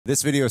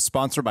This video is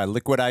sponsored by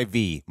Liquid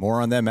IV.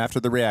 More on them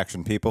after the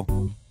reaction,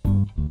 people.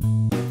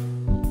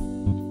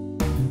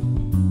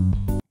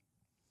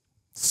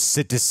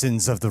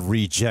 Citizens of the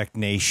Reject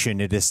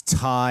Nation, it is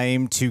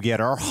time to get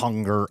our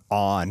hunger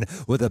on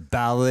with a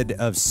Ballad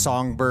of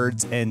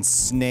Songbirds and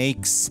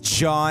Snakes.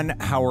 John,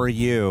 how are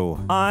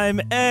you? I'm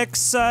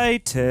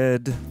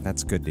excited.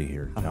 That's good to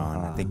hear,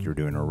 John. I think you're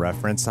doing a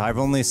reference. I've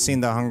only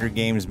seen the Hunger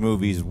Games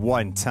movies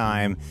one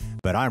time,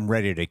 but I'm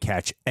ready to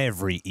catch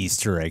every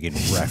Easter egg and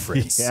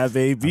reference. Yeah,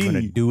 baby. I'm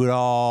gonna do it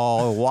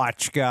all.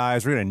 Watch,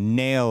 guys. We're gonna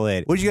nail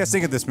it. What did you guys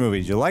think of this movie?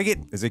 Did you like it?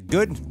 Is it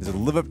good? Does it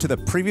live up to the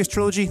previous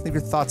trilogy? Leave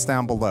your thoughts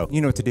down below.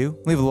 You know what to do.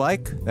 Leave a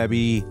like. That'd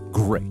be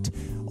great.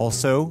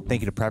 Also,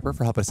 thank you to Prepper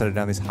for helping us edit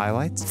down these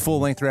highlights.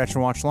 Full-length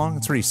reaction watch along.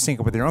 It's where you sync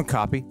up with your own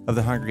copy of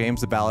The Hunger Games,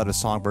 The Ballad of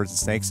Songbirds and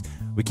Snakes.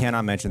 We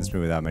cannot mention this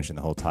movie without mentioning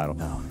the whole title.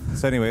 No.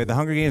 So anyway, The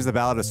Hunger Games, The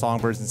Ballad of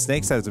Songbirds and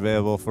Snakes, that is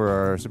available for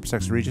our Super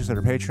Sexy Rejects at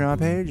our Patreon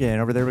page,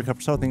 and over there we cover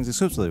things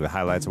exclusively with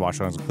highlights and watch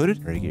alongs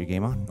included. Ready to get your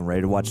game on? I'm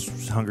ready to watch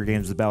Hunger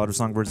Games, The Ballad of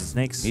Songbirds and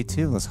Snakes. Me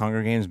too. Let's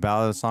Hunger Games,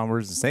 Ballad of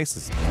Songbirds and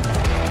Snakes.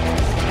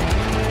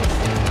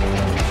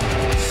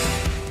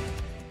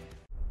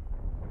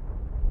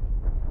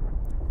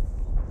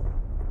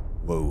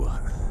 Whoa.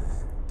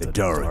 The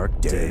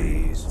dark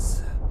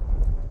days.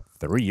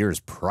 3 years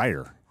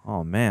prior.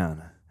 Oh,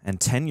 man. And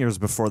 10 years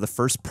before the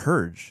first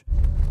purge.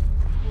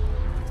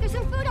 There's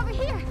some food over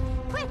here!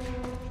 Quick!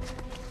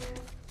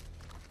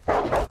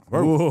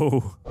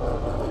 Whoa.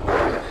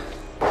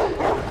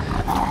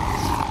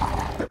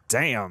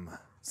 Damn.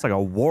 It's like a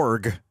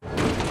warg.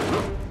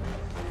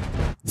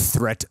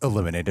 Threat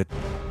eliminated.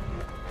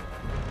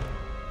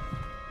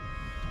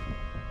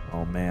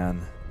 Oh,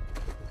 man.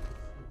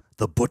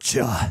 The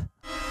butcher.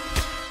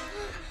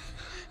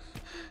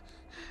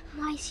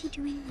 Why is he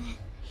doing that?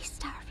 He's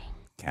starving.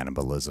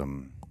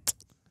 Cannibalism.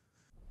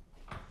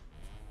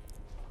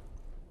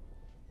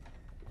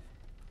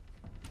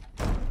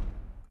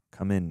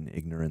 Come in,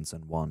 ignorance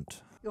and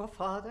want. Your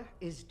father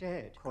is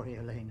dead,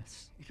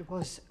 Coriolanus. It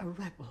was a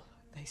rebel,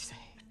 they say.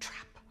 A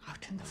trap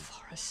out in the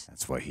forest.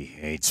 That's why he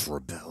hates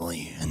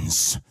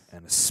rebellions.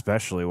 And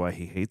especially why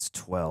he hates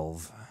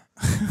 12.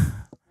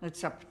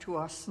 It's up to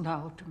us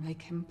now to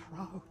make him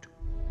proud.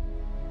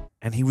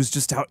 And he was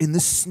just out in the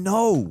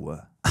snow.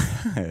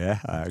 Yeah,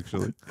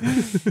 actually.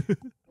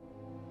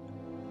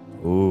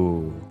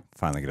 Ooh.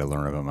 Finally get to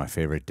learn about my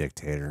favorite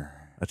dictator.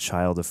 A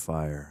child of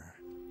fire.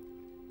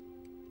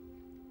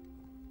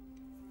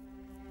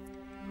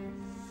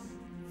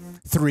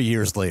 Three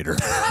years later.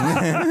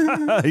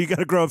 You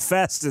gotta grow up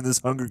fast in this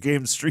Hunger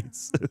Games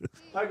streets.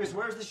 Tigris,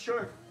 where's the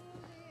shirt?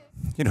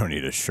 You don't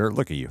need a shirt.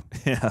 Look at you.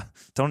 Yeah,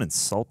 don't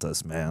insult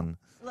us, man.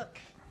 Look,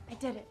 I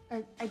did it.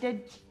 Or I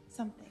did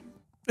something.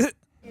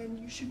 And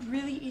you should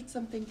really eat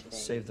something today.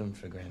 Save them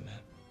for Grandma.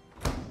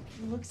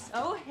 You look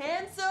so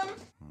handsome.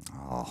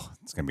 Oh,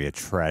 it's going to be a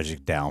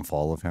tragic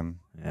downfall of him.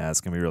 Yeah,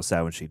 it's gonna be real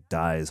sad when she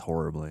dies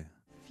horribly.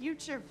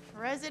 Future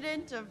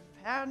president of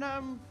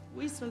Panem,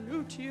 we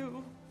salute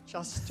you.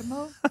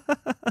 Justimo?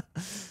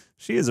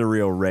 She is a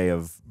real ray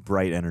of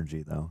bright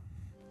energy, though.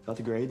 Got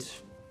the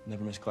grades,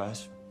 never missed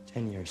class,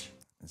 10 years.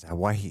 Is that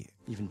why he...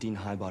 Even Dean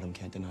Highbottom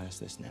can't deny us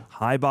this now.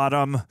 High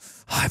bottom.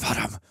 High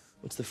bottom.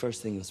 What's the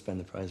first thing you'll spend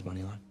the prize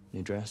money on?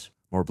 New dress?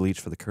 More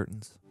bleach for the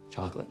curtains.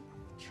 Chocolate?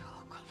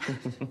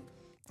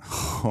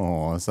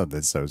 Oh,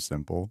 something so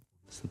simple.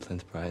 It's the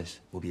plinth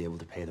prize. We'll be able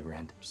to pay the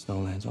rent. Snow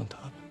lands on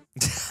top.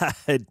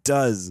 It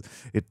does.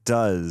 It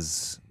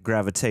does,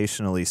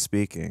 gravitationally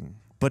speaking.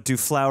 But do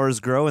flowers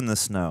grow in the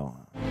snow?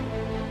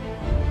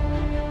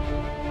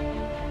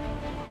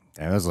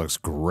 Yeah, this looks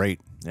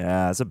great.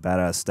 Yeah, it's a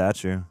badass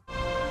statue.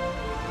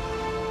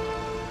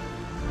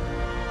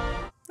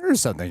 There's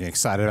something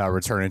excited about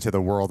returning to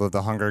the world of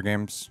the Hunger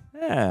Games.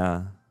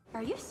 Yeah.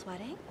 Are you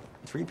sweating?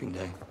 It's reaping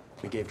day.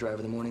 We gave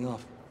Driver the morning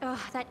off. Ugh,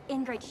 that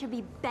ingrate should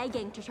be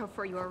begging to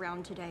chauffeur you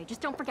around today.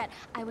 Just don't forget,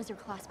 I was your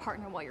class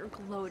partner while you're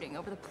gloating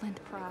over the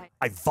plinth prize.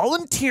 I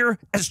volunteer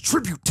as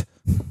tribute.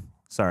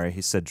 Sorry,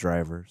 he said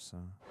driver, so.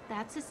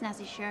 That's a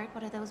snazzy shirt.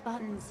 What are those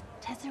buttons?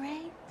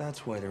 Tesserae?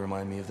 That's why they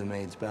remind me of the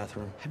maid's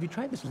bathroom. Have you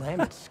tried this lamb?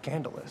 It's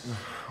scandalous.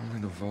 I'm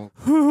in the vault.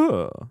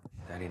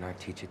 Daddy not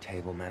teach you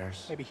table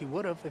manners? Maybe he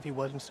would have if he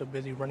wasn't so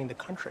busy running the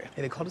country.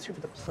 Hey, they called us here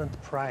for the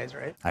plinth prize,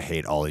 right? I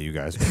hate all of you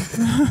guys.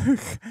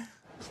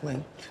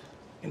 Plinth.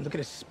 And look at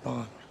his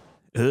spawn.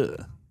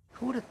 Ugh.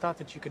 Who would have thought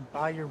that you could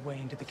buy your way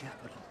into the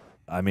capital?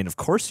 I mean, of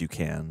course you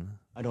can.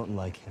 I don't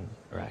like him,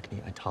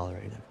 Arachne. I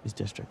tolerate him. His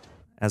district.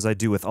 As I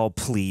do with all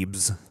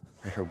plebes.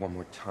 I heard one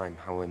more time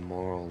how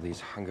immoral these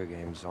Hunger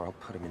Games are. I'll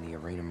put him in the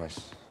arena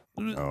myself.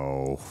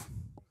 Oh.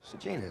 So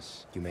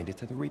Janus, you made it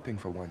to the reaping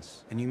for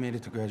once. And you made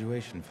it to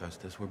graduation,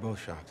 Festus. We're both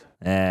shocked.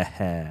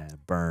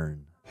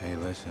 Burn. Hey,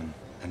 listen.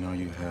 I know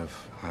you have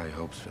high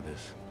hopes for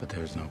this, but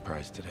there's no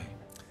prize today.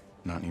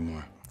 Not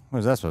anymore. What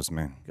is that supposed to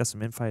mean? Got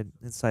some inside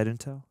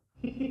intel?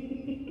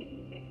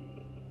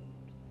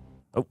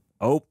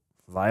 Oh,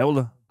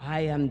 Viola.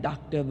 I am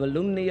Dr.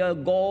 Voulmnia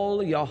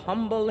Gaul, your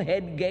humble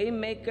head game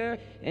maker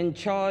in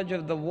charge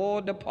of the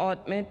War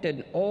Department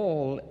and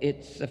all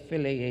its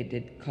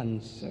affiliated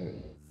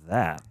concerns.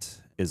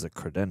 That is a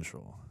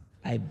credential.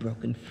 I've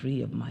broken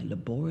free of my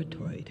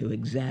laboratory to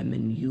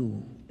examine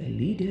you, the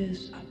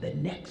leaders of the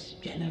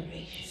next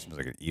generation. Seems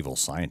like an evil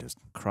scientist.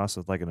 Cross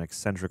with like an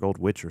eccentric old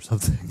witch or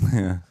something.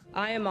 Yeah.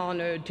 I am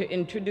honored to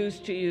introduce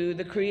to you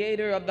the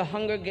creator of the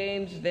Hunger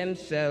Games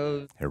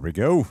themselves. Here we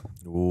go.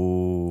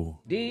 Ooh.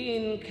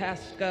 Dean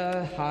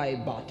Casca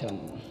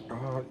Highbottom.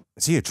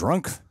 Is he a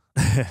drunk?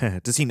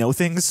 Does he know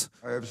things?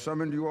 I have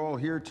summoned you all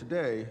here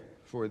today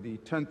for the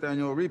 10th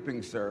annual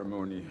reaping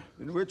ceremony,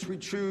 in which we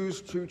choose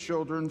 2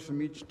 children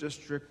from each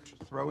district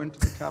to throw into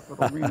the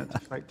capital arena to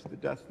fight to the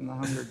death in the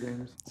Hunger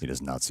Games. He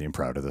does not seem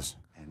proud of this.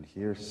 And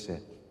here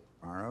sit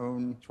our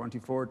own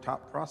 24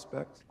 top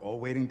prospects,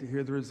 all waiting to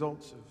hear the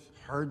results of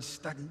hard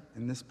study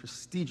in this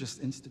prestigious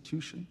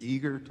institution,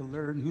 eager to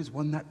learn who's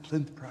won that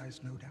Plinth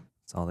Prize, no doubt.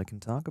 That's all they can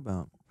talk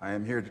about. I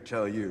am here to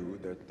tell you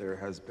that there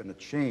has been a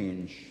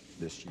change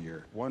this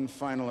year. One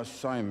final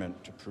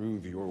assignment to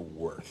prove your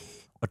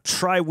worth. A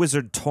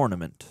Tri-Wizard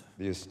tournament.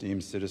 The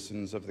esteemed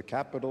citizens of the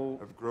capital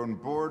have grown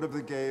bored of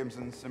the games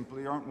and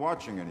simply aren't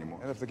watching anymore.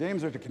 And if the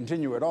games are to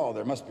continue at all,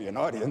 there must be an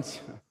audience.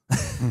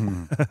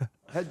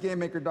 Head game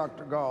maker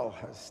Dr. Gaul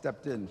has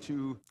stepped in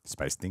to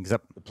spice things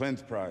up. The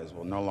Plinth Prize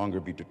will no longer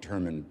be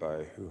determined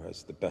by who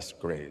has the best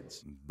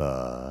grades.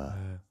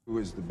 Who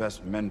is the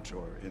best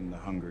mentor in the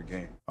Hunger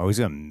Games. Oh, he's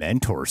going to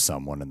mentor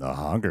someone in the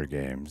Hunger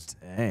Games.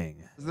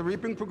 Dang. As the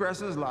reaping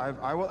progresses live,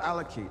 I will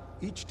allocate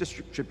each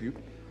district tribute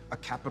a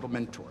capital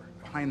mentor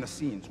behind the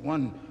scenes,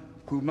 one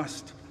who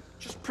must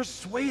just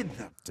persuade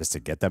them. Just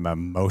to get them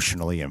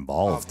emotionally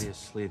involved.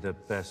 Obviously, the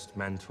best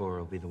mentor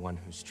will be the one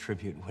whose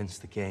tribute wins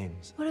the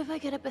games. What if I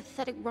get a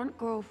pathetic runt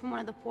girl from one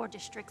of the poor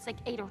districts, like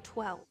 8 or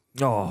 12?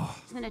 Oh.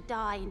 She's gonna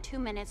die in 2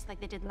 minutes like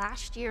they did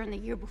last year and the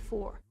year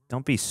before.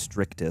 Don't be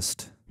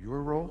strictest.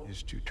 Your role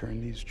is to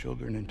turn these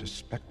children into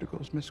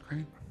spectacles, Miss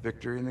Crane.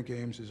 Victory in the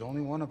games is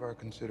only one of our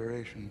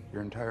considerations.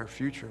 Your entire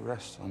future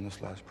rests on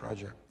this last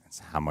project. It's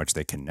how much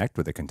they connect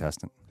with the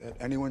contestant. That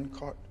anyone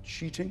caught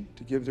cheating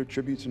to give their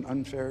tributes an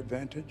unfair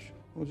advantage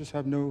will just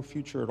have no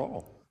future at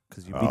all.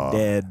 Because you'd be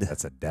dead.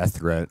 That's a death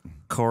threat.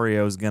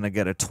 Corio's gonna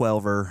get a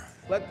 12er.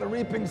 Let the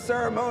reaping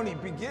ceremony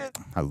begin.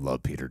 I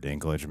love Peter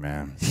Dinklage,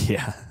 man.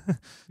 Yeah.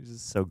 He's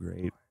just so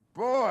great.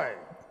 Boy,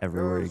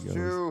 everywhere he goes.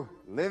 To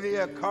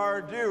Livia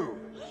Cardew.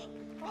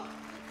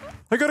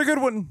 I got a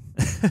good one.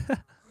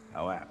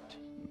 How apt.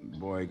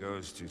 Boy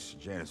goes to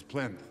Sejanus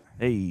Plinth.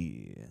 Hey.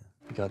 You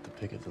got the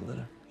pick of the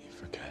litter. You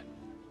forget.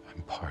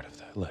 I'm part of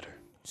that litter.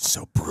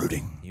 So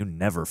brooding. You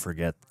never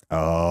forget.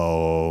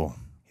 Oh.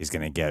 He's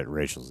going to get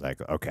Rachel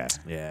Zegler. Okay.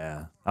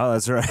 Yeah. Oh,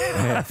 that's right.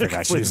 I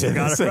forgot she was in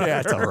this.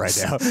 Yeah, tell her right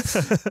now.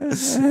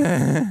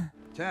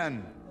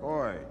 10,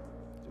 boy,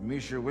 to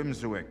Misha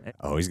Wimswick.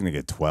 Oh, he's going to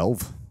get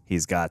 12?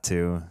 He's got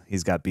to.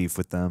 He's got beef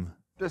with them.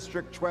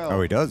 District 12.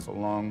 Oh, he does?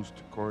 Belongs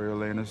to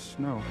Coriolanus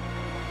Snow.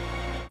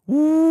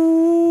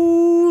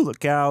 Ooh,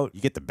 look out.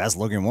 You get the best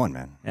looking one,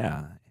 man.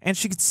 Yeah. And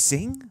she could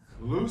sing?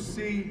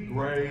 Lucy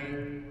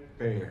Gray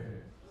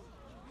Baird.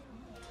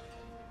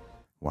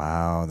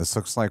 Wow, this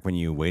looks like when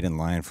you wait in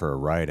line for a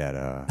ride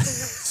at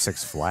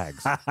Six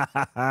Flags.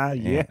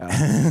 Yeah.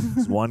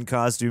 It's one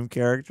costume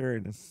character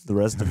and the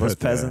rest of us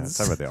peasants.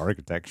 Talk about the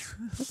architecture.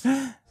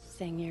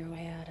 Sing your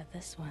way out of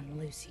this one,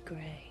 Lucy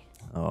Gray.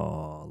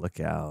 Oh,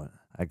 look out.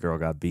 That girl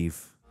got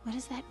beef. What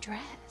is that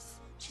dress?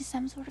 She's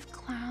some sort of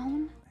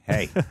clown?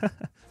 Hey.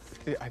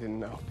 I didn't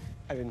know.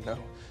 I'm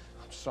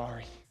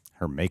sorry.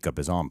 Her makeup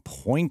is on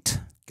point.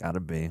 Gotta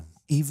be.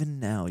 Even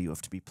now, you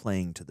have to be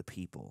playing to the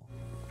people.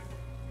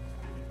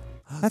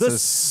 That's a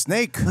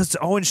snake.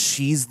 Oh, and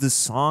she's the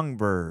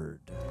songbird.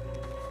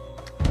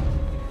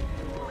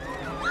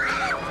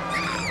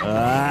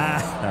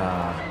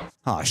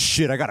 Oh,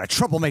 shit, I got a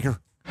troublemaker.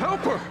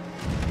 Help her!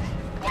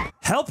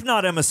 Help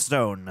not Emma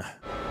Stone.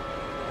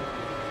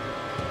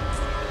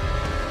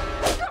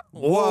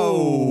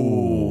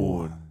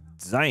 Whoa.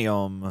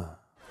 Damn.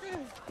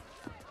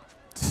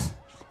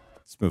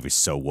 This movie's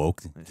so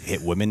woke.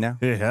 Hit women now?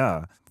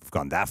 Yeah. We've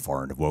gone that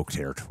far into woke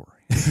territory.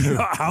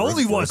 I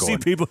only want to see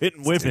people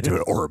hitting women. Into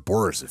an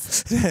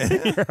Ouroboros.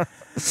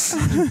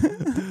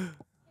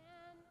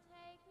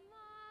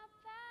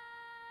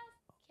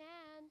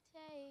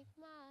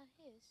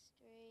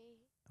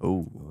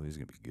 Oh, he's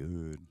going to be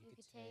good.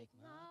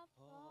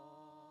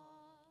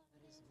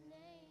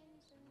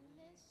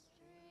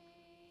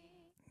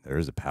 There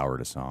is a power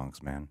to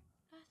songs, man.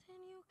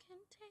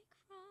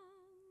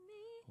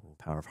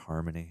 Power of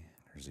harmony.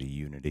 There's a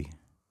unity.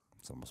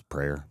 It's almost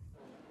prayer.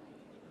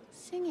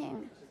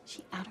 Singing.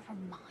 She out of her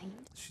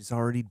mind? She's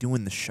already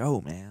doing the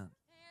show, man.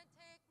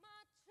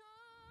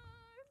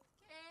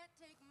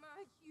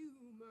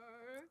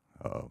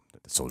 Oh,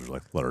 the soldier's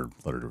like, let her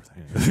do her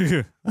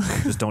thing.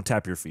 Just don't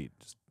tap your feet.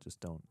 Just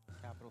don't.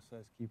 Capital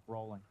says keep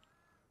rolling.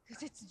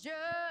 Cause it's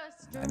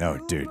just I know,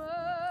 dude.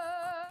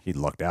 He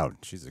lucked out.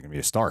 She's gonna be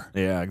a star.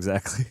 Yeah,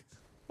 exactly.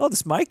 Oh,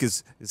 this mic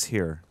is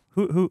here.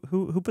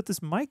 Who put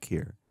this mic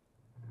here?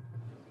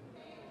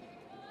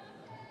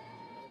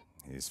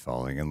 He's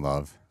falling in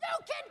love. You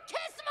can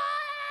kiss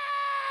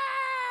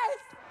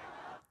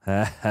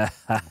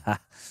my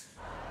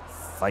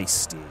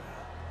Feisty.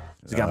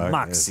 He's got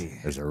moxie.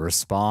 There's a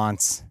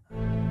response.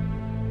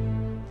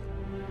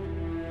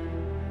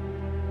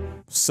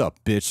 Sup,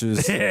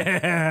 bitches?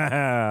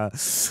 Yeah.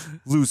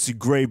 Lucy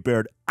Gray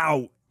Baird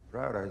out.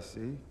 Proud, I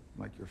see.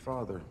 Like your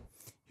father.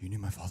 You knew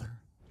my father?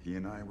 He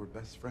and I were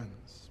best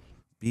friends.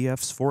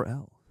 BF's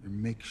 4L. Your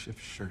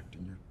makeshift shirt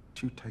and your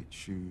too tight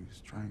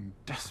shoes, trying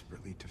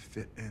desperately to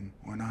fit in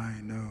when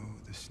I know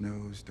the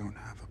Snows don't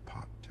have a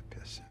pot to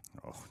piss in.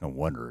 Oh, no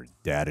wonder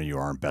Dad and you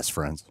aren't best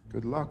friends.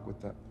 Good luck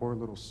with that poor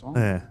little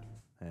song.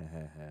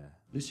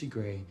 Lucy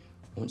Gray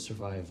won't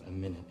survive a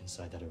minute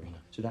inside that arena.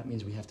 So that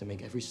means we have to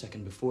make every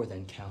second before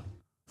then count.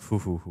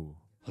 I'll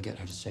get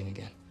her to sing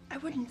again. I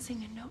wouldn't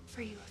sing a note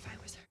for you if I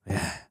was her.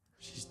 Yeah.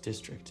 She's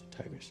district,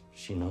 Tigris.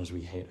 She knows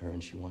we hate her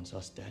and she wants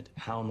us dead.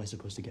 How am I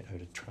supposed to get her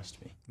to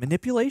trust me?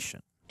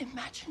 Manipulation.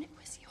 Imagine it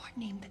was your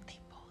name that they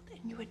pulled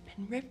and you had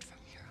been ripped from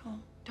your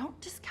home. Don't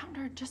discount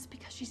her just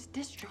because she's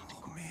district.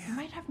 Oh, man. You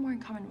might have more in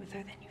common with her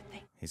than you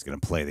think. He's going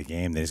to play the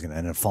game, then he's going to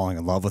end up falling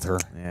in love with her.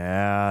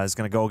 Yeah, he's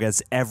going to go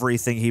against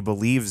everything he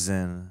believes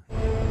in.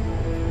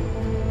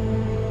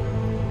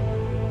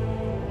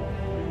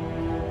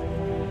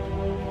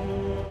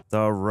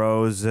 The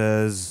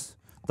roses.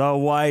 The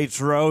white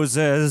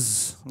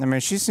roses. I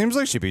mean, she seems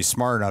like she'd be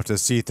smart enough to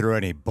see through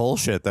any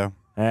bullshit, though.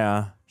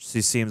 Yeah,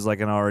 she seems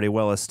like an already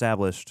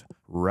well-established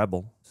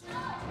rebel.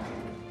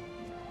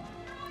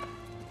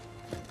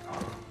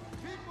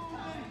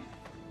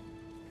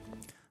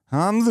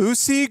 I'm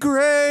Lucy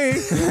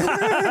Gray.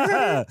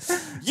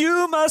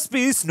 You must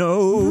be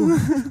Snow.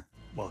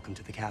 Welcome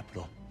to the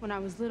capital. When I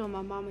was little,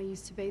 my mama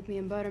used to bathe me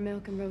in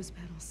buttermilk and rose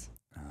petals.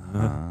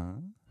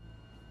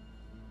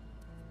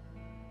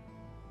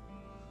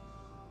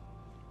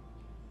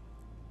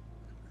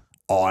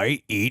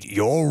 I eat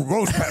your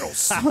rose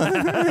petals.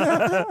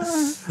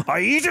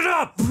 I eat it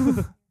up.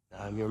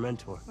 I'm your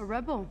mentor. A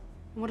rebel?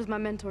 What does my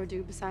mentor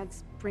do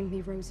besides bring me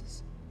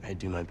roses? I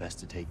do my best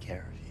to take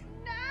care of you.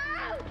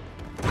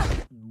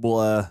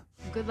 Blah.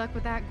 Good luck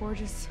with that,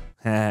 gorgeous.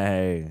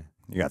 Hey.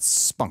 You got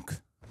spunk.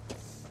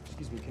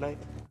 Excuse me,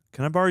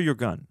 Can I borrow your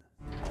gun?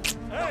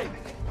 Hey!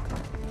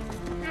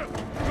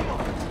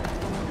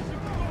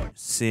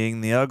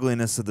 Seeing the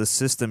ugliness of the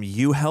system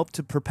you helped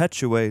to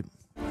perpetuate.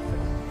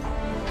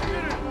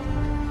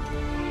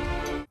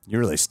 You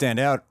really stand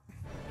out.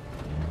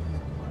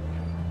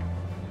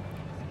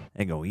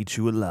 Ain't gonna eat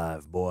you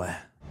alive, boy.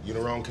 You in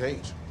the wrong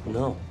cage.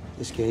 No,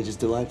 this cage is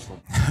delightful.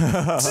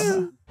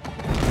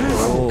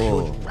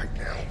 Oh. Right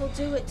now. We'll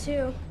do it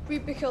too.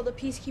 Reaper killed a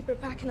peacekeeper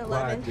back in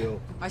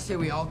 11. I say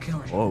we all kill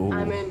her. Whoa.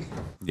 I'm in.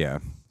 Yeah,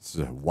 this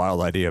is a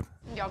wild idea.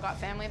 Y'all got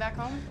family back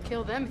home?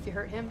 Kill them if you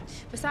hurt him.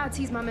 Besides,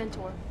 he's my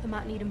mentor. I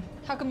might need him.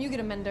 How come you get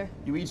a mender?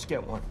 You each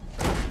get one.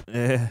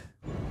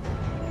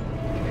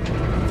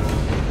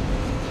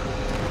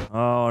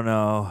 Oh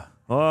no.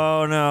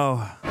 Oh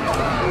no.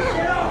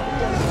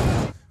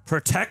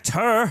 Protect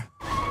her.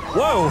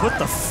 Whoa, what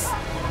the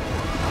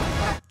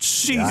f...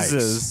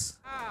 Jesus.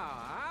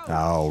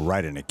 Oh,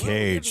 right in a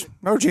cage.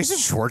 Oh, Jason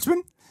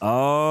Schwartzman?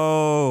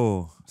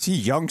 Oh. Is he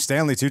young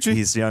Stanley Tucci?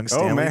 He's young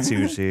Stanley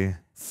Tucci.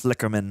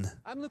 Flickerman.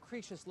 I'm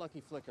Lucretius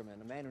Lucky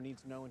Flickerman, a man who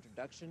needs no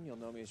introduction. You'll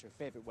know me as your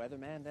favorite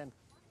weatherman and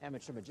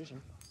amateur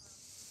magician.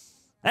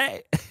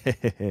 Hey.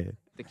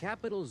 The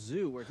Capitol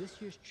Zoo, where this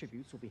year's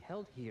tributes will be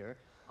held here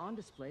on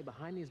display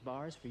behind these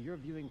bars for your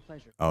viewing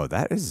pleasure. Oh,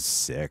 that is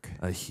sick.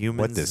 A human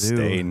What zoo.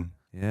 disdain.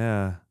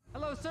 Yeah.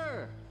 Hello,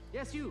 sir.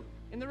 Yes, you,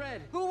 in the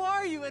red. Who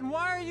are you and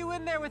why are you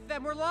in there with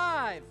them? We're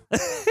live.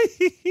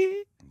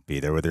 Be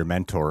there with your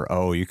mentor.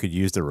 Oh, you could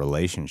use the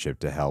relationship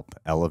to help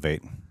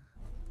elevate.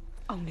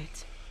 Own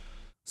it.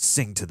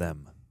 Sing to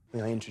them.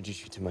 May I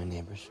introduce you to my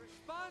neighbors?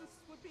 Response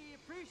would be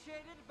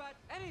appreciated, but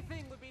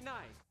anything would be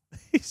nice.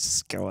 He's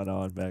just going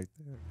on back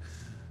there.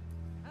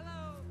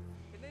 Hello.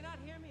 Can they not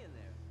hear me in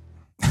there?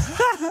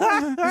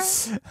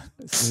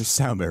 There's a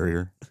sound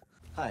barrier.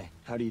 Hi,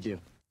 how do you do?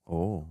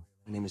 Oh.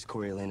 My name is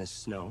Coriolanus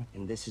Snow,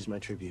 and this is my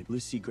tribute,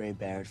 Lucy Gray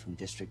Baird from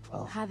District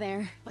 12. Hi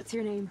there. What's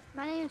your name?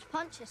 My name's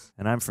Pontius.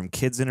 And I'm from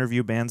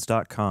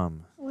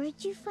kidsinterviewbands.com.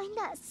 Where'd you find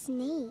that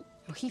snake?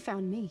 Oh, he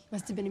found me.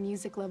 Must have been a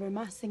music lover.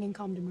 My singing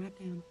calmed him right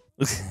down.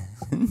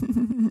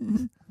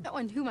 Oh,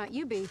 and who might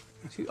you be?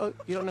 Oh,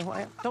 you don't know who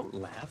I am? Don't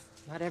laugh.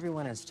 Not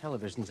everyone has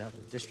televisions out in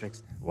the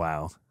districts.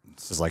 Wow.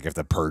 This is like if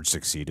the purge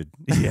succeeded.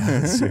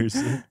 Yeah,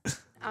 seriously.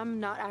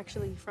 I'm not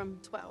actually from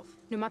 12.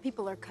 No, my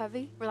people are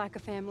Covey. We're like a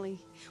family.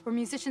 We're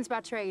musicians by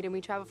trade, and we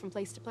travel from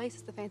place to place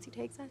as the fancy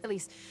takes us. At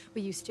least,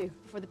 we used to,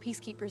 before the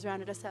peacekeepers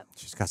rounded us up.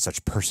 She's got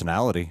such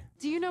personality.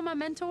 Do you know my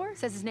mentor?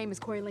 Says his name is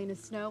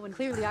Coriolanus Snow, and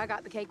clearly I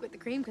got the cake with the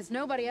cream, because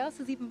nobody else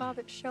has even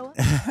bothered to show up.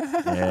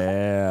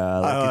 Yeah,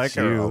 look I like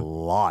at her you. a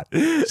lot.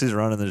 She's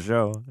running the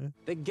show.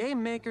 The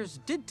game makers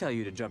did tell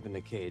you to jump in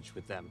the cage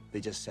with them.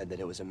 They just said that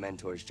it was a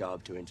mentor's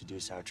job to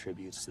introduce our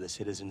tributes to the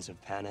citizens of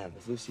Pan Am.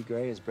 If Lucy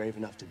Gray is brave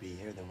enough to be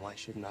here, better, then why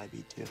shouldn't I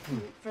be too?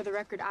 For the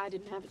record, I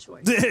didn't have a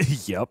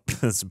choice. Yep,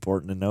 that's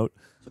important to note.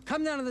 So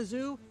come down to the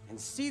zoo and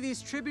see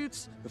these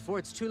tributes before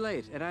it's too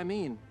late. And I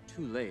mean,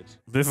 too late.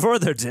 Before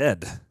they're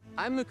dead.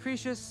 I'm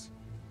Lucretius.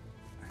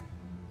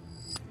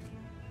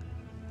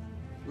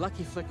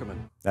 Lucky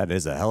Flickerman. That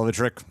is a hell of a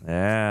trick.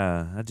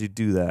 Yeah, how'd you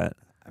do that?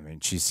 I mean,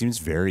 she seems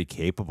very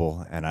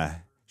capable, and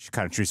she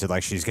kind of treats it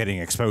like she's getting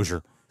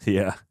exposure.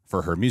 Yeah.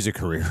 For her music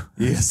career.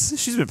 Yes,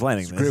 she's been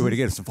planning it's this. a great way to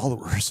get some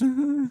followers.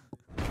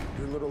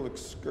 Your little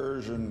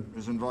excursion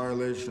is in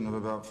violation of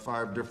about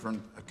 5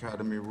 different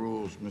Academy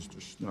rules,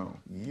 Mr. Snow.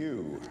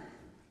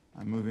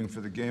 I'm moving for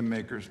the game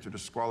makers to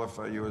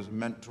disqualify you as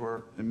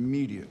mentor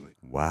immediately.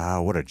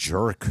 Wow, what a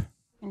jerk.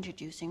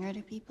 Introducing her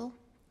to people,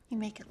 you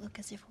make it look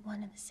as if we're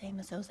one and the same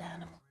as those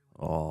animals.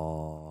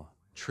 Oh.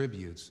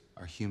 Tributes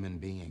are human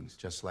beings,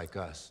 just like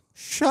us.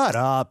 Shut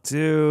up.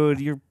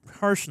 Dude, you're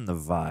harshing the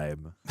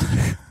vibe.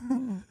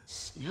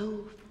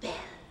 Snow fell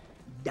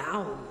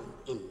down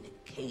in the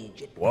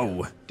cage.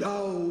 Whoa.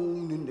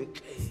 Down in the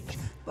cage.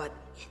 But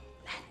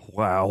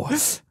Wow.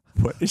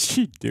 What is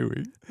she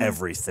doing?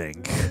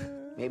 Everything.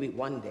 maybe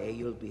one day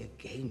you'll be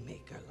a game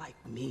maker like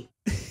me.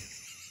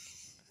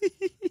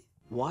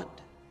 What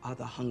are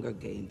the Hunger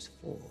Games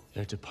for?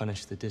 They're to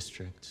punish the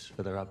districts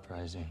for their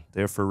uprising.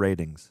 They're for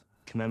ratings.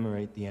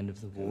 Commemorate the end of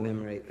the war.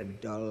 Commemorate the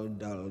dull.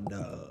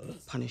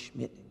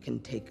 Punishment can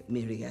take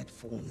myriad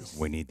forms.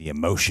 We need the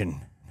emotion.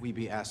 We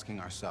be asking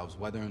ourselves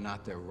whether or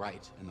not they're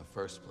right in the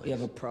first place. You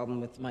have a problem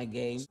with my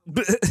game?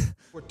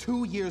 We're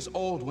 2 years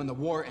old when the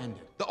war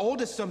ended. The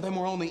oldest of them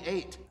were only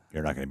 8.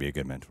 You're not going to be a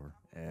good mentor.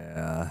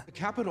 Yeah. The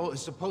capital is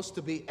supposed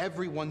to be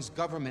everyone's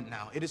government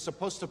now. It is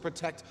supposed to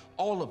protect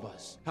all of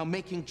us. How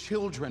making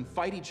children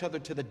fight each other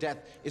to the death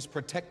is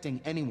protecting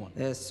anyone.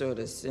 That sort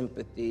of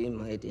sympathy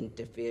might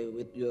interfere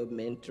with your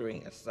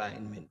mentoring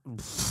assignment.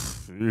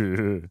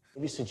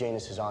 Maybe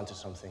Sejanus is onto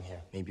something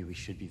here. Maybe we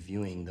should be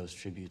viewing those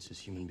tributes as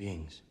human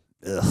beings.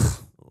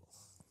 Ugh.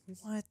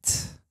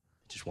 What?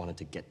 I just wanted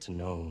to get to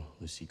know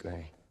Lucy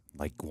Gray.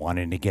 Like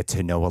wanting to get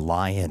to know a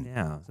lion.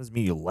 Yeah, doesn't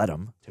mean you let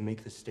him. To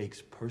make the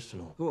stakes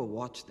personal. Who will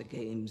watch the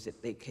games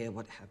if they care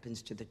what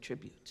happens to the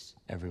tributes?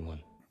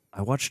 Everyone.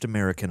 I watched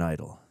American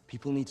Idol.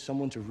 People need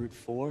someone to root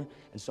for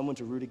and someone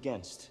to root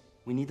against.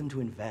 We need them to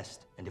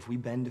invest. And if we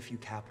bend a few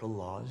capital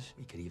laws,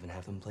 we could even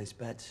have them place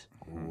bets.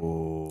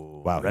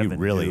 Whoa. Wow, he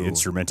really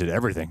instrumented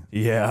everything.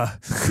 Yeah.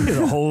 He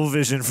had a whole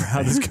vision for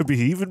how this could be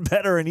even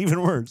better and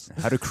even worse.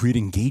 How to create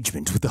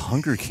engagement with the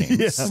Hunger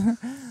Games. Yeah.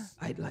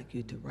 I'd like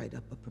you to write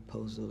up a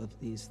proposal of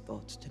these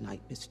thoughts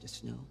tonight, Mr.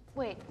 Snow.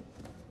 Wait,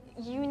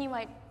 you mean you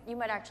might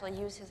actually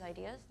use his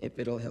ideas? If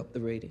it'll help the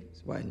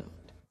ratings, why not?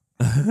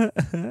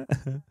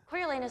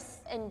 Coriolanus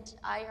and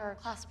I are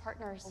class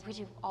partners. We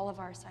do all of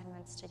our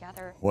assignments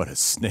together. What a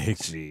snake.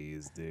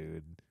 Jeez,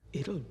 dude.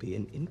 It'll be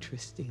an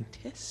interesting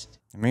test.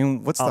 I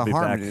mean, what's I'll the be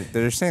harm? back.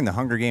 They're saying the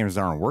Hunger Games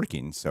aren't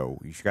working, so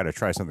you got to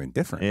try something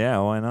different. Yeah,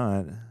 why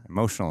not?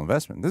 Emotional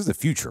investment. This is the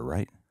future,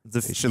 right?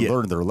 They should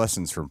learn their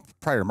lessons from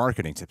prior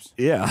marketing tips.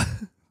 Yeah.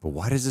 But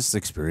why does this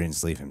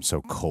experience leave him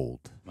so cold?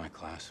 My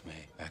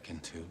classmate back in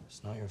 2.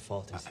 It's not your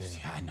fault, is it?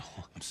 Yeah, I know.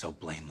 I'm so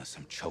blameless.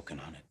 I'm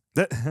choking on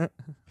it. My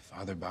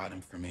father bought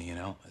him for me, you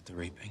know, at the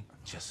reaping,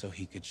 just so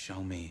he could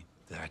show me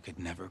that I could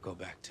never go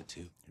back to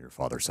 2. Your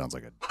father sounds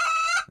like a...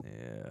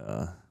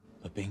 Yeah.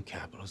 But being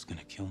capital is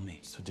gonna kill me.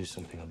 So do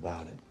something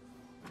about it.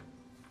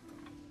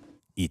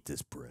 Eat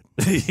this bread.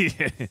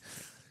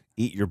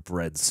 Eat your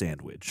bread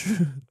sandwich.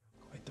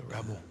 Quite the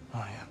rebel.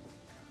 I am.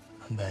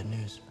 I'm bad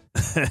news.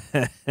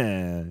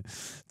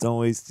 Don't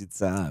waste your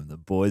time. The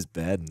boy's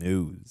bad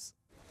news.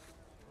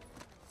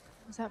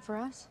 Was that for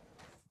us?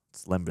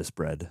 It's lembas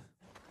bread.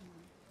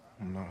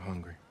 I'm not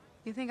hungry.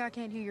 You think I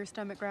can't hear your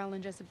stomach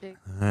growling just a bit?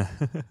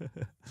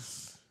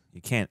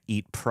 You can't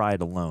eat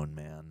pride alone,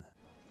 man.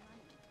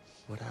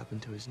 What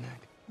happened to his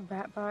neck?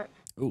 Bat bite.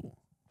 Ooh.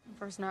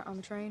 First night on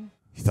the train.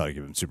 You thought I'd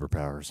give him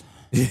superpowers.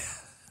 Yeah.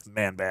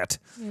 Man bat.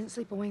 He didn't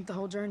sleep a wink the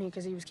whole journey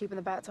because he was keeping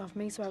the bats off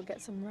me so I would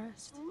get some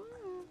rest.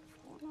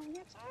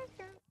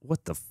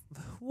 What the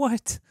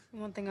what?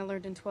 One thing I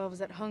learned in 12 is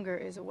that hunger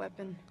is a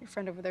weapon. Your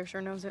friend over there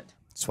sure knows it.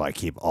 That's why I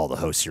keep all the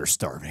hosts here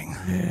starving.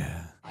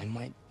 Yeah. I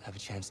might have a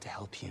chance to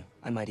help you.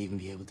 I might even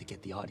be able to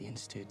get the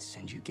audience to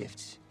send you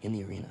gifts in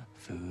the arena.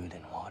 Food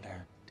and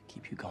water to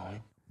keep you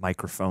going.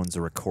 Microphones,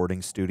 a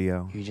recording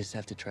studio. You just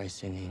have to try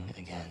singing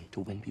again to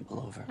win people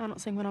over. I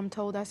don't sing when I'm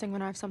told. I sing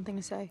when I have something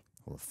to say.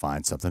 We'll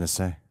find something to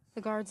say.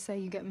 The guards say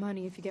you get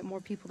money if you get more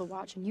people to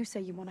watch, and you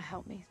say you want to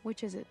help me.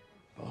 Which is it?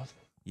 Both.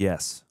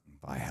 Yes.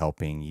 By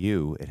helping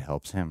you, it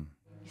helps him.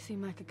 You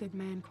seem like a good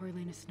man,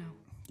 Coriolanus Snow.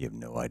 You have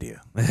no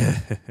idea.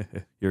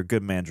 You're a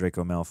good man,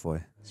 Draco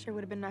Malfoy. Sure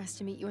would have been nice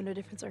to meet you under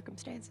different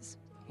circumstances.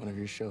 One of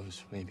your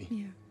shows, maybe.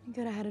 Yeah, you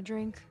could have had a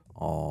drink.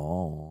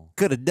 Oh.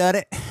 Could have done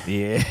it.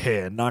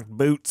 Yeah, knock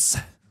boots.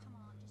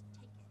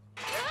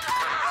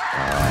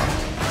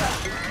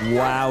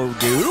 Wow,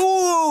 dude.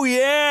 Ooh,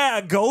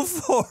 yeah, go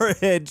for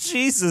it.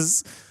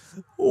 Jesus.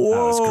 Whoa.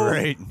 That was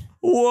great.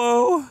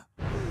 Whoa.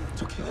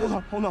 It's okay,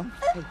 hold on.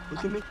 Hey,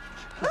 look at me.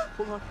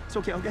 Hold on. It's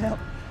okay, I'll get help.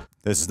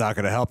 This is not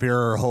going to help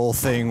your whole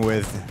thing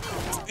with...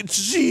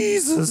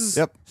 Jesus.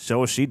 Yep.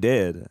 Show she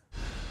did.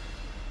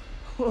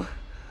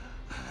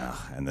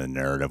 And the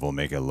narrative will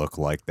make it look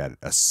like that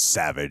a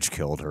savage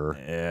killed her.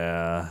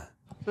 Yeah.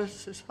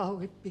 This is how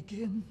it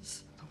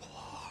begins.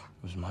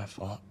 It was my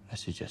fault. I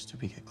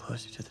suggested we get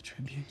closer to the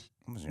tributes.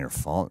 It wasn't your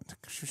fault.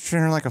 She's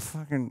treating her like a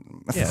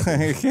fucking...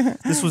 Yeah,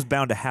 this was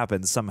bound to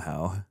happen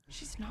somehow.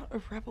 She's not a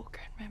rebel,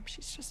 Grandmam.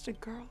 She's just a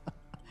girl.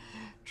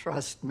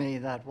 Trust me,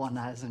 that one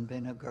hasn't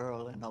been a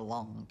girl in a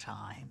long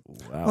time.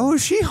 Wow. Oh,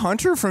 is she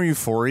Hunter from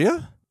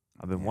Euphoria?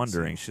 I've been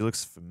wondering. She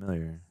looks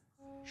familiar.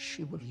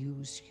 She will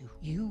use you.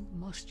 You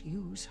must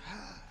use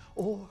her,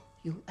 or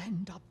you'll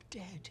end up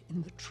dead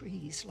in the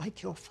trees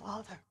like your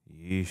father.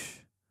 Yeesh.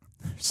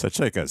 Such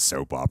like a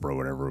soap opera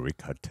whenever we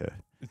cut to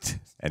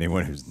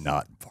anyone who's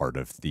not part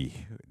of the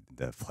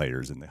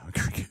players in the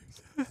Hunger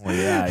Games. Well,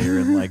 yeah, you're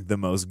in like the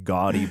most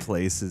gaudy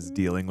places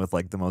dealing with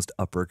like the most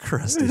upper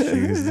crust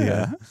issues.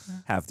 Yeah.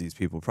 Half these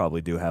people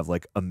probably do have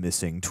like a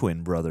missing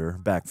twin brother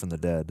back from the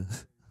dead.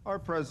 Our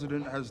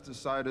president has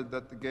decided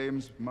that the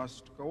games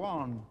must go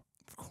on.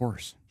 Of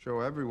course. Show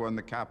everyone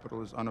the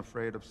capital is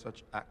unafraid of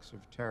such acts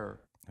of terror.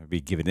 I'd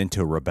be given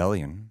into a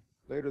rebellion.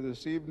 Later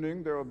this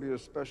evening, there will be a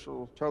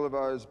special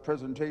televised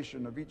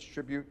presentation of each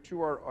tribute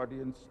to our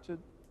audience to,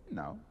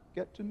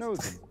 get to know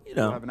them.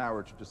 We'll have an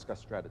hour to discuss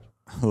strategy.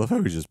 I love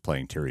how he's just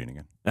playing Tyrion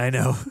again. I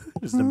know.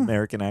 Just an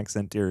American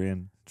accent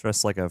Tyrion.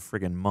 Dressed like a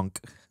friggin' monk.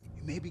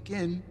 You may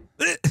begin.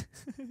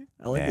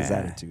 I like his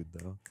attitude,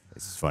 though.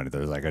 It's funny.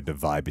 There's like a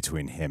divide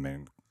between him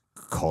and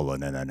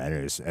Colin and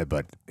others,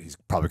 but he's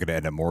probably going to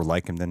end up more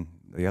like him than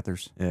the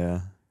others.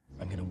 Yeah.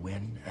 I'm gonna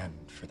win, and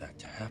for that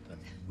to happen,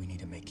 we need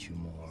to make you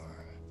more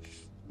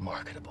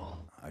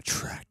marketable.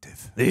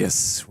 Attractive.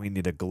 Yes, we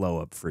need a glow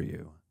up for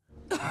you.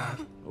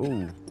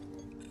 Ooh.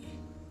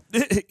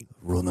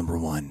 Rule number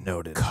 1.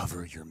 Noted.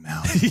 Cover your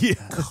mouth.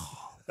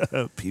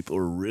 Yeah. People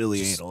are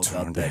really anal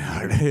about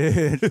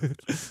that.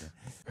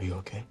 Are you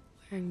okay?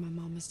 Wearing my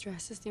mama's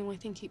dress is the only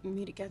thing keeping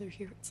me together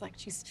here. It's like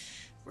she's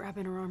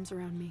wrapping her arms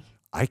around me.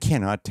 I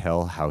cannot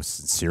tell how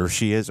sincere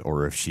she is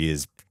or if she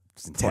is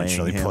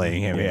intentionally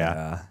playing him.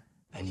 Yeah.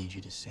 I need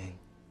you to sing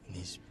in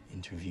these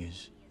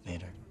interviews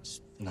later. It's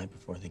the night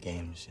before the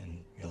games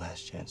and your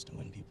last chance to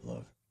win people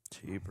over.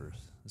 Jeepers.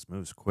 This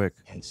moves quick.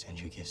 Can't send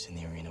you gifts in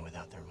the arena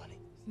without their money.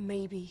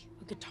 Maybe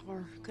a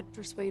guitar could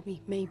persuade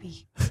me.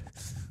 Maybe.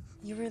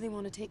 You really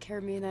want to take care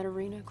of me in that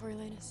arena,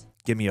 Coriolanus?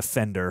 Give me a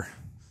fender.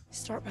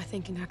 Start by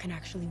thinking I can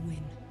actually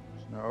win.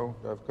 Snow,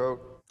 Dovecoat.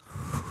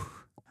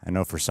 I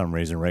know for some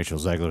reason Rachel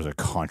Zegler is a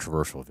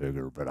controversial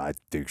figure, but I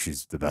think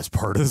she's the best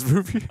part of this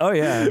movie. Oh,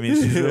 yeah. I mean,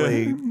 she's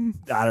really,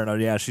 I don't know.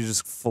 Yeah, she's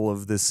just full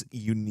of this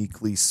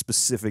uniquely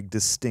specific,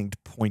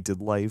 distinct,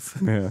 pointed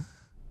life. Yeah.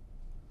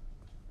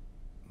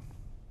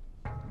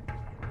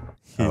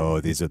 Oh,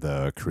 these are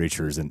the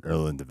creatures in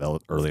early in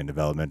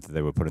development that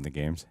they would put in the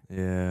games.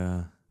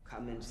 Yeah.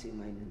 Come and see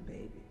my new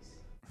babies.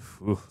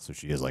 Ooh, so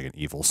she is like an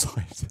evil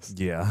scientist.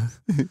 Yeah.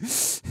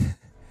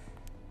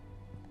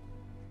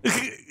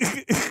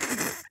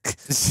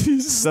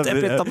 Step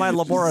into my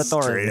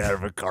laboratory. Straight out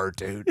of a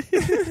cartoon.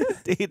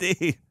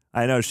 DD.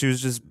 I know, she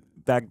was just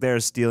back there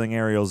stealing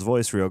Ariel's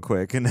voice real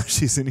quick, and now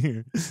she's in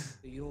here.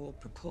 Your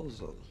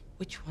proposal,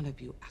 which one of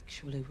you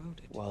actually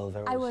wrote it? Well,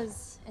 I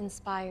was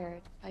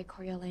inspired by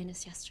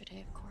Coriolanus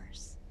yesterday, of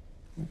course.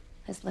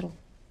 His little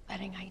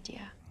wedding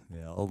idea.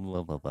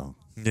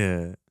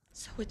 Yeah.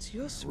 So it's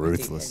your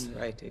Ruthless. sweetie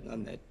handwriting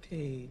on that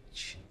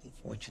page.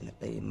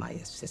 Unfortunately, my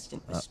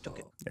assistant mistook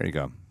it. There you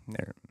go.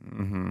 There.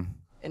 Mm-hmm.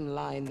 And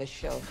line the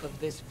shelf of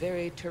this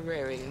very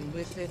terrarium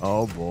with it.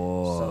 Oh,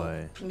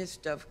 boy. So, Miss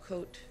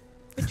Dovecoat,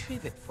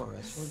 retrieve it for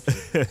us, won't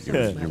you?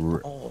 So we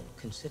might all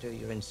consider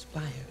your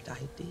inspired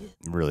idea.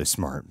 Really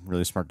smart.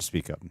 Really smart to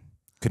speak up.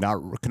 Could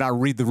not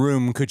read the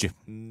room, could you?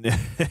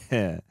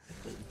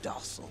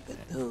 Docile,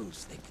 but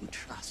those they can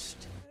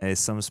trust. Hey,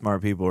 some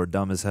smart people are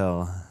dumb as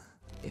hell.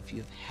 If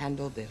you've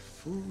handled their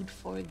food,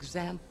 for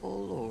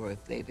example, or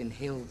if they've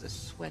inhaled the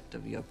sweat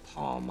of your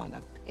palm on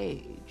a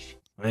page.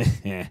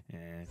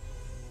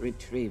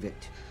 Retrieve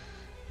it.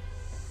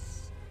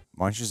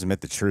 Why don't you just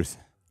admit the truth?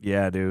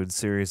 Yeah, dude,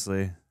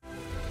 seriously.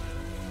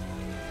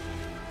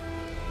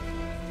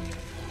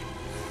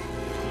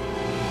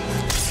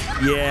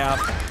 Yeah.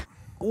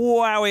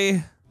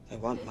 Wowie. I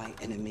want my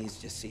enemies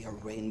to see a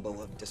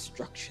rainbow of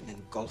destruction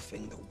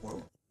engulfing the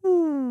world.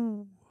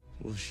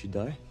 Will she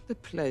die? The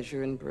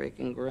pleasure in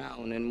breaking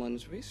ground in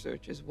one's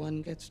research is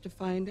one gets to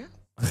find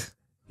out.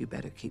 You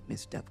better keep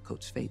Miss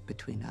Dovecoat's fate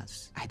between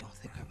us. I don't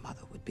think her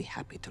mother would be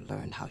happy to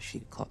learn how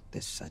she caught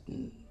this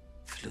sudden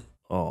flu.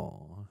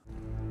 Oh.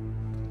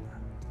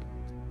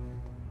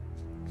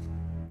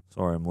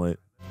 Sorry, I'm late.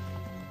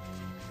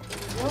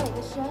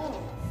 The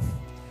show.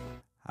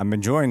 I'm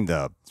enjoying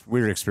the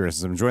weird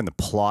experiences. I'm enjoying the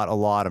plot a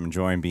lot. I'm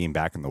enjoying being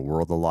back in the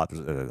world a lot.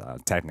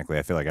 Technically,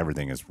 I feel like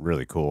everything is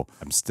really cool.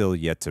 I'm still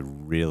yet to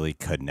really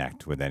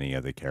connect with any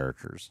of the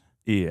characters.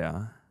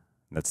 Yeah.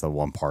 That's the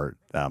one part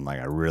that I'm like,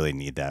 I really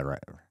need that right.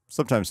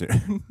 Sometimes, yeah.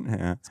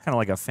 It's kind of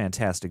like a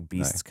Fantastic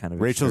Beasts kind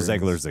of Rachel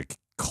experience. Zegler's a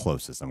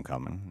closest I'm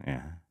coming.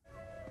 Yeah.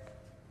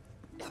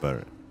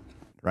 But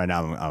right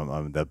now,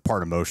 I'm the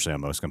part emotionally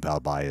I'm most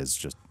compelled by is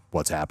just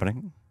what's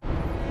happening.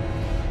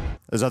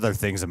 There's other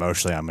things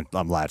emotionally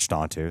I'm latched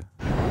onto.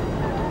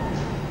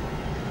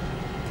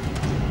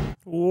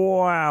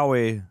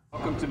 Wowie.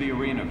 Welcome to the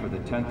arena for the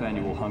 10th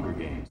annual Hunger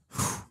Games.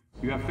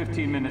 You have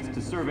 15 minutes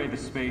to survey the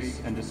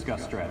space and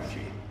discuss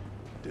strategy.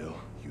 Dill,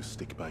 you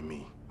stick by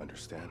me,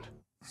 understand?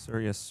 Sir,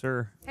 yes,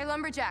 sir. Hey,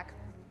 Lumberjack.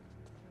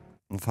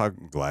 I love how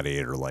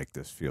gladiator-like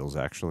this feels,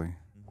 actually.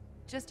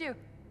 Just you.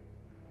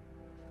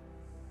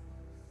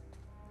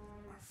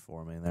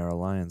 Forming their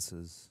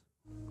alliances.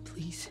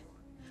 Please,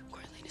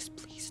 Coriolanus,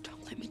 please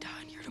don't let me die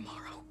in here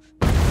tomorrow.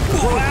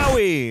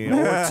 Wowie!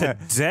 Or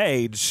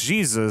today,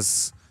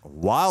 Jesus.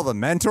 While the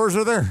mentors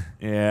are there?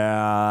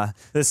 Yeah,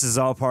 this is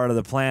all part of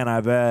the plan,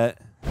 I bet.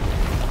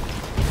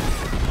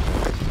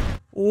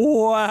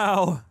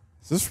 Wow.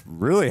 Is this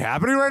really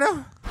happening right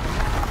now?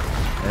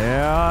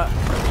 Yeah.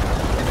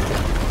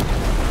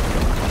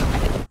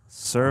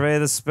 Survey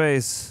the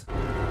space.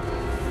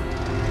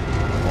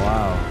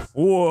 Wow.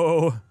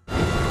 Whoa.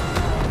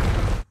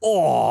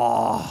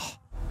 Oh.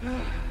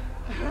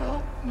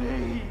 Help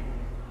me.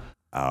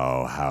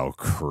 Oh, how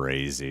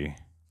crazy.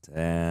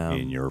 Damn.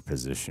 In your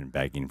position,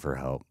 begging for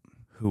help.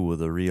 Who will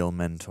the real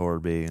mentor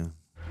be?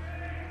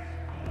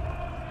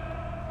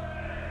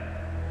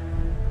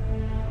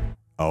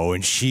 Oh,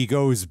 and she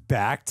goes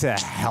back to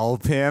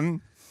help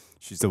him?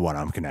 She's the one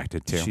I'm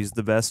connected to. She's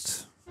the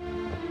best.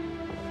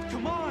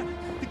 Come on,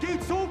 the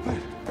gate's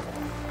open.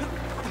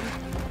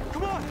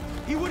 Come on,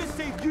 he would have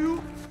saved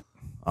you.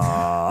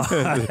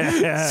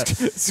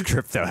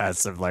 Scripto has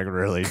some like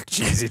really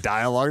cheesy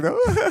dialogue though.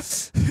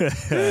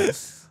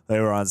 They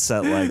were on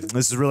set like,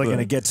 this is really going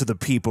to get to the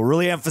people.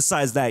 Really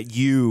emphasize that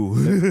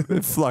you.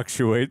 It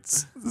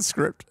fluctuates the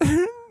script.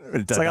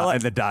 And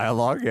the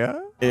dialogue, yeah.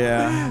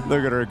 Yeah.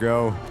 Look at her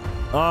go.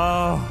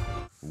 Oh.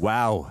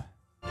 Wow.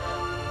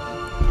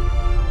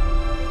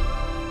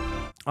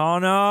 Oh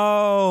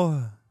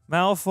no.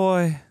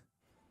 Malfoy.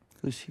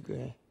 Lucy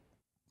Gray.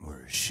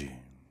 Where is she?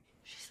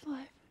 She's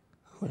alive.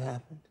 What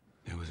happened?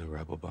 There was a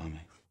rebel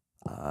bombing.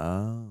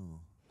 Oh.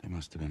 They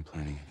must have been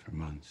planning it for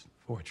months.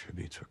 4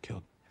 tributes were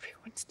killed.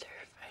 Everyone's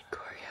terrified,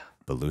 Coria.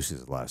 But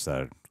Lucy's alive, so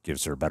that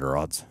gives her better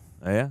odds.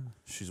 Oh, yeah.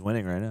 She's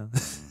winning right now.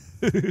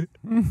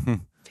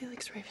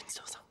 Felix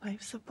Ravenstill's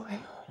alive, so boy.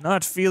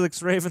 Not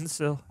Felix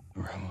Ravenstill.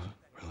 The rebels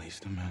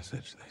released a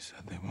message. They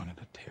said they wanted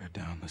to tear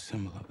down the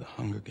symbol of the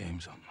Hunger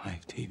Games on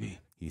live TV.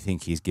 You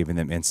think he's giving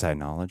them inside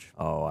knowledge?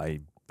 Oh, I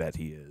bet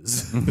he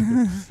is.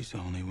 He's the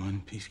only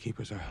one.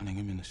 Peacekeepers are hunting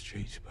him in the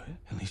streets, but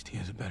at least he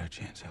has a better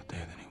chance out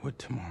there than he would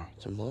tomorrow.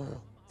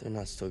 Tomorrow? They're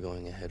not still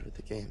going ahead with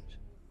the games.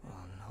 Oh,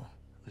 no.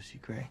 Lucy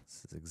Gray.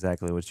 This is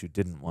exactly what you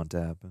didn't want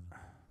to happen.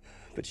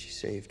 But she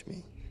saved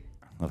me.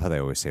 I love how they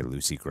always say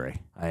Lucy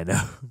Gray. I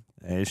know.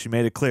 Hey, she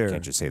made it clear.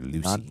 Can't just say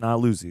Lucy. Not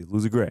Lucy.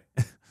 Lucy Gray.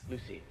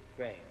 Lucy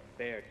Gray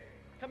Baird.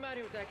 Come out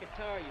here with that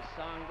guitar, you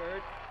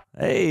songbird.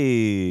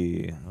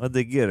 Hey, what'd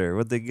they get her?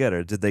 What'd they get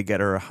her? Did they get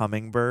her a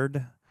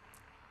hummingbird?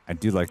 I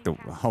do like the.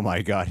 Oh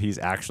my God, she's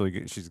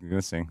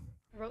gonna sing.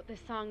 I wrote this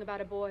song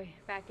about a boy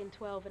back in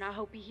 12, and I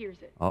hope he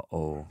hears it.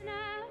 Uh-oh. When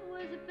I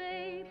was a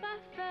babe, I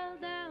fell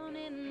down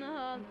in the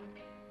hollow.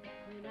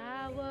 When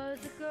I was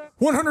a girl.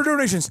 100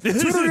 donations.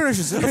 200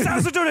 donations.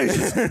 1,000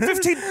 donations.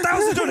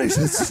 15,000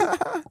 donations.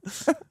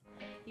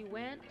 You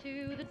went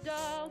to the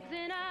dogs,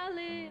 and I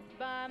lived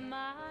by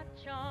my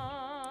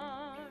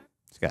charm.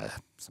 She's got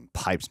some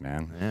pipes,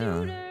 man. Yeah.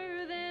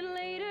 Sooner than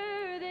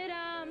later that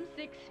I'm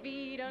 6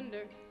 feet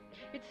under.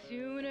 It's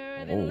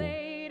sooner than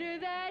later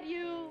that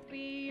you'll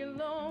be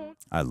alone.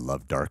 I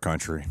love Dark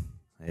Country.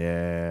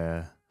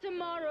 Yeah.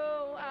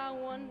 Tomorrow I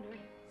wonder,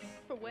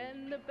 for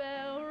when the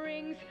bell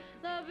rings,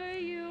 lover,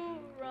 you're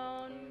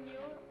on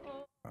your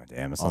own. Oh,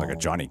 damn, it sounds like a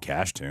Johnny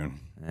Cash tune.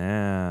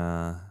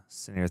 Yeah.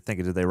 Sitting here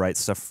thinking, did they write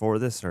stuff for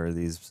this, or are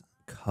these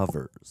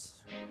covers?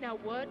 Now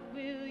what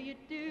will you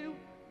do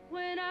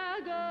when I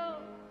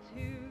go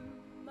to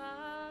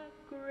my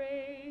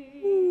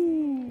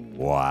grave?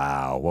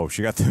 Wow. Whoa,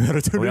 she got the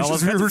amount of We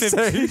almost donations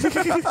got we were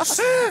saying.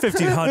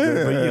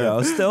 1,500, but you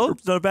know, still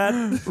not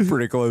bad. We're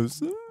pretty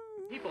close.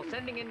 People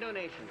sending in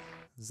donations.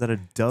 Is that a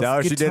Duff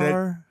No, guitar? she did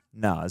it.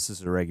 No, this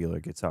is a regular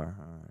guitar.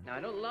 All right. Now,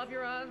 I don't love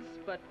your odds,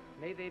 but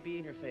may they be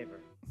in your favor.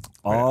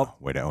 Oh,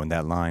 Way to own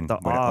that line. The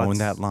Way to own odds.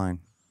 that line.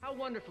 How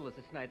wonderful is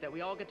this night that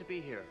we all get to be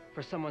here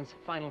for someone's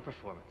final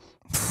performance.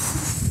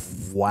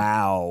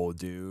 wow,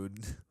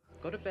 dude.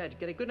 Go to bed,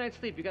 get a good night's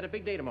sleep. You got a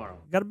big day tomorrow.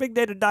 Got a big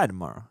day to die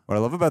tomorrow. What I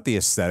love about the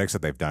aesthetics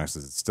that they've done is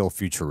it's still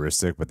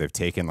futuristic, but they've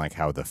taken like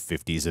how the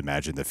 50s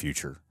imagined the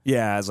future.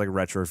 Yeah, it's like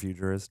retro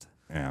futurist.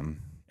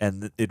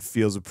 And it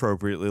feels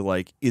appropriately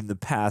like in the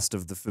past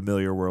of the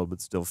familiar world,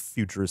 but still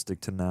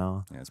futuristic to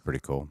now. Yeah, it's pretty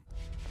cool.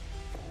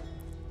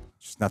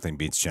 Just nothing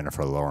beats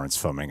Jennifer Lawrence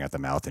foaming at the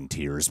mouth in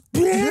tears.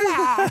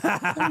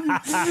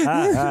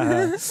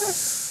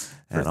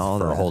 And all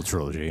for a whole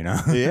trilogy, you know?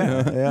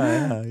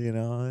 yeah. You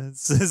know,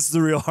 it's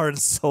the real heart and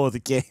soul of the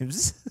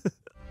games.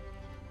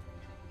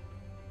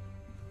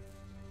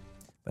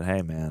 But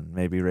hey, man,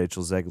 maybe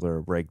Rachel Zegler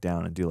will break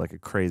down and do like a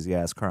crazy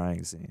ass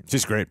crying scene.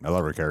 She's great. I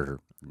love her character.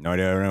 No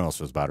idea anyone else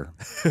was about her.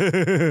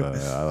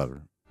 I love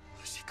her.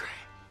 Lucy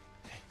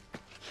Gray,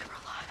 You're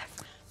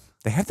alive.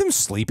 They have them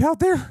sleep out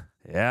there?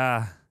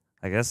 Yeah,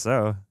 I guess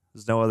so.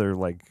 There's no other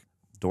like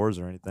doors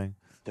or anything.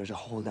 there's a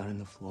hole down in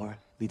the floor.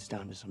 Leads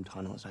down to some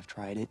tunnels. I've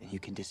tried it, and you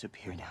can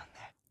disappear down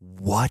there.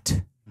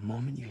 What? The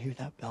moment you hear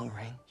that bell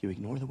ring, you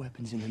ignore the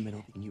weapons in the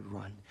middle, and you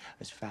run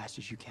as fast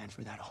as you can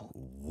for that hole.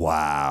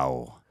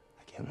 Wow.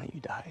 I can't let you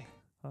die.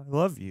 I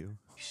love you.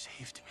 You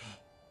saved me,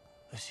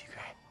 Lucy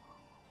Gray.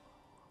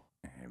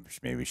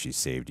 Maybe she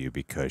saved you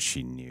because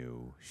she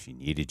knew she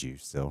needed you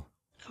still.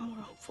 I'm more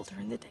hopeful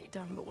during the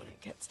daytime, but when it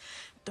gets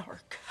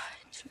dark,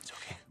 it's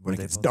okay. When it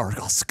gets dark,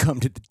 I'll succumb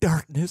to the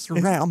darkness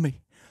around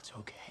me. It's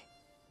okay.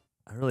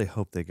 I really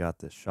hope they got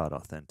this shot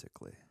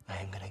authentically. I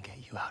am gonna get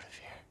you out of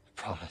here. I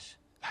promise.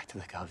 Back to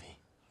the Covey,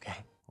 okay?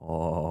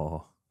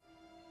 Oh.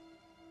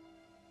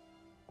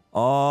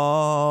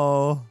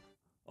 Oh.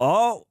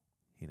 Oh.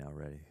 He not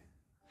ready.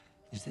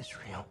 Is this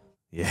real?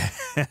 Yeah.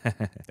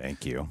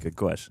 Thank you. Good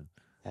question.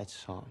 That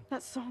song.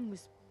 That song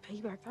was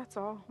payback, that's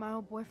all. My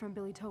old boyfriend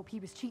Billy Tope, he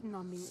was cheating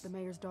on me with the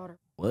mayor's daughter.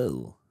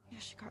 Whoa. Yeah,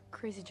 she got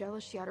crazy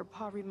jealous. She had her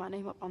pa read my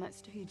name up on that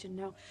stage, and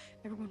now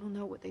everyone will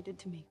know what they did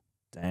to me.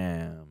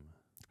 Damn.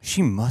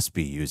 She must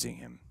be using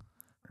him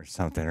or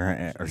something, or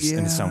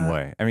in some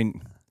way. I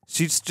mean,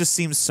 she just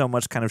seems so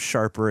much kind of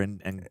sharper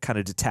and kind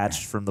of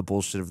detached from the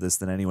bullshit of this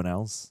than anyone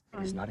else.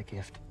 It is not a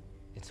gift.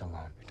 It's a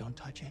loan. Don't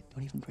touch it.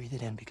 Don't even breathe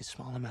it in, because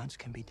small amounts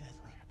can be deadly.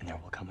 And there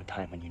will come a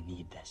time when you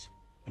need this,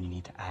 when you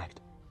need to act.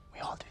 We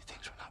all do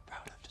things we're not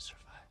proud of to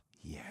survive.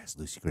 yeah, is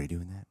Lucy Gray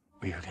doing that?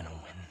 We are gonna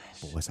win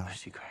this. Boys out.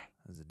 Lucy Gray.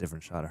 There's a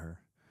different shot of her.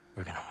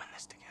 We're gonna win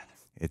this together.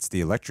 It's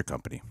the electric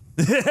company.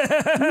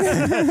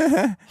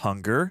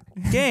 Hunger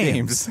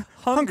Games.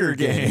 Hunger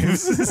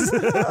Games.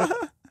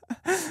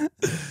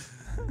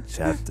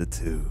 Chapter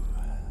 2.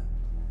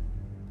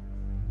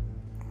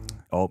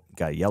 Oh,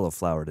 got yellow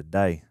flower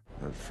today.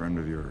 That friend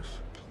of yours,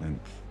 Plinth,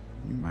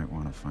 you might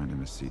want to find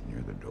him a seat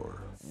near the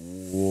door.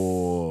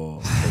 Whoa.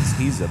 Because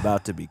he's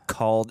about to be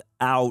called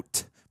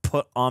out,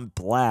 put on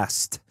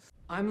blast.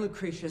 I'm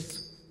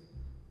Lucretius,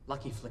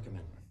 Lucky Flickerman.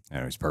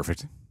 Oh, he's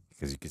perfect.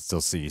 Because you can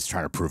still see he's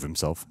trying to prove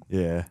himself.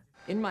 Yeah.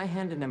 In my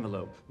hand an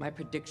envelope, my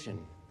prediction,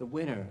 the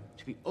winner,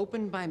 to be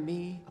opened by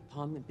me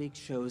upon the big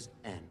show's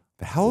end.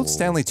 But how old's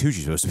Stanley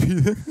Tucci supposed to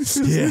be?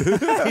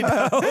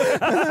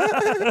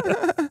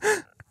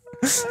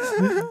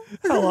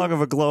 How long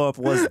of a glow up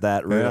was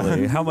that,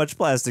 really? How much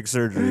plastic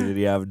surgery did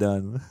he have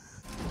done?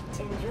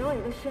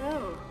 Enjoy the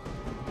show.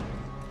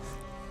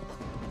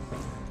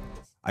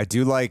 I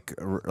do like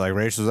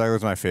Rachel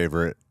Zegler's my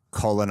favorite.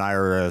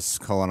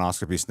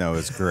 Colonoscopy Snow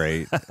is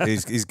great.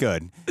 he's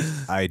good.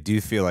 I do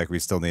feel like we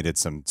still needed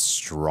some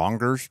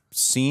stronger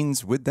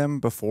scenes with them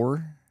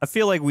before. I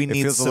feel like we need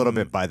it feels some a little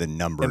bit by the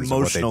numbers of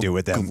what they do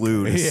with them.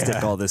 Glue to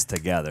stick all this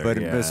together.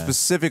 But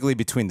specifically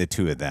between the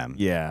two of them.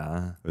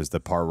 Yeah. Was the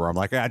part where I'm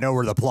like, I know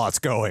where the plot's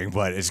going,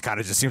 but it kind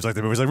of just seems like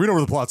the movie's like, we know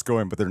where the plot's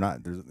going, but they're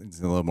not. There's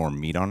a little more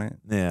meat on it.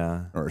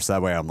 Yeah. Or so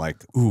that way I'm like,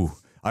 ooh,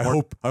 I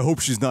hope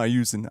she's not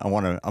using.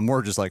 I'm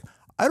more just like,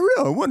 I don't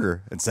know, I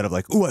wonder. Instead of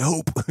like, ooh, I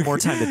hope. More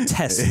time to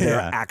test their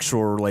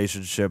actual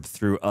relationship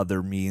through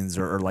other means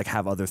or like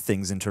have other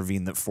things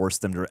intervene that force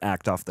them to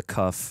act off the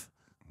cuff.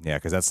 Yeah,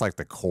 because that's like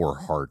the core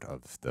heart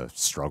of the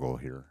struggle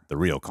here, the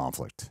real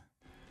conflict.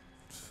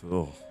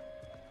 Oh.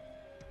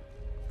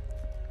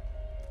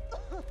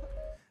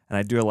 And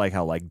I do like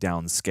how like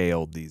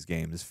downscaled these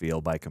games feel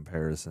by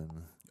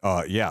comparison.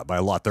 Yeah, by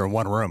a lot. They're in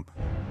one room.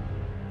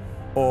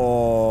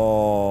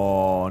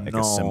 Oh, Make no.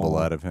 a symbol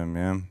out of him,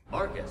 yeah.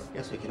 Marcus,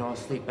 guess we can all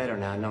sleep better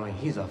now knowing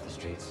he's off the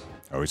streets.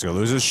 Oh, he's gonna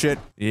lose his shit.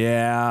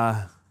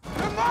 Yeah.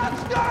 The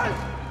monsters!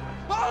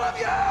 All of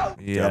you!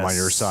 Yeah, I'm on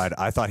your side.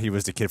 I thought he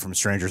was the kid from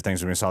Stranger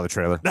Things when we saw the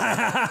trailer.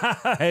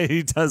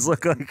 He does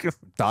look like him.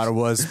 Thought it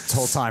was this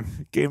whole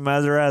time. Game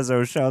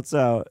Mazarazzo shouts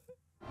out.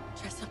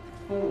 Jessup.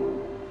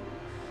 4,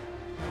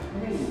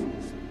 3,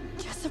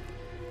 Jessup.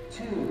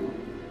 2,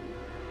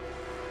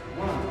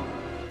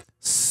 1.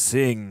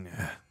 Sing.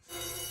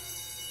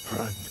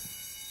 Run.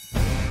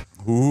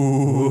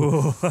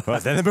 Ooh.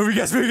 But then the movie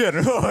gets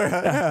begin.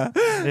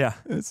 Yeah.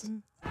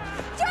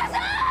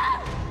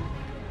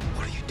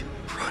 What are you doing?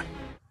 Run.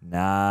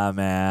 Nah,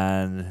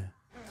 man.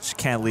 She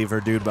can't leave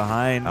her dude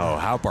behind. Oh,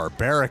 how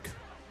barbaric.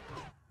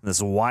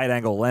 This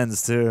wide-angle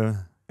lens, too.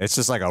 It's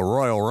just like a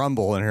Royal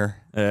Rumble in here.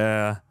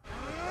 Yeah.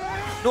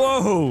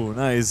 Whoa,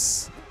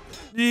 nice.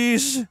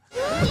 Yeesh.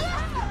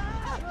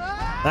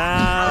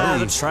 Ah,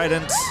 the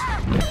trident.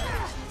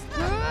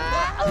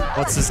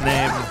 What's his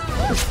name?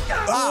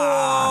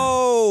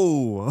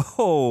 Oh!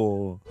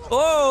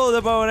 Oh,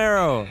 the bow and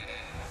arrow.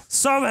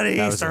 So many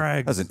Easter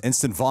eggs. That was an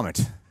instant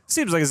vomit.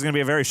 Seems like it's going to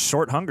be a very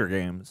short Hunger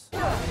Games.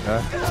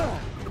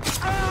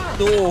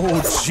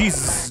 Oh,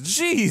 Jesus.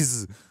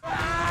 Jeez.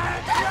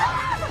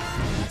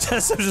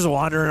 Tessa's just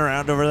wandering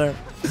around over there.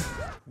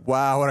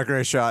 Wow, what a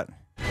great shot.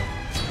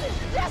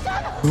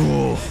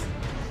 Ooh.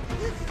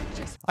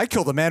 I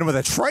killed a man with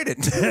a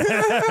trident.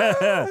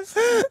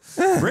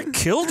 Rick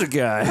killed a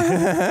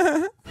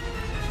guy.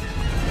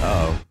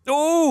 Uh-oh.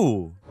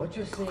 Oh! What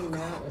you're seeing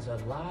now is a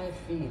live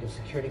feed of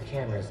security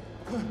cameras.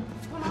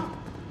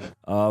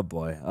 Oh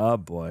boy, oh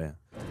boy.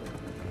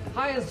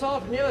 High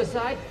assault from the other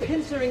side,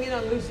 pincering in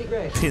on Lucy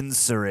Gray.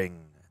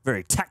 Pincering.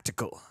 Very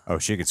tactical. Oh,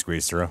 she could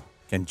squeeze through.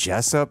 Can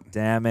Jessup?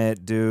 Damn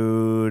it,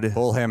 dude.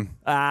 Pull him.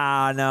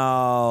 Ah,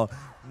 no.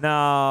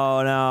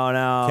 No, no,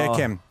 no. Kick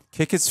him.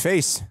 Kick his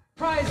face.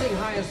 Prizing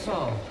high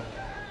assault.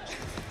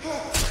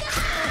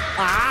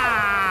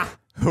 Ah!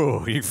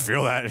 Oh, you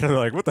feel that. You're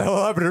like, what the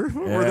hell happened to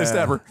her? Where'd they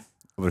stab her? I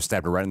would have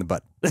stabbed her right in the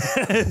butt. Well,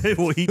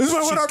 this is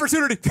my one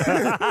opportunity.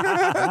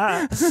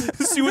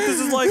 See what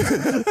this is like.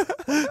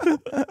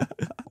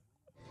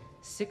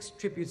 6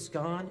 tributes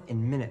gone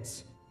in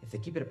minutes. If they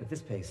keep it up at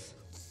this pace,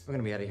 we're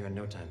gonna be out of here in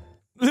no time.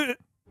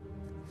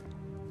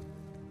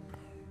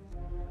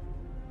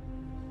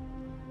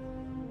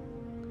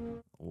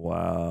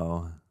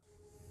 Wow.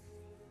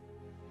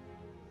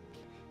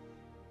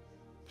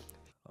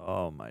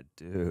 Oh, my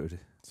dude.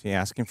 Is he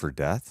asking for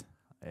death?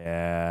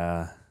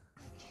 Yeah.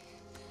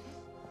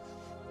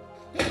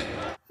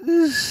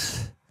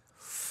 Oof.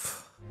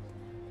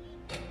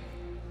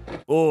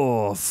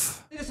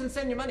 They just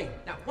send your money.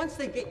 Now, once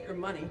they get your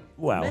money,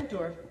 Wow. the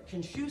mentor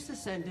can choose to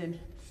send in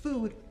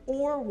food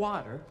or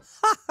water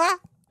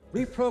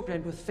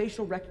reprogrammed with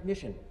facial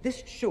recognition.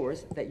 This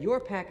ensures that your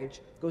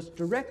package goes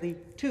directly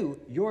to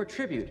your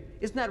tribute.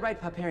 Isn't that right,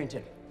 Pop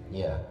Harrington?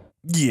 Yeah.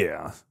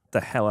 Yeah.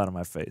 The hell out of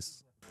my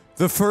face.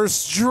 The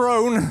first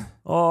drone.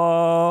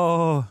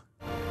 Oh.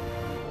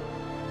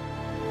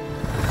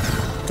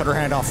 Cut her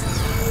hand off.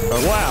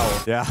 Oh,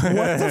 wow. Yeah.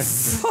 What the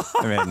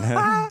fuck?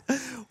 I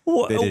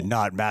mean, they did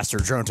not master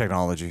drone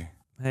technology.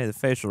 Hey, the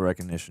facial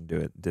recognition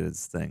did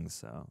its thing,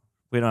 so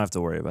we don't have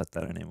to worry about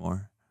that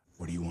anymore.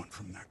 What do you want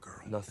from that girl?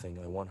 Nothing.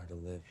 I want her to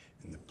live.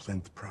 And the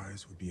plinth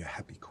prize would be a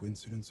happy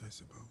coincidence, I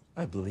suppose.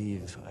 I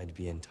believe I'd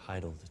be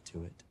entitled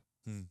to it.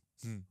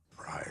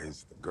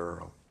 Prize the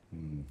girl.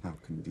 How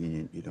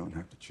convenient you don't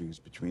have to choose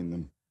between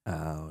them.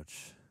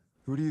 Ouch.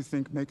 Who do you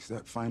think makes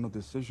that final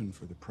decision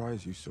for the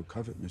prize you so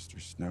covet,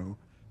 Mr. Snow?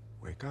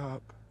 Wake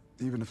up.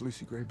 Even if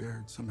Lucy Gray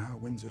Baird somehow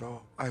wins it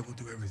all, I will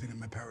do everything in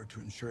my power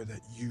to ensure that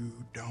you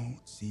don't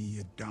see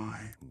a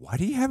dime. Why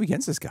do you have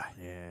against this guy?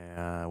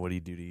 Yeah, what do you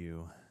do to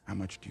you? How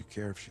much do you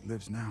care if she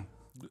lives now?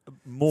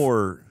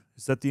 More.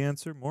 Is that the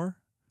answer? More?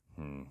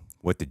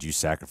 What did you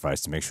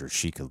sacrifice to make sure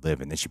she could live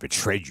and then she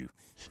betrayed you?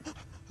 I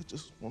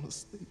just want to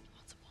sleep.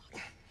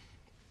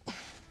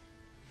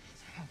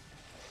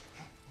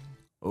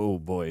 Oh,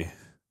 boy.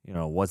 You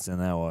know, what's in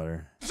that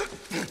water?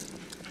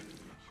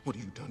 What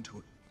have you done to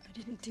it? I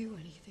didn't do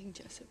anything,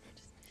 Jessup.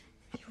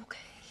 Are you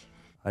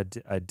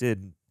okay? I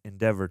did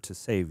endeavor to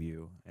save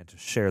you and to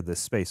share this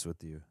space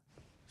with you.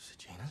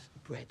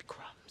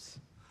 Breadcrumbs.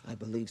 I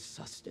believe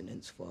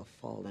sustenance for a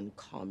fallen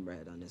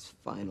comrade on his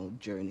final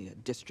journey, a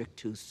District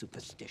 2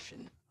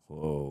 superstition.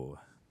 Whoa.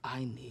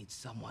 I need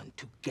someone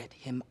to get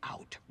him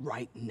out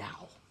right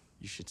now.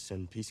 You should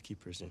send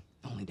peacekeepers in.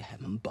 Only to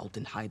have him bolt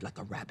and hide like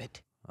a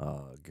rabbit.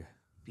 Ugh.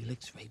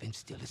 Felix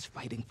Ravensteel is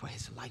fighting for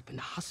his life in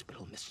the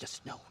hospital, Mr.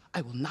 Snow.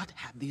 I will not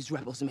have these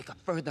rebels make a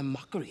further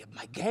mockery of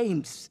my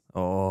games.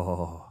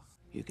 Oh.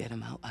 You get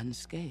him out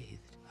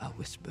unscathed, I'll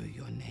whisper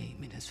your name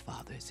in his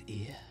father's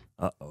ear.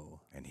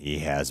 Uh-oh. And he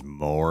has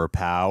more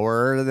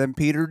power than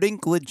Peter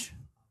Dinklage.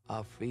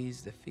 I'll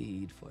freeze the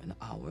feed for an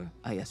hour.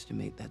 I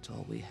estimate that's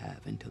all we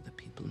have until the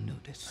people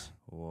notice.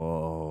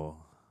 Whoa.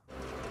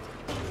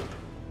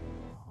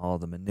 All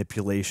the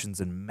manipulations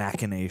and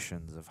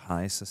machinations of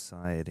high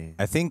society.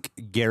 I think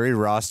Gary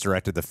Ross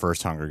directed the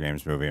first Hunger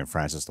Games movie and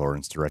Francis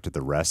Lawrence directed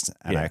the rest.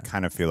 And I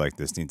kind of feel like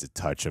this needs a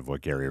touch of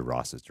what Gary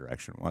Ross's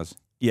direction was.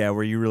 Yeah,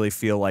 where you really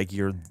feel like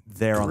you're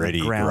there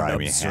Gritty, on the ground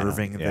grimy,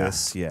 observing yeah.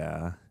 this.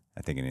 Yeah.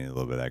 I think I need a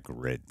little bit of that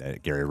grit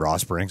that Gary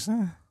Ross brings.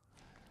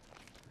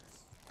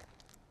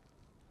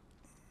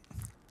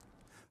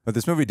 But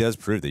this movie does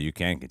prove that you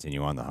can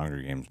continue on the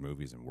Hunger Games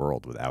movies and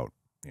world without,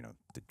 you know,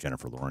 the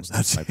Jennifer Lawrence.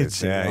 That's like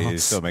this. it, Yeah, you know. you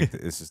still make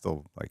this is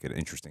still like an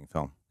interesting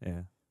film.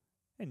 Yeah.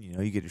 And, you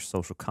know, you get your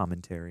social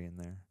commentary in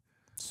there.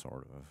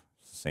 Sort of.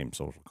 Same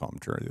social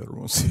commentary the other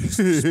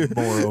ones.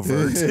 More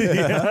overt.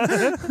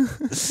 Yeah.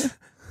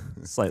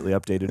 Slightly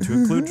updated to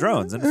include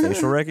drones and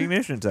facial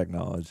recognition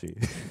technology.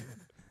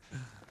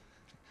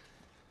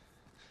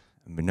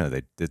 But no,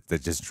 they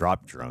just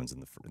dropped drones in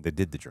the. They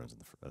did the drones in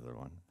the other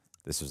one.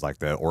 This was like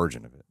the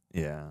origin of it.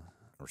 Yeah.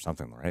 Or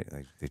something, right?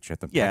 Like they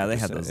checked them. Yeah, they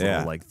had those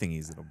little like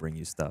thingies that'll bring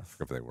you stuff.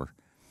 If they were.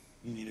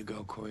 You need to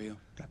go, Corio.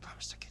 I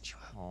promised to get you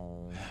out.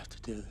 Oh. I have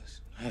to do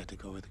this. I had to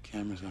go where the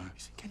cameras are. You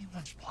think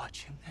anyone's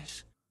watching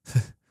this?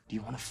 Do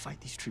you want to fight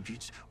these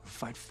tributes or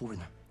fight for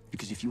them?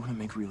 Because if you want to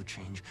make real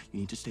change, you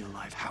need to stay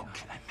alive. How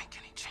can I make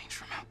any change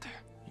from out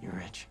there? You're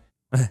rich.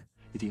 You're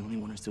the only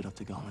one who stood up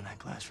to Gaul in that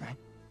class, right?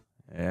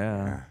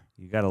 Yeah.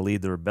 You got to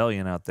lead the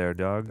rebellion out there,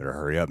 dog. Better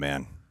hurry up,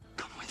 man.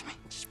 Come with me.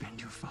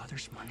 Spend your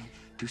father's money.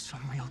 Do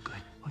some real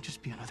good. I'll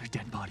just be another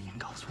dead body in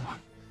Gaul's war.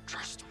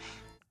 Trust me.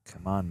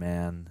 Come on,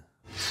 man.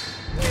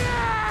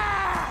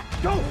 Yeah!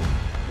 Go!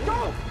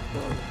 Go!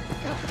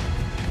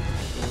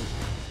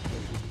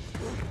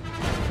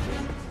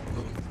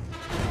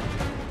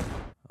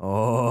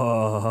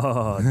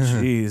 Oh,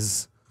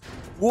 jeez.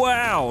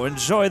 Wow,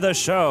 enjoy the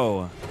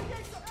show.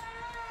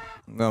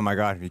 Oh my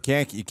God, you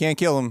can't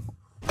kill him.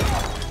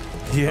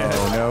 Yeah.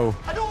 Oh no.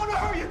 I don't want to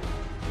hurt you.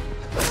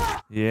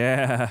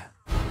 Yeah.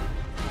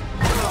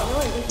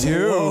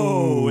 Dude.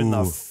 Whoa, in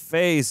the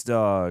face,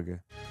 dog.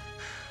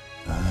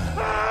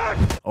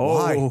 Oh,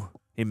 Why?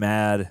 he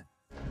mad.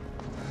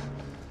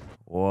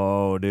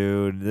 Whoa,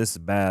 dude, this is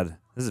bad.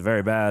 This is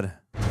very bad.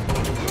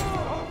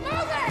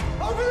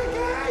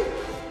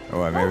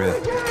 Oh,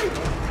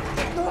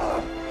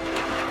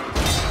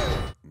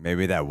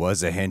 maybe that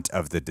was a hint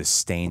of the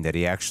disdain that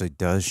he actually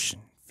does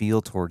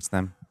feel towards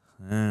them.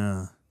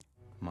 Yeah.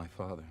 My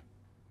father.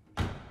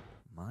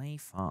 My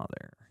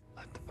father.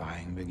 Let the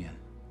buying begin.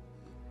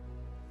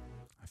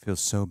 I feel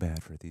so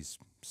bad for these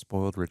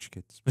spoiled rich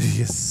kids.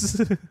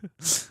 Yes.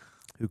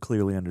 Who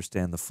clearly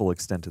understand the full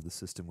extent of the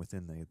system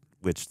within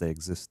which they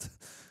exist.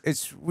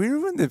 It's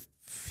weird when the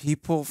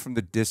people from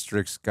the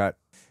districts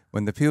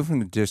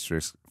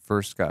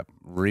first got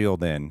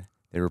reeled in,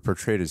 they were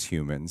portrayed as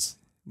humans.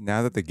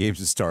 Now that the games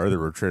have started, they're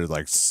portrayed as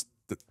like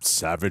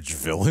savage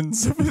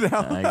villains.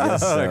 I guess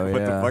so, like,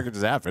 what the yeah. fuck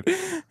just happened?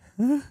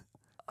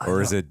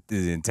 Or is it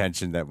the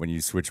intention that when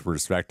you switch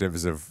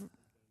perspectives of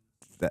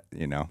that,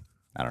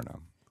 I don't know.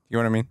 You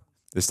know what I mean?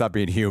 They stopped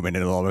being human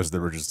and almost they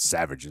were just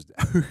savages.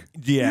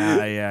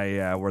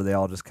 Yeah. Where they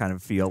all just kind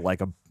of feel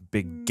like a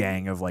big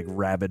gang of like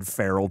rabid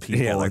feral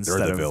people. Yeah, like instead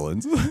they're the of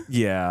villains.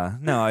 Yeah,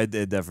 no,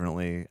 it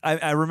definitely.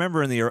 I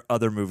remember in the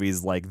other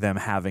movies like them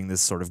having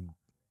this sort of,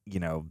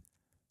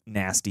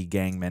 nasty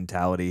gang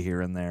mentality here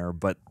and there.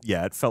 But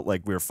yeah, it felt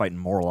like we were fighting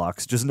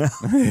Morlocks just now.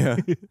 Yeah.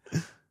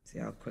 See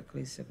how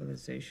quickly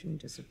civilization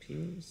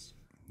disappears?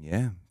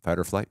 Yeah, fight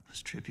or flight.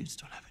 Those tributes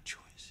don't have a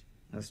choice.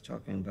 I was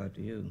talking about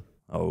you.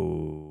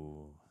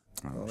 Oh.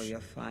 All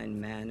your fine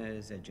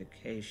manners,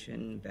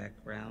 education,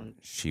 background.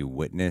 She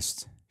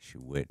witnessed.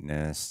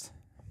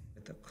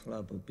 With a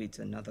club who beats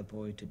another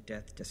boy to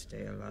death to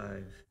stay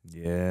alive.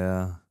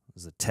 Yeah, it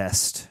was a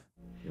test.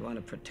 You want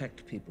to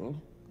protect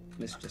people,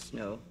 Mr.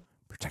 Snow.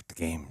 Protect the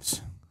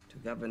games. To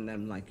govern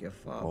them like your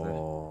father.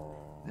 Oh.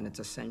 And it's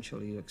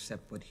essential you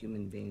accept what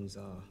human beings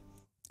are.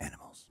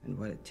 Animals. And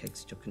what it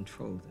takes to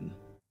control them.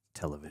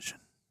 Television.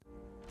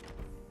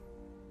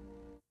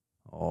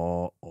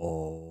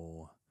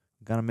 Oh.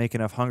 Gotta make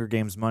enough Hunger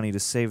Games money to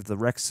save the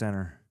rec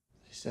center.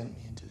 They sent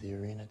me into the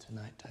arena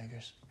tonight,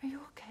 Tigris. Are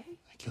you okay?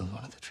 I killed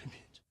one of the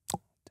tributes.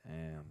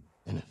 Damn.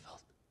 And it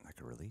felt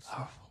like a release.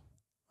 Powerful.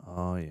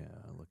 Oh, yeah.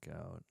 Look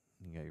out.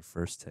 You got your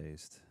first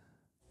taste.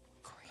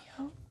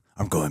 Corio?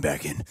 I'm going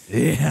back in.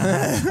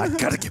 Yeah. I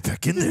gotta get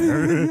back in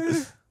there.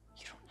 You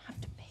don't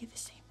have to pay the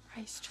same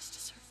price just to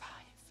survive.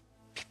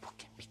 People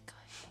can be good.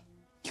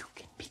 You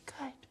can be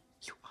good.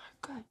 You are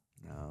good.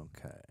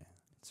 Okay.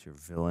 It's your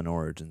villain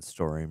origin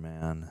story,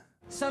 man.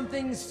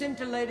 Something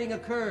scintillating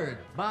occurred.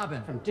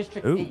 Bobbin from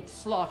District Ooh. 8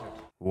 slaughtered.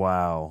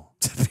 Wow.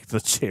 People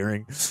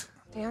cheering.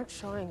 They aren't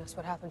showing us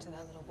what happened to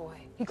that little boy.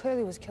 He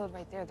clearly was killed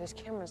right there. There's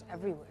cameras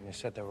everywhere. You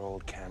said they were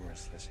old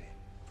cameras, Lizzie.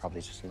 Probably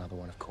just another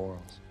one of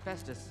Coral's.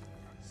 Festus,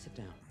 sit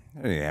down.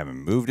 They haven't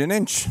moved an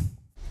inch.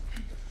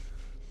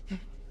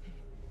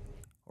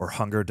 Or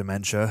hunger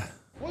dementia.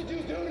 What'd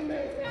you do to me?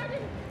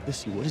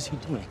 Lizzie, what is he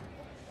doing?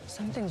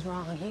 Something's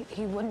wrong.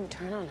 He wouldn't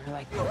turn on her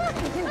like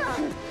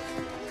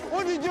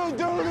What did you do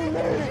to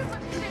me?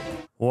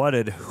 What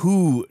did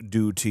who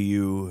do to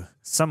you?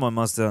 Someone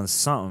must have done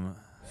something.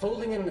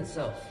 Folding in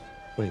itself.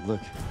 Wait, look.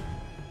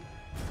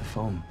 The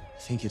foam. I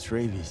think it's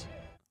rabies.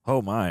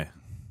 Oh, my.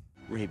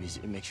 Rabies,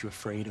 it makes you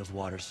afraid of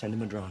water. Send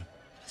him a drone.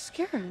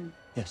 Scare him.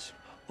 Yes,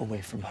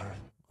 away from her.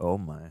 Oh,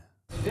 my.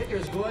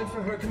 Vickers going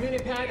for her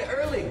community pad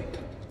early.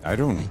 I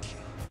don't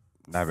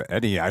have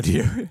any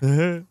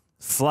idea.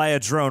 Fly a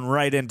drone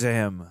right into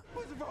him.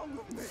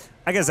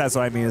 I guess that's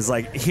what I mean, is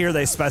like, here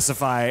they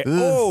specify,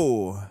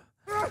 oh.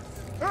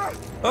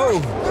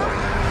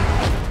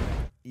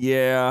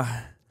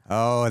 Yeah.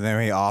 Oh, and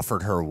then he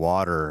offered her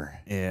water.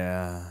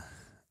 Yeah.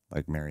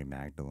 Like Mary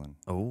Magdalene.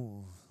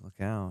 Oh,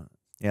 look out.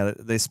 Yeah,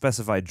 they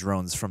specify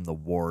drones from the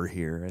war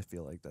here. I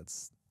feel like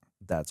that's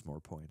more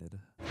pointed.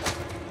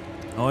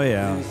 Oh,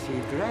 yeah.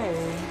 Lucy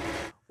Gray.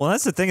 Well,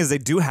 that's the thing, is they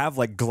do have,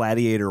 like,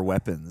 gladiator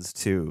weapons,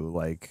 too.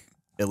 Like,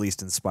 at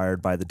least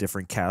inspired by the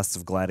different casts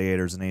of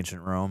gladiators in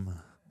ancient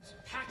Rome.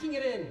 Packing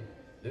it in.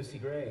 Lucy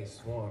Gray,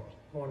 swarmed,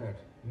 cornered,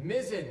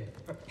 mizzen,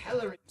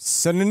 propeller.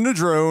 Sending a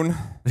drone.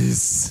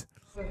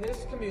 For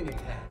his community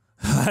pad.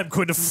 I'm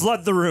going to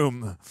flood the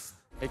room.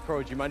 Hey,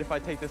 Crow, do you mind if I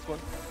take this one?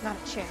 Not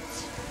a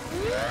chance.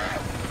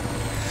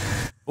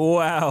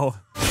 Wow.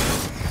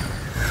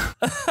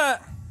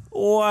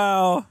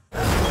 Wow.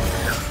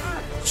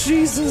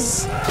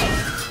 Jesus.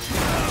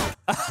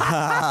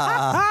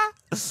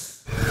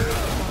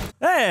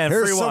 And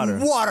Here's free water.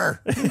 some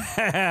water.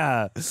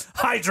 Yeah.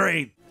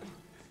 Hydrate.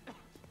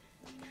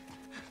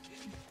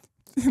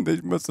 They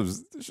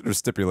should have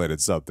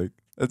stipulated something.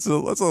 That's a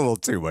little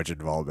too much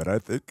involvement, I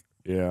think.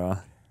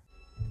 Yeah.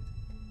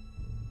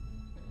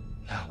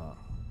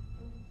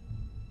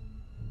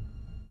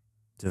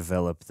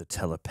 Develop the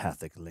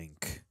telepathic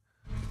link.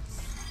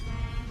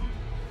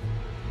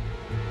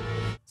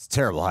 It's a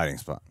terrible hiding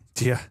spot.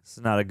 Yeah, it's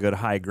not a good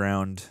high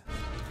ground.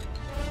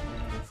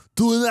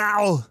 Do it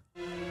now!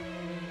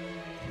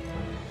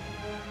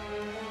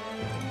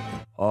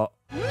 Oh.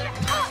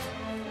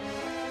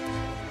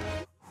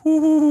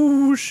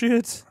 Ooh,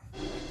 shit.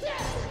 I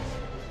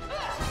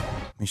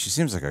mean, she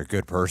seems like a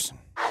good person.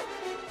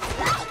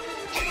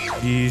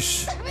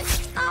 Yeesh.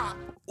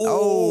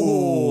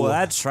 Oh,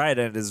 that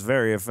trident is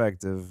very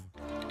effective.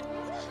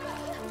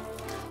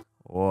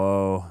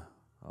 Whoa.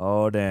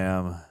 Oh,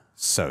 damn.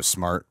 So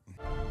smart.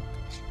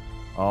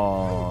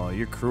 Oh,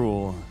 you're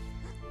cruel.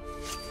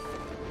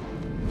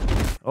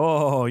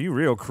 Oh, you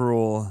real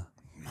cruel.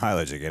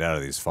 Mileage to get out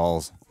of these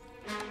falls.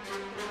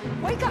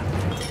 Wake up!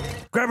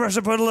 Grab brush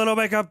and put a little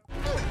makeup.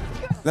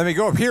 Let me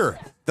go up here.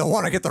 They'll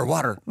want to get their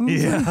water.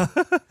 Yeah.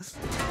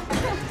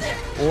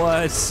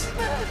 What?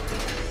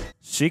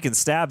 She can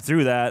stab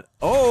through that.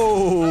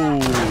 Oh,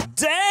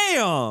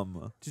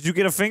 damn! Did you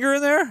get a finger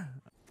in there?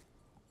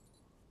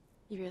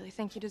 You really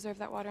think you deserve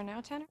that water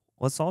now, Tanner?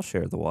 Let's all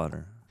share the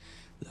water.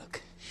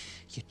 Look,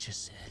 you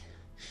just said,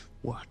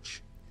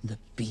 watch the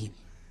beam.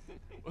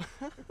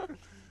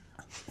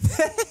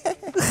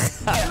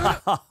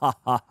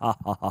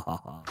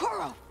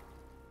 Coro!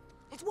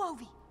 It's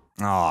Wovi.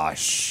 Oh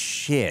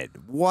shit.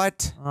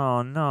 What?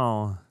 Oh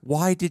no.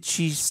 Why did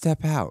she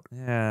step out?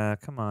 Yeah,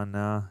 come on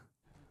now.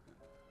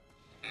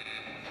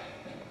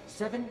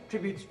 7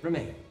 tributes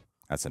remain.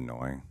 That's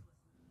annoying.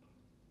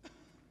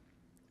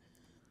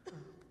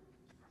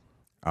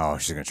 Oh,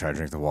 she's gonna try to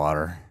drink the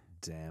water.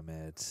 Damn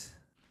it.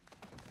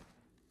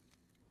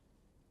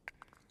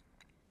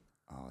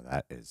 Oh,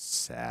 that is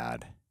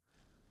sad.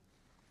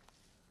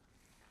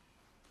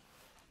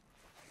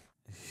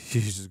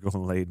 She's just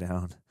gonna lay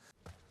down.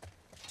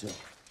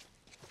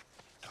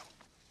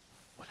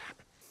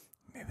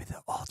 Maybe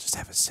they'll all just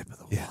have a sip of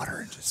the water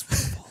and just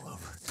fall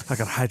over. I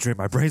gotta hydrate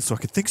my brain so I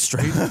can think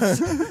straight.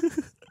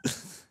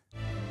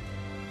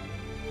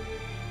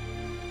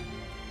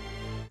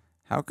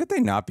 How could they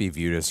not be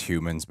viewed as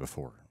humans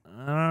before?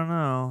 I don't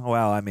know.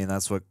 Well, I mean,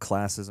 that's what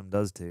classism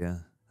does to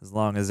you. As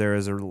long as there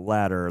is a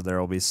ladder, there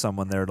will be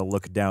someone there to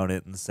look down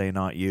it and say,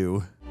 not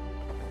you.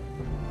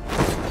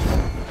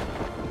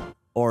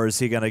 Or is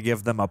he going to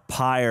give them a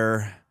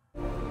pyre?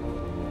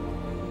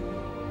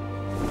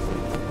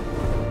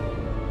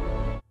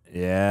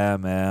 Yeah,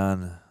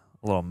 man.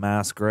 A little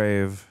mass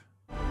grave.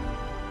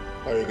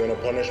 Are you gonna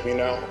punish me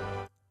now?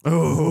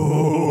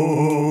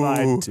 Oh,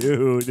 my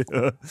dude.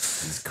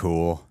 He's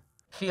cool.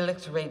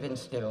 Felix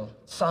Ravenstill,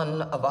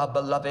 son of our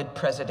beloved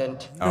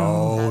president.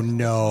 Oh,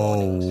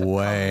 no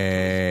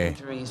way.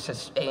 Injuries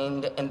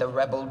sustained in the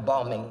rebel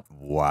bombing.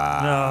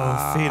 Wow.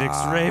 No, Phoenix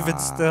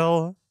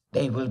Ravenstill.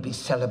 They will be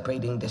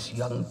celebrating this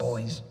young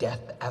boy's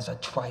death as a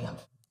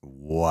triumph.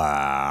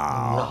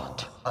 Wow.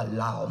 Not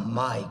allow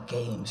my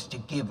games to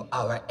give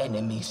our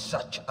enemy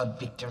such a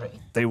victory.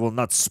 They will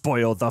not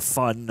spoil the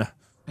fun.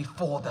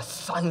 Before the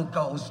sun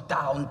goes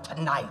down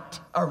tonight,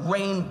 a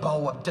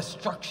rainbow of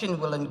destruction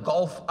will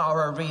engulf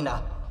our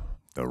arena.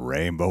 The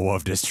rainbow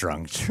of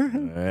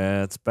destruction.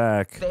 Yeah, it's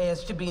back.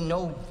 There's to be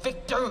no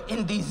victor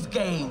in these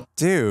games.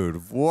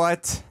 Dude,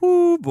 what?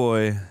 Ooh,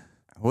 boy.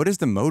 What is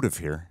the motive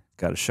here?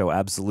 Got to show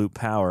absolute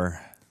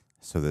power.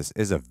 So this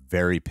is a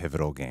very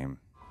pivotal game.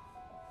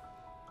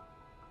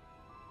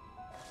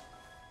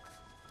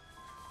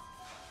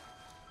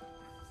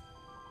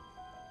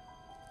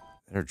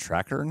 Is there a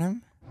tracker in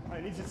him? I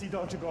need to see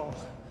Dr. Gaul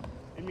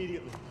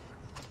immediately.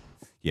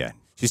 Yeah,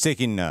 she's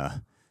taking.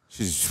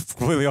 She's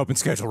completely open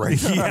schedule right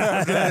now.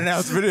 Yeah. That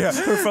announcement, yeah.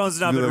 Her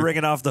phone's not been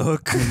ringing off the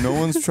hook. No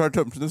one's tried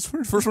to. This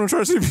first one to try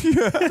to see me.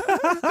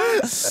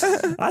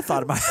 I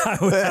thought I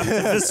would have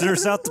the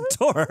visitors out the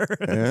door.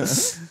 Yeah.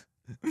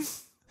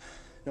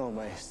 No,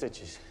 my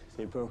stitches,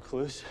 they broke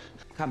loose.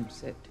 Come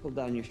sit, pull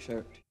down your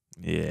shirt.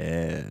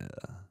 Yeah.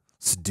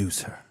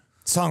 Seduce her.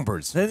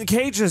 Songbirds. In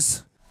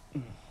cages.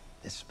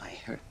 This might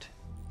hurt.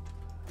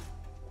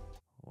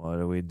 What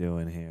are we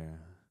doing here?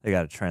 They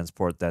got to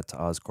transport that to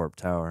Oscorp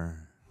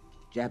Tower.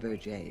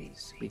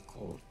 Jabberjays, we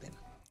called them.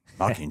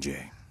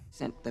 Mockingjay.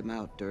 Sent them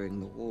out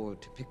during the war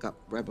to pick up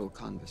rebel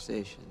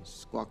conversations,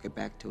 squawk it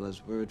back to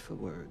us word for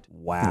word.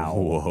 Wow.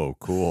 Whoa,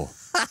 cool.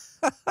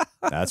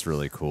 That's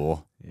really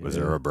cool. Yeah. Was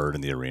there a bird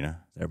in the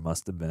arena? There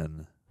must have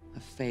been. A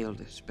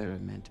failed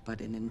experiment,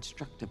 but an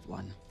instructive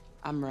one.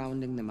 I'm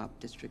rounding them up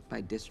district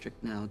by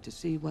district now to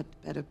see what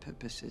better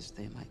purposes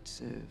they might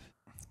serve.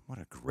 What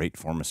a great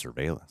form of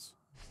surveillance.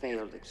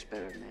 Failed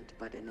experiment,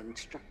 but an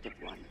instructive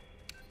one.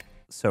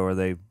 So are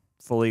they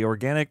fully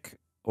organic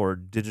or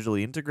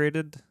digitally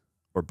integrated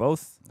or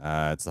both?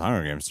 It's the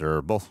Hunger Games.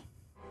 They're both.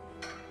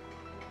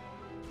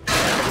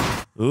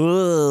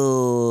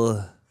 Ooh.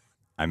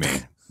 I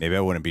mean, maybe I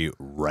wouldn't be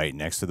right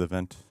next to the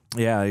vent.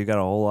 Yeah, you got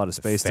a whole lot of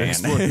space to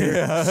explore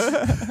here.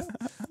 I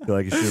feel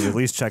like you should at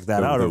least check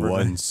that out.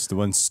 The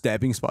one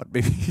stabbing spot,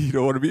 maybe you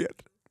don't want to be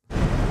at.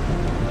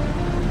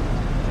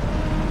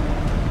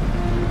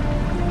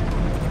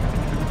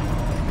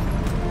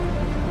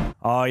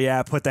 Oh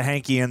yeah, put the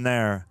hanky in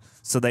there.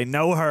 So they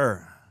know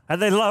her,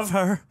 and they love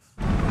her.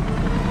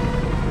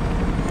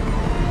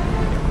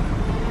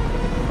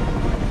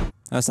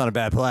 That's not a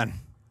bad plan.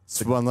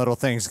 It's one little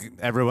thing.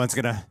 Everyone's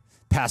going to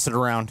pass it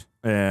around.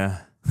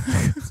 Yeah.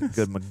 It's a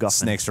good MacGuffin.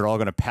 Snakes are all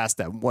going to pass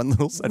that one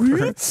little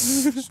center.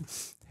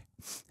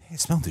 Hey,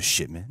 smell this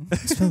shit, man.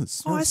 Smell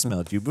this. I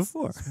smelled you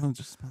before.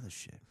 Just smell this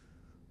shit.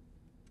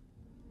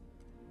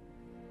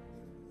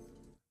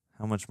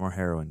 How much more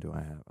heroin do I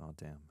have? Oh,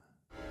 damn.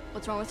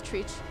 What's wrong with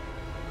Treach?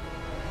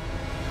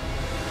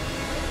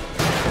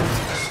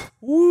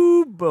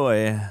 Woo,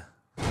 boy.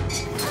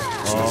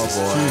 Oh,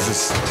 boy.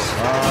 Jesus.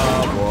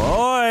 Oh,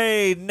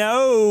 boy.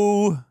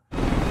 No.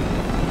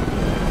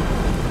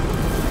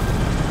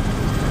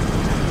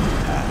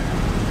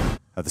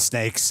 The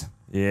snakes.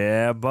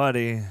 Yeah,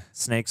 buddy.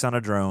 Snakes on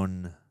a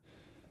drone.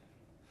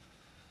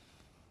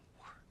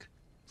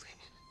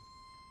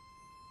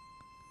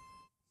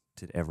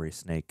 Did every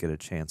snake get a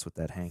chance with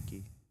that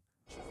hanky?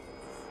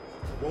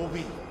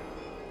 Woby.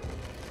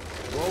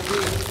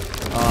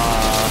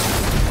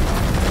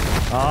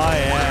 Oh,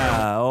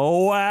 yeah.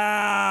 Oh,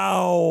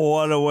 wow.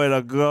 What a way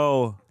to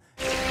go.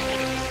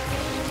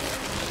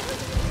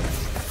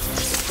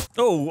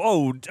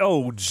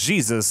 Oh,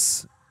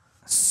 Jesus.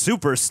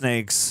 Super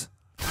snakes.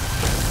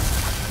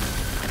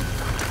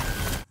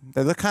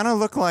 They kind of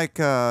look like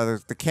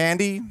the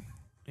candy.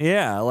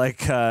 Yeah, like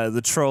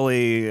the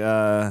trolley,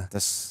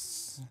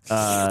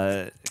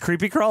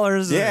 creepy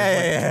crawlers.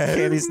 Yeah.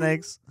 Candy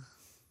snakes.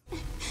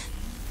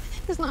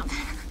 It's not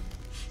fair.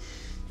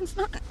 It's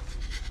not.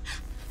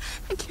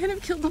 I can't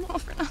have killed them all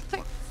for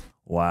nothing.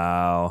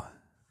 Wow.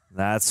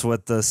 That's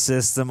what the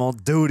system will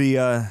do to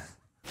you.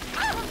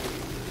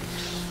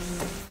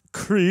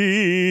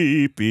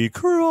 Creepy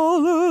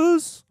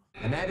crawlers.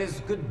 And that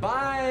is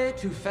goodbye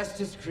to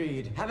Festus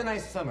Creed. Have a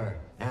nice summer.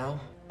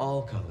 Now,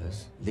 all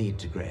colors lead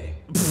to gray.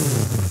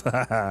 He's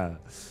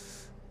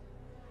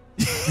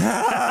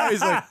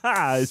like,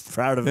 he's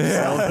proud of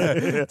himself.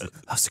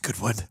 That's a good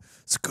one.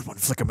 It's a good one,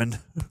 Flickerman.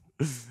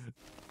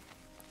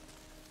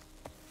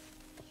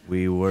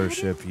 We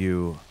worship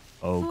you,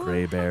 O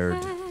Gray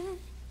Baird.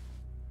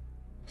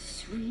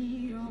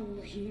 Sweet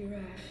old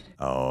hereafter.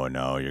 Oh,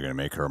 no. You're going to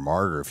make her a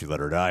martyr if you let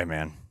her die,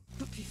 man.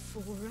 But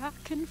before I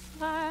can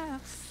fly,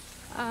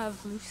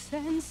 I've loose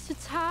ends to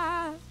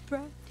tie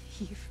right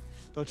here.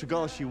 Don't you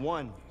go, she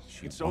won.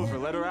 It's over,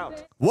 let her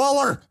out.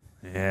 Waller!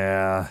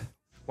 Yeah.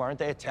 Why aren't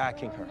they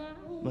attacking her?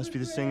 Must be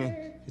the singing.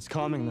 It's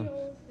calming them.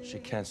 She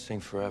can't sing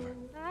forever.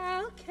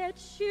 I'll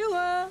catch you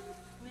up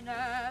when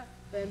I've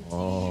emptied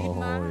Oh,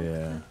 my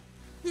yeah.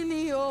 in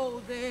the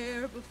old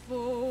there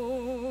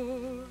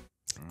before.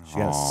 She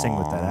got to sing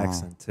with that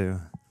accent, too.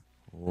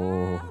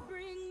 Whoa.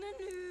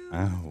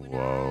 Oh,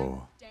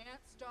 whoa.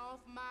 Danced off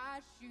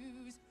my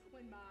shoes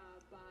when my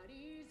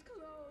body's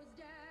closed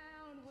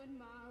down, when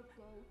my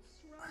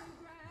boat's run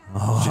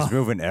ground. She's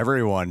moving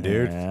everyone,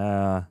 dude.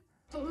 Yeah.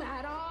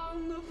 Flat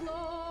on the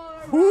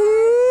floor.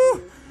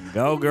 Woo!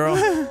 Go, girl.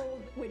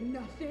 When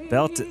nothing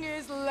Belt it.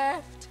 is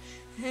left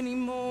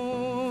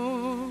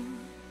anymore.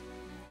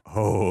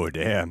 Oh,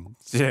 damn.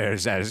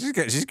 She's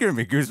giving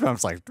me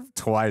goosebumps like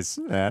twice,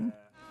 man.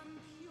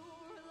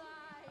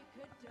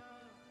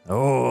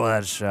 Oh,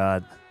 that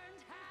shot.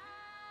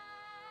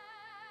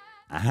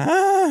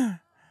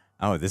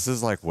 Oh, this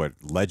is like what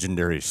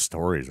legendary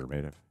stories are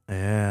made of.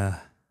 Yeah.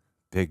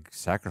 Big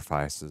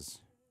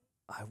sacrifices.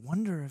 I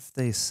wonder if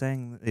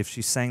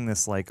she sang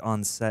this like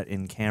on set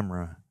in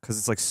camera, because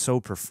it's like so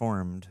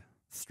performed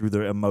through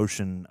the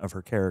emotion of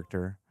her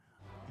character.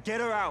 Get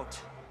her out.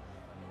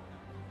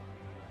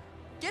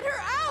 Get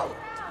her out!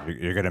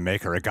 You're going to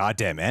make her a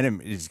goddamn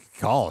enemy.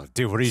 Gaul,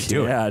 dude, what are you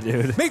doing? Yeah,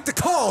 dude. Make the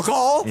call,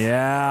 Gaul!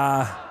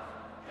 Yeah.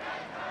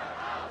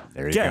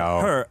 There you Get go.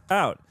 her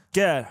out.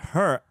 Get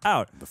her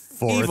out.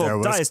 Before Evil there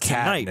was dies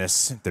tonight.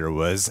 Katniss, there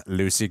was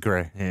Lucy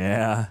Gray.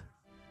 Yeah.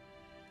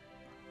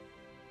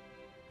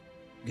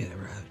 Get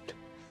her out.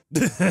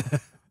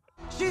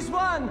 She's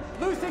won!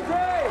 Lucy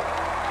Gray!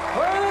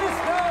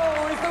 Coriolanus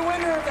Snow is the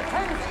winner of the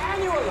 10th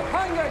annual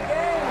Hunger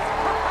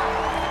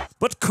Games!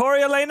 But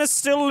Coriolanus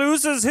still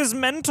loses his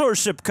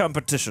mentorship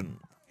competition.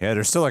 Yeah,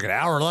 there's still like an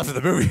hour left of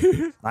the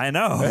movie. I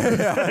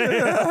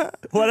know.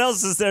 What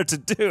else is there to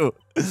do?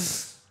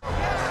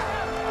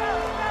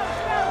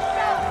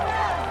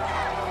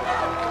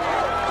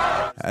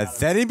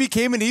 Then he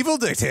became an evil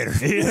dictator.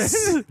 Yes.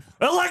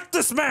 Elect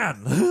this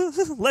man.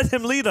 Let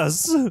him lead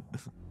us.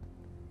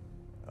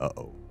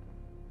 Uh-oh.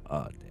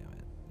 Oh, damn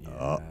it. Yeah.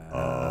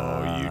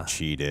 Uh-oh, you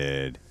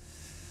cheated.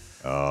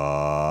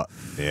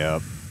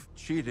 Yep.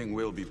 Cheating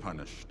will be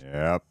punished.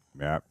 Yep.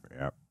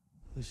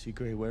 Lucy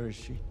Gray, where is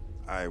she?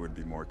 I would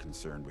be more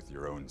concerned with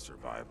your own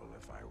survival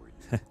if I were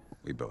you.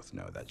 We both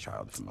know that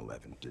child from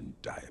 11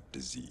 didn't die of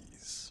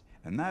disease.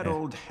 And that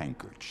old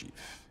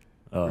handkerchief.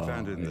 We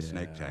found it in the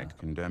snake tank,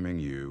 condemning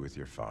you with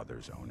your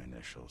father's own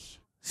initials.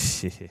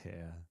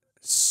 Yeah.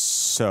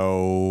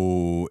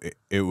 So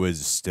it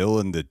was still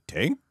in the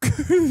tank?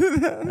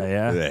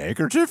 Yeah. The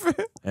handkerchief?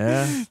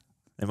 Yeah.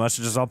 They must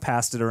have just all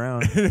passed it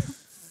around.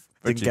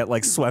 Didn't get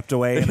like swept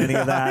away in any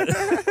of that.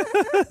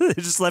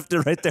 They just left it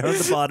right there on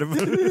the bottom.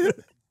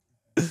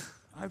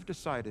 I've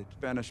decided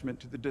banishment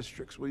to the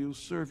districts where you'll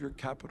serve your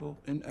capital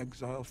in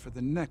exile for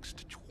the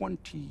next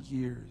 20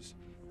 years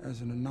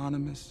as an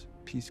anonymous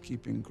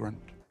peacekeeping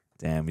grunt.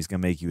 Damn, he's gonna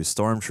make you a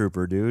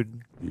stormtrooper,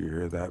 dude. You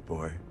hear that,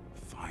 boy?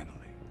 Finally.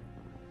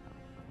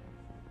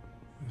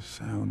 The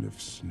sound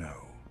of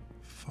snow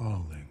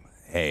falling.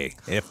 Hey,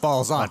 it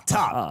falls on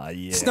top.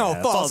 Yeah.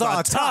 Snow falls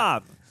on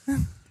top.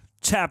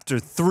 Chapter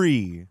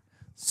 3.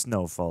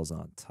 Snow falls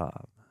on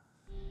top.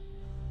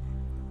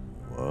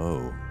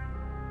 Whoa.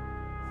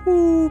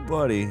 Ooh,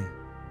 buddy.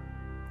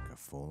 Like a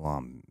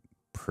full-on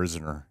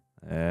prisoner.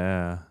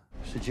 Yeah.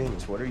 So,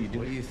 James, what are you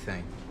doing? What do you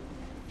think?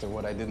 To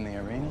what I did in the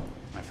arena?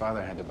 My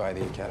father had to buy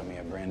the academy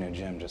a brand new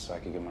gym just so I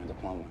could get my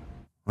diploma.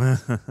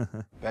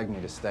 Begged me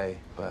to stay,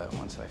 but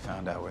once I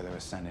found out where they were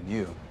sending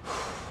you,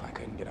 I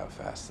couldn't get out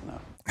fast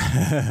enough.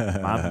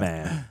 My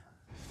man.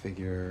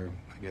 Figure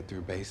I get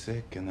through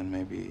basic, and then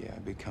maybe I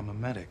become a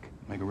medic.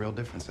 Make a real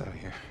difference out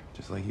here,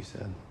 just like you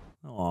said.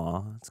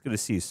 Aw, it's good to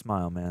see you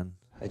smile, man.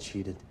 I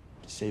cheated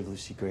to save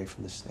Lucy Gray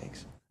from the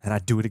snakes. And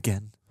I'd do it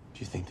again. Do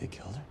you think they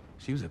killed her?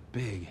 She was a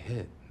big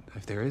hit.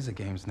 If there is a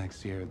games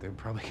next year, they're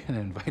probably gonna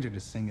invite her to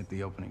sing at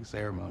the opening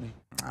ceremony.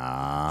 She's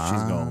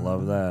gonna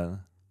love that.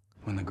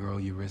 When the girl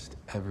you risked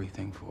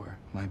everything for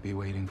might be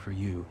waiting for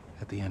you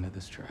at the end of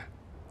this track.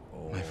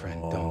 My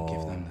friend, don't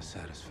give them the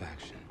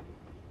satisfaction.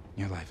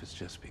 Your life has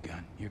just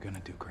begun. You're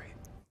gonna do great.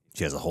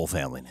 She has a whole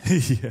family now.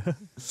 Yeah.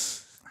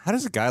 How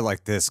does a guy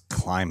like this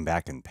climb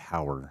back in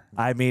power?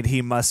 I mean,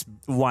 he must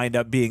wind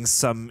up being in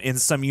some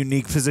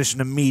unique position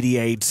to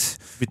mediate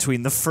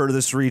between the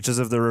furthest reaches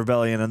of the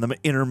rebellion and the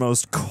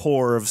innermost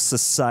core of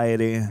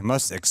society. He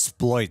must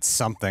exploit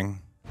something.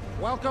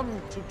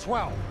 Welcome to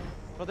 12.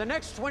 For the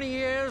next 20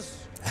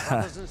 years,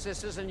 brothers and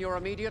sisters in your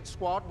immediate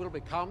squad will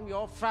become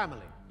your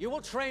family. You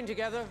will train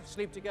together,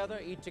 sleep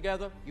together, eat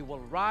together. You will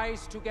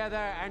rise together,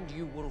 and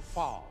you will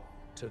fall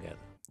together.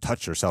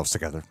 Touch yourselves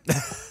together.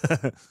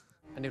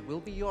 And it will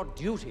be your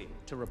duty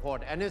to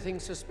report anything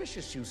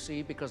suspicious you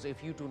see, because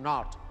if you do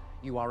not,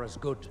 you are as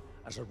good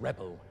as a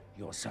rebel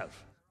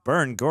yourself.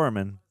 Burn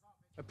Gorman.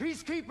 A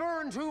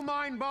peacekeeper and 2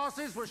 mine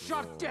bosses were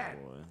shot dead.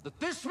 That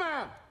this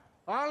man,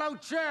 all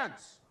out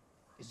chance,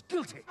 is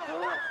guilty.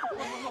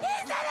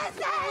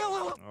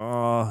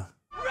 Oh.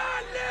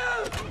 Run,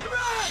 Luke!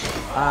 Run!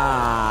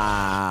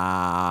 Ah.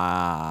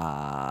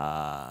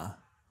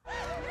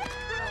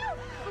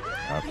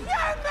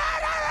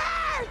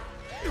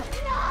 You're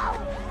murderers!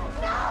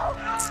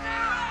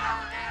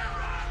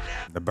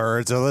 The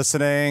birds are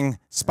listening.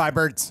 Spy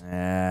birds.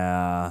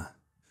 Yeah.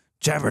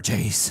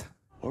 Jabberjays.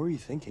 What were you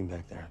thinking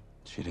back there?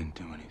 She didn't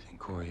do anything,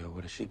 Corio.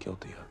 What is she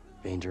guilty of?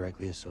 Being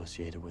directly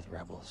associated with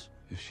rebels.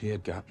 If she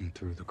had gotten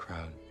through the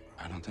crowd,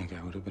 I don't think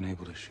I would have been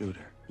able to shoot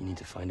her. You need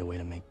to find a way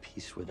to make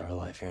peace with our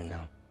life here and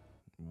now.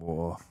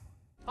 Whoa.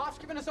 Hoff's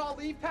giving us all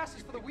leave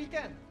passes for the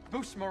weekend.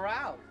 Boost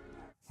morale.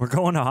 We're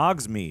going to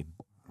Hogsmeade.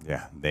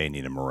 Yeah, they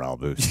need a morale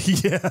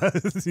boost. Yeah,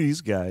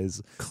 these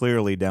guys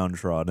clearly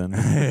downtrodden.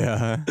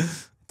 Yeah.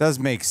 Does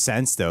make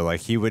sense though.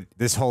 Like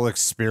this whole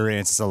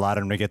experience has allowed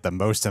him to get the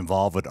most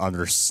involved with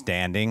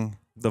understanding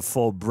the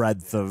full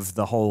breadth of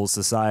the whole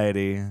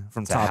society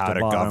from top how to to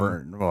bottom.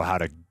 govern. Well, how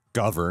to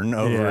govern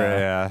over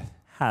it.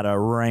 How to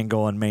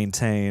wrangle and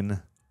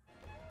maintain.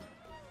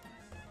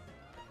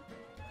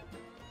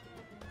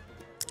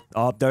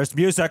 Oh, there's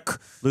music.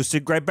 Lucy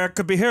Gray Baird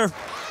could be here.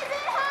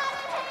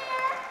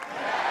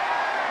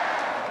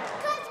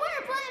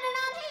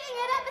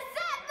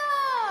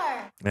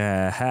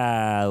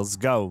 Yeah, let's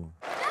go.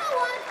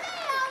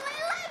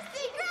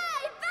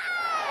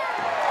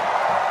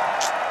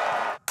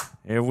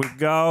 Here we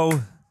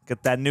go.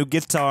 Get that new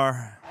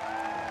guitar.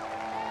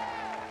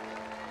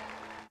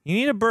 You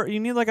need a bird. You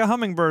need like a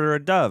hummingbird or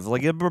a dove.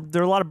 Like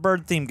there are a lot of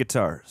bird-themed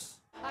guitars.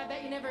 I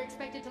bet you never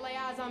expected to lay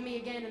eyes on me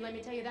again, and let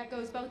me tell you, that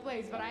goes both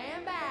ways, but I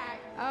am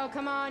back. Oh,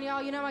 come on,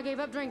 y'all. You know I gave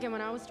up drinking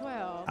when I was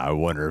 12. I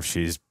wonder if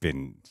she's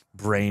been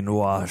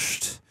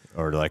brainwashed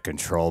or like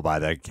controlled by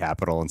the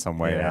Capitol in some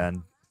way. Yeah,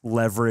 and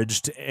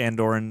leveraged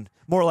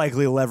more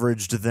likely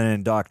leveraged than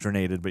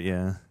indoctrinated, but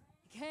yeah.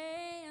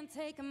 Can't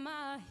take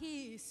my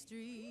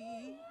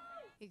history.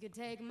 He could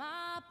take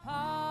my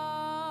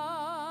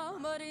paw,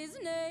 but his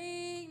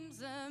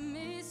name's a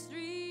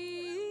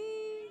mystery.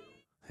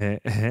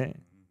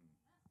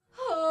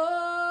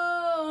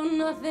 Oh,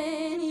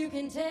 nothing you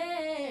can take.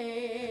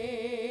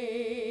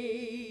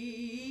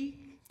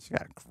 She's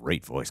got a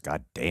great voice.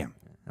 God damn.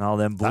 And all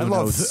them blue I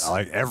love notes.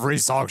 like every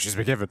song she's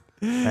been given.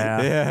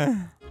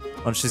 Yeah.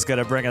 And she's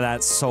gonna bring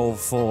that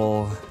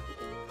soulful,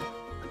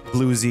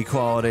 bluesy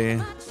quality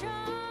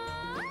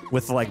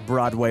with like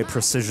Broadway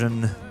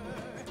precision.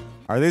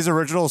 Are these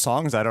original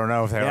songs? I don't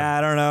know if they are. Yeah,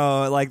 I don't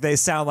know. Like they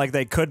sound like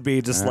they could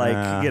be just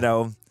like, you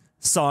know,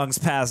 songs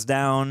passed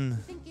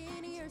down.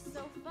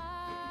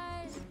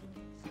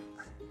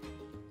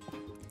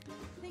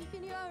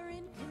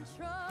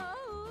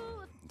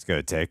 It's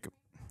gonna take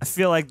I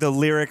feel like the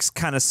lyrics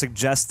kind of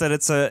suggest that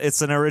it's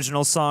an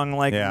original song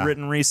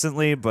written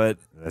recently, but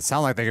it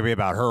sounds like they could be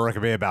about her. Or it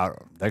could be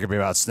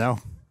about Snow,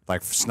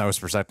 like Snow's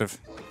perspective.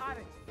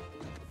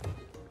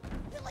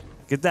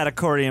 Get that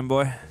accordion,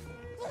 boy.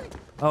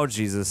 Oh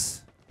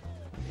Jesus.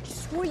 You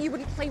swore you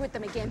wouldn't play with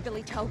them again,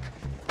 Billy Tope.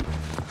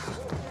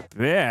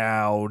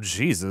 Yeah, oh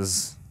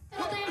Jesus.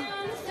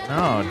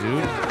 Oh,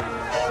 dude.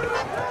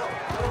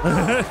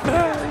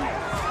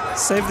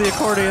 Save the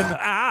accordion.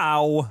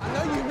 Ow. I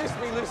know you missed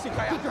me, Lucy.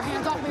 Keep your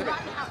hands off me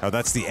right now. Oh,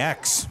 that's the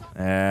X.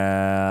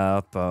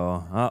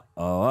 Uh-oh.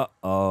 Uh-oh.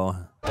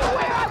 Uh-oh.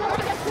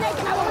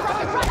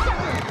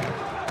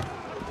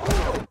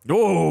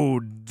 Oh,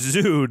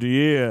 dude,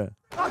 yeah.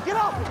 Oh, get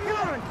off! Get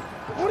off!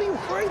 What are you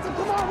afraid of?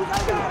 Come on, we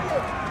gotta get out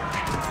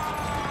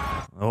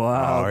of here!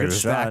 Wow, it good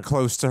was shot. that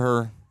close to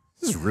her.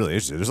 This is really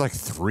interesting. There's like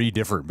 3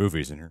 different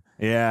movies in here.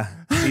 Yeah,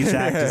 each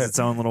act is its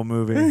own little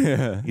movie.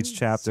 Yeah. Each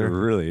chapter. It's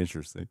really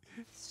interesting.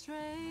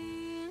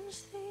 Strange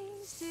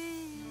things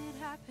did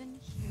happen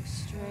here.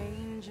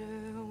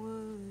 Stranger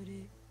would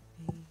it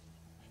be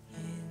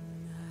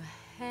in the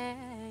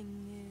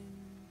hanging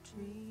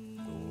tree.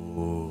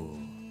 Ooh.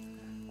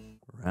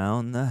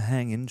 Round the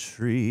hanging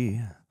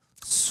tree,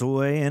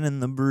 swaying in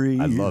the breeze.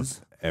 I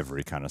love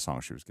every kind of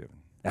song she was given.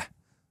 Yeah.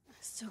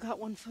 Still got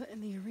one foot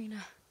in the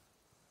arena.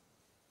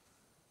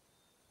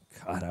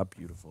 God, how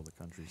beautiful the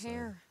countryside.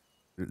 Hair.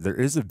 There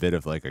is a bit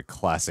of like a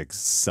classic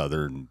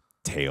Southern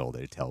tale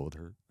they tell with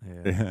her.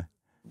 Yeah.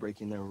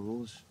 Breaking their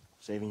rules,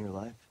 saving your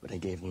life. But I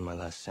gave them my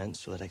last cent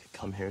so that I could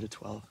come here to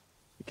 12.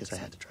 Because I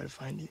had to try to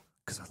find you.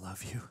 Because I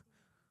love you.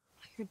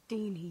 Your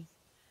dean, he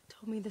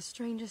told me the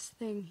strangest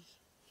thing.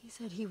 He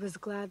said he was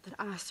glad that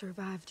I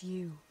survived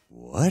you.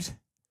 What?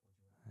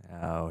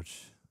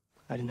 Ouch.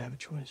 I didn't have a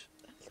choice.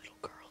 That little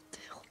girl,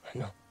 Dill. I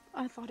know.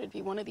 I thought it'd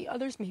be one of the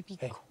others, maybe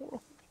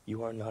Coral.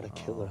 You are not a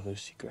killer,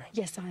 Lucy Gray.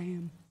 Yes, I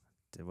am.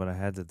 Did what I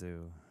had to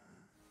do.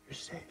 You're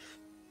safe.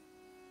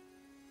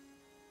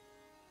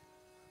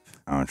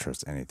 I don't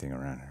trust anything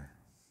around her.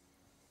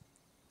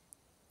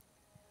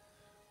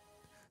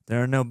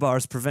 There are no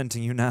bars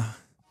preventing you now.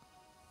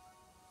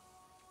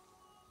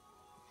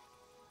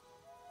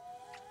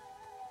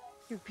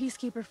 Your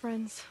peacekeeper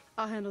friends.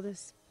 I'll handle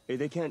this. Hey,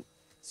 they can't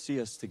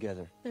see us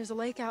together. There's a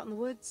lake out in the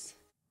woods.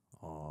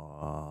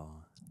 Oh,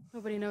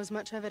 Nobody knows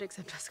much of it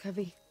except us,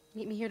 Covey.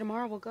 Meet me here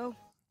tomorrow, we'll go.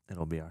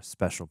 it'll be our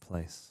special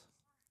place.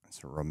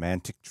 It's a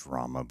romantic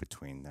drama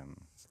between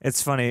them.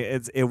 It's funny.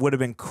 It would have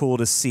been cool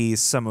to see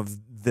some of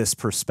this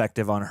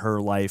perspective on her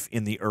life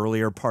in the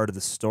earlier part of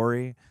the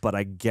story, but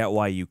I get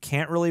why you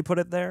can't really put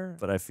it there.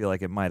 But I feel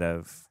like it might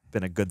have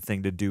been a good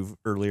thing to do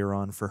earlier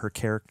on for her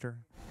character.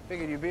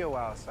 Figured you'd be a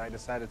while, so I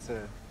decided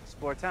to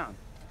explore town.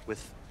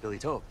 With Billy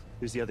Tope.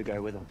 Who's the other guy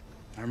with him?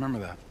 I remember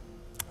that.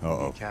 Uh-oh.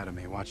 The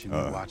academy, watching you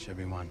watch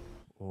everyone.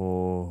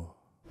 Oh.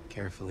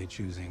 Carefully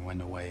choosing when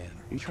to weigh in.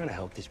 Are you trying to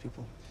help these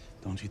people?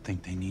 Don't you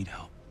think they need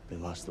help? They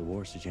lost the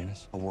war,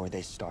 Sejanus. A war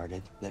they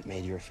started that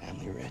made your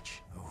family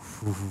rich.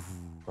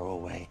 Throw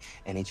away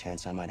any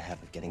chance I might have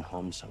of getting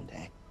home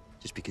someday,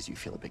 just because you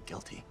feel a bit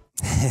guilty.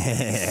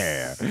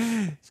 That's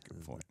a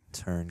good point.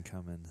 Turn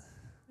coming.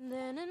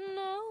 Then an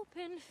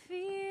open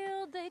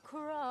field they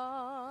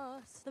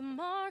crossed. The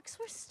marks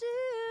were still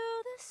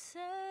the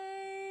same.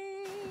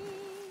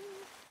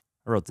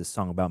 I wrote this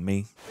song about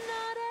me.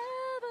 Not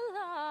ever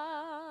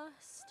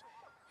lost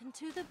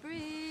into the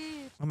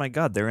bridge. Oh my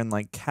God, they're in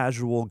like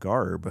casual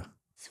garb.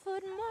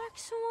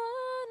 Footmarks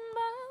one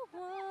by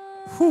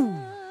one. Whew.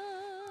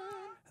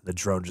 The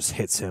drone just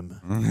hits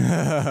him.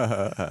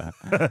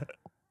 The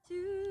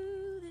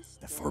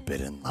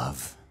forbidden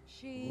love.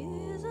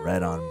 Ooh,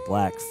 red on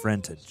black,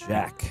 friend to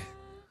Jack.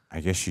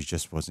 I guess she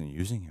just wasn't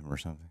using him or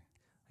something.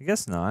 I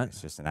guess not.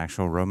 It's just an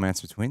actual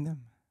romance between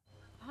them.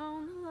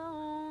 On the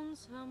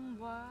lonesome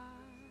wild.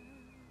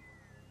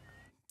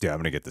 Dude, I'm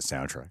gonna get the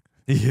soundtrack.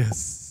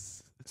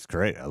 Yes. It's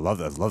great. I love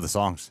that. I love the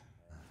songs.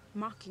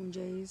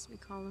 Mockingjays, we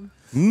call them.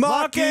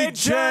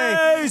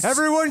 Mockingjay!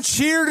 Everyone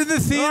cheered in the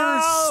theater,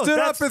 stood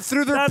up and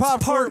threw their popcorn.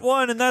 That's part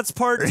 1 and that's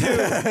part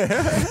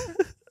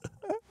 2.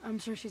 I'm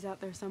sure she's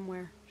out there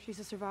somewhere. She's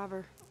a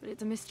survivor, but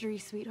it's a mystery,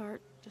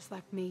 sweetheart, just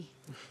like me.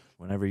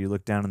 Whenever you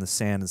look down in the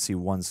sand and see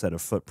one set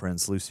of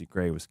footprints, Lucy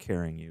Gray was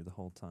carrying you the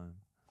whole time.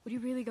 Would you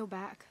really go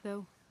back,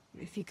 though,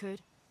 if you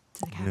could,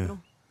 to the capital?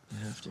 You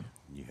have to.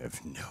 You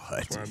have no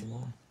That's where I idea.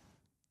 belong.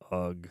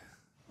 Ugh.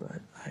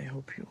 But I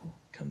hope you'll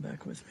come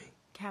back with me.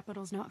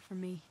 Capital's not for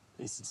me. At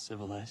least it's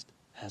civilized,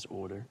 has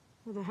order.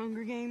 Well, the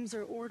Hunger Games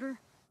are order?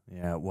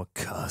 Yeah, what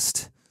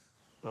cost?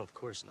 No, of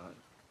course not.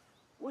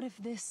 What if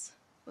this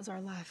was our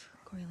life,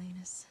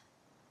 Coriolanus?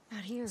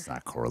 Out here. It's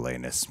not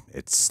Coriolanus.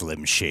 It's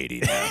Slim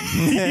Shady now.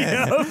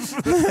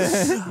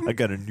 I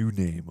got a new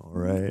name, all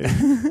right?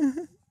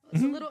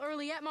 It's a little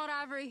early yet, Maud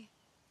Ivory.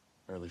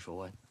 Early for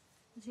what?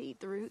 To eat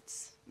the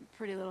roots.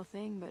 Pretty little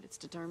thing, but it's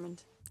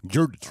determined.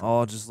 You're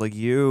Oh, just like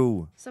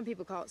you. Some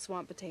people call it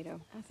swamp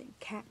potato. I think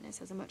Katniss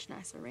has a much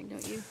nicer ring,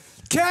 don't you?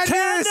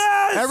 Katniss!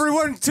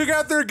 Everyone took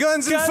out their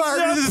guns and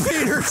fired into the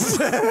theaters.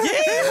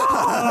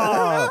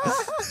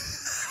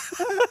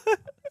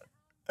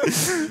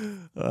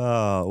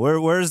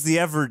 Where's the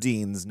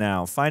Everdeens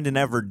now? Find an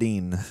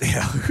Everdeen.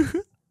 Yeah.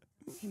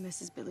 He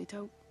misses Billy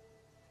Tope.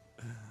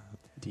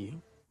 Do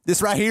you?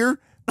 This right here?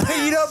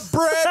 Peeta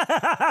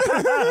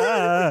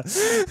bread.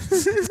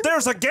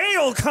 There's a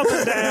gale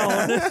coming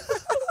down.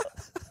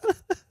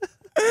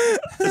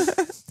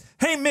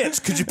 Hey,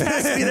 Mitch, could you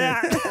pass me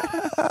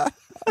that?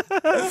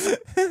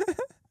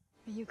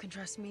 You can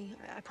trust me.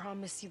 I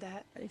promise you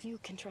that. If you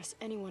can trust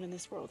anyone in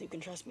this world, you can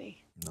trust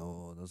me.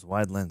 No, those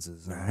wide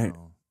lenses. All right.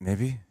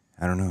 Maybe.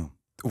 I don't know.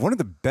 One of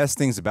the best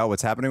things about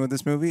what's happening with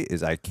this movie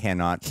is I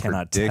cannot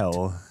predict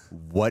tell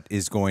what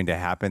is going to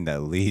happen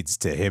that leads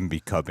to him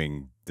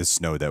becoming the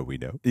Snow that we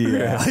know.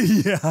 Yeah.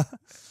 Yeah.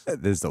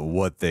 This is the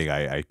one thing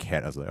I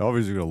can't. I was like,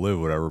 obviously going to live,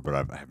 whatever, but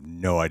I have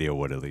no idea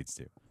what it leads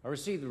to. I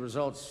received the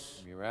results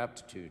from your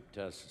aptitude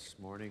test this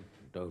morning.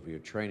 Dove your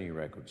training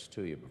records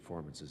too. Your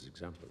performance is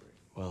exemplary.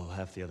 Well,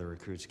 half the other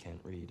recruits can't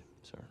read,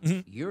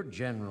 sir. You're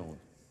General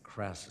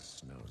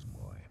Crassus Snow's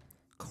boy.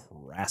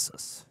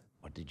 Crassus.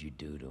 What did you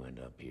do to end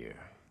up here?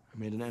 I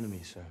made an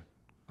enemy, sir.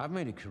 I've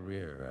made a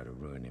career out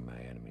of ruining my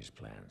enemy's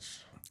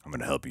plans. I'm going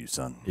to help you,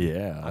 son.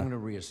 Yeah. I'm going to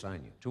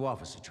reassign you to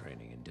officer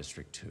training in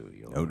District 2.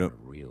 You'll earn a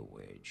real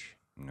wage.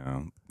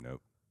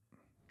 Nope.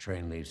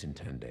 Train leaves in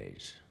 10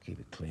 days. Keep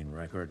a clean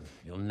record.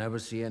 You'll never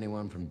see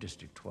anyone from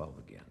District 12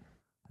 again.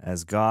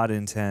 As God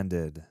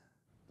intended.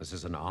 This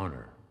is an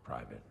honor,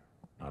 Private,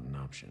 not an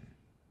option.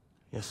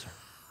 Yes,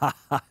 sir.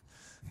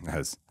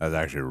 That's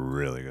actually a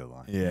really good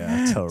line.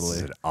 Yeah, totally.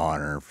 It's an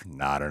honor,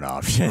 not an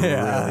option. It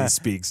really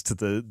speaks to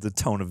the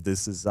tone of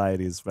this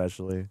society,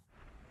 especially.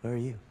 Where are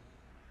you?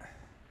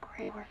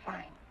 Great, we're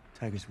fine.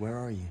 Tigris, where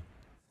are you?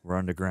 We're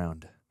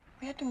underground.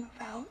 We had to move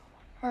out.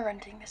 We're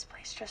renting this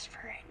place just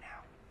for right now.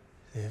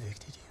 They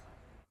evicted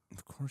you.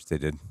 Of course they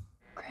did.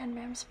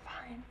 Grandmam's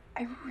fine.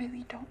 I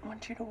really don't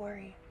want you to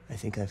worry. I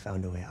think I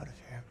found a way out of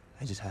here.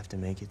 I just have to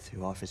make it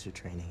through officer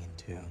training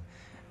in 2,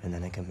 and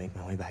then I can make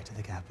my way back to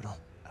the capital.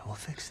 I will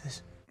fix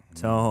this.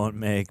 Don't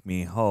make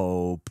me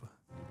hope.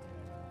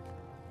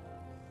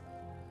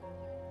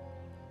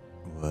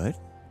 What?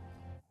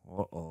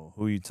 Uh-oh.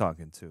 Who are you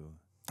talking to?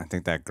 I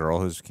think that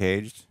girl who's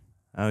caged.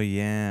 Oh,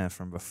 yeah,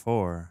 from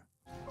before.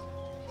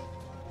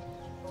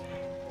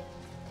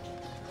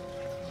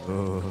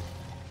 Oh.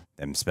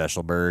 Them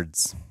special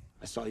birds.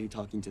 I saw you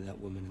talking to that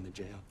woman in the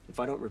jail. If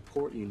I don't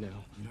report you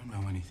now... You don't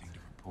know anything to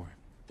report.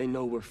 They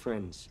know we're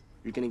friends.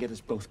 You're gonna get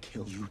us both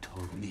killed. You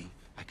told me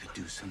I could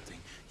do something.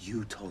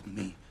 You told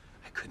me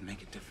I could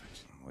make a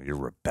difference. Well, you're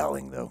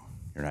rebelling, though.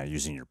 You're not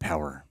using your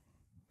power.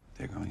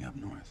 They're going up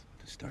north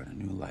to start a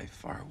new life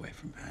far away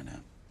from Pan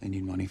Am. They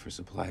need money for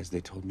supplies.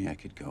 They told me I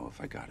could go if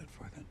I got it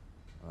for them.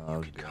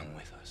 You could come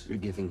with us. You're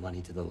giving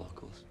money to the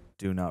locals.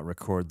 Do not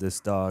record this,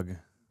 dog.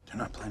 They're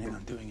not planning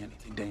on doing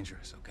anything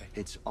dangerous, okay?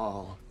 It's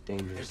all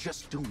dangerous. They're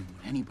just doing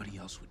what anybody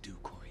else would do,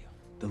 Corio.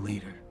 The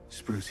leader,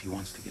 Spruce, he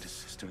wants to get his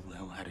sister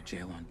Lil out of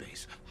jail on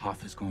base.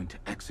 Hoff is going to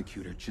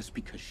execute her just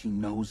because she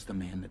knows the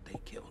man that they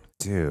killed.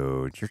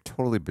 Dude, you're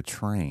totally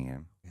betraying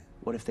him.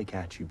 What if they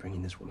catch you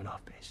bringing this woman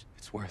off base?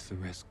 It's worth the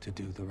risk to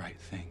do the right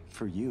thing.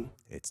 For you.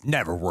 It's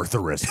never worth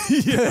the risk.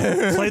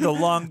 Play the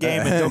long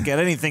game and don't get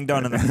anything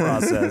done in the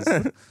process.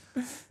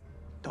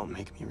 Don't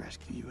make me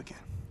rescue you again.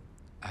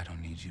 I don't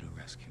need you to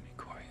rescue me,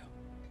 Corio.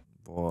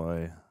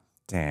 Boy.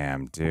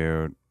 Damn,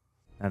 dude.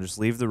 Now just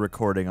leave the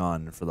recording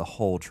on for the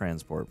whole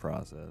transport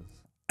process.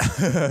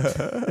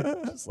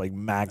 Just like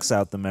max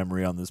out the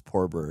memory on this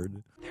poor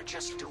bird. They're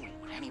just doing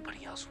what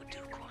anybody else would do,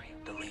 Corio.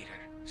 The leader,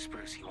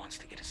 Spruce, he wants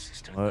to get his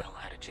sister What? Lil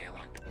out of jail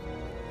on...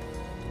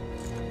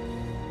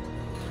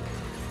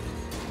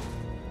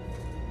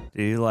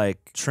 Do you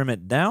like trim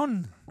it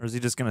down? Or is he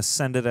just gonna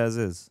send it as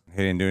is? He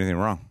didn't do anything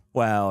wrong.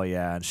 Well,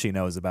 yeah, and she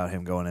knows about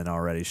him going in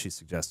already. She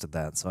suggested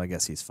that, so I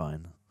guess he's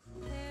fine.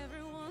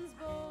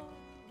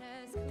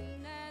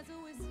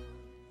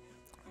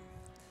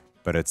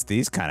 But it's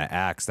these kind of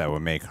acts that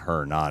would make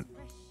her not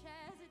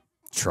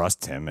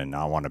trust him and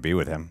not want to be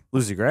with him.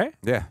 Lucy Gray?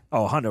 Yeah.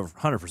 Oh,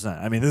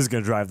 100%. I mean, this is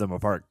going to drive them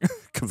apart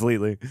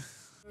completely.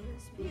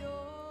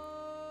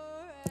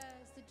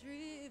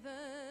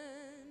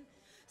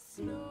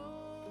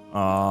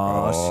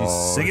 Oh,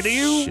 she's singing to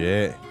you?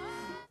 Shit.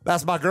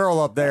 That's my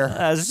girl up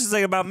there. She's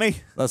singing about me.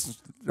 That's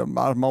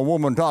my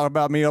woman talking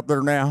about me up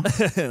there now.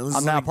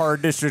 I'm now part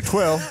of District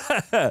 12.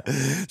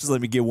 Just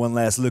let me get one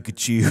last look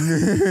at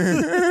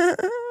you.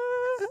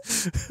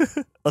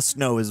 A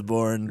Snow is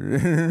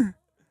born.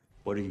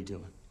 What are you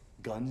doing?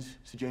 Guns,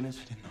 Sejanus?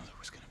 I didn't know there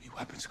was going to be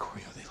weapons,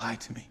 Corio. They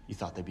lied to me. You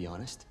thought they'd be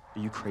honest?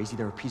 Are you crazy?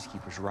 There are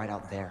peacekeepers right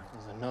out there.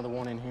 There's another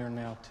one in here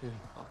now, too.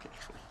 Okay.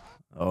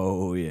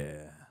 Oh,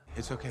 yeah.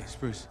 It's okay,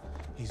 Spruce.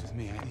 He's with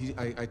me.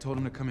 I told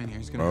him to come in here.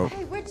 He's gonna...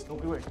 Hey, where'd...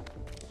 Don't be worried.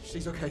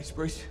 She's okay,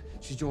 Spruce.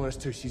 She's joining us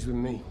too. She's with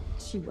me.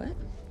 She what?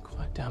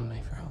 Quiet down,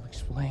 Mayfair. I'll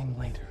explain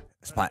later.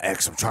 It's my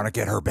ex. I'm trying to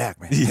get her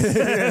back, man.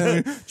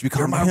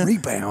 You're my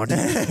rebound.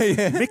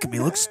 Making me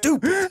look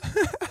stupid.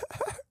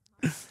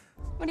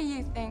 What do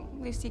you think,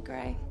 Lucy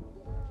Gray?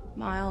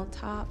 Mild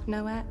talk,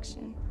 no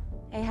action.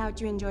 Hey, how'd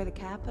you enjoy the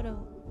Capitol,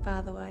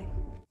 by the way?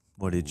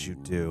 What did you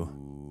do?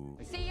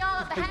 See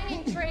y'all the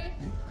hanging tree.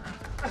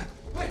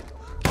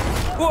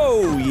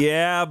 Whoa,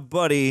 yeah,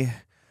 buddy.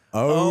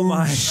 Oh,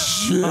 my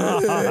shit.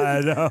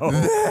 God. Oh.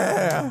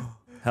 Yeah.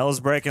 Hell's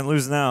breaking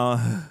loose now.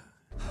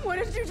 What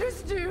did you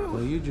just do?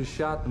 Well, you just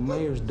shot the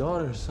mayor's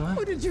daughter, son.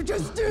 What did you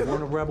just do? You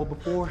weren't a rebel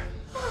before.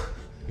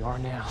 You are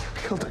now.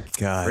 You killed her.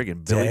 God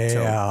Friggin' Billy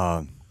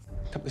damn.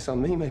 Took this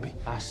on me, maybe.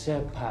 I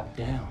said pipe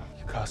down.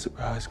 You got a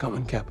surprise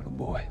coming, Capital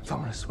Boy. If I'm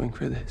gonna swing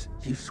for this,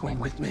 you swing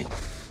with me.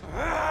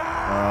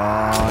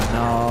 Oh,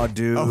 no,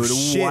 dude. Oh,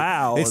 shit.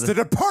 Wow. It's The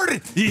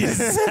Departed.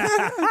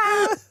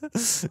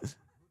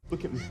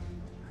 Look at me.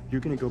 You're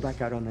gonna go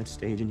back out on that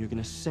stage and you're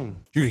gonna sing.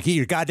 You're gonna get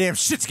your goddamn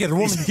shit together,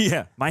 woman.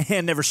 Yeah, my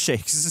hand never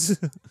shakes.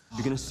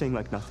 You're gonna sing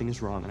like nothing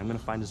is wrong, and I'm gonna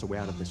find us a way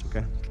out of this,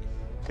 okay?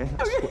 Okay?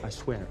 I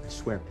swear.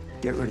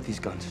 Get rid of these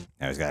guns.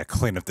 Now he's gotta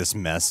clean up this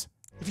mess.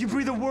 If you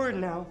breathe a word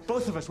now,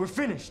 both of us, we're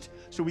finished.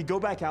 So we go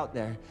back out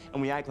there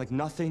and we act like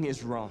nothing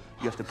is wrong.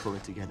 You have to pull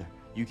it together.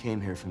 You came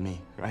here for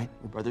me, right?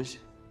 We're brothers?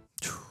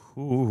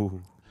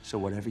 Ooh. So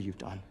whatever you've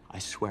done, I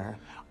swear,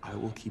 I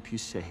will keep you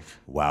safe.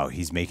 Wow,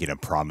 he's making a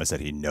promise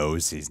that he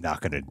knows he's not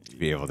gonna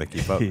be able to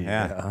keep up.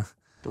 Yeah.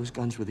 Those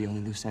guns were the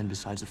only loose end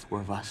besides the four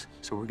of us.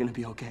 So we're gonna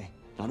be okay.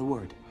 Not a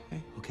word.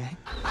 Okay?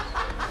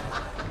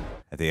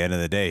 At the end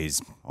of the day,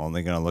 he's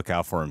only gonna look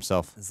out for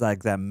himself. It's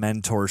like that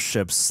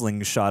mentorship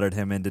slingshotted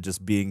him into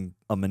just being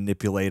a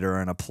manipulator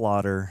and a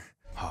plotter.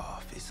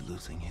 Hoff is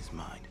losing his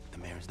mind. The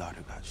mayor's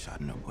daughter got shot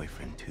and her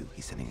boyfriend too.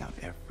 He's sending out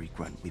every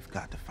grunt. We've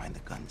got to find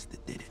the guns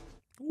that did it.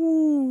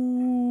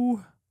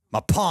 Ooh. My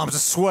palms are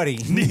sweaty.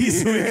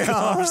 Knees and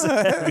calves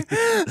heavy.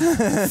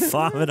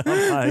 Vomit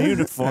on my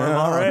uniform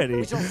already.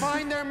 We shall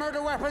find their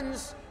murder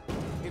weapons.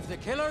 If the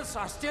killers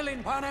are still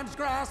in Panem's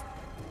grasp,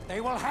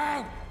 they will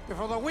hang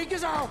before the week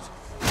is out.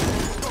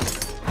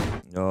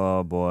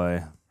 Oh,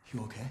 boy.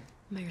 You okay?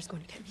 Mayor's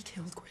going to get me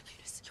killed,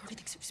 Coriolanus. He already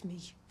thinks it was me.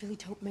 Billy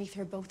Tope,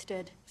 Mayfair, both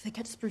dead. If they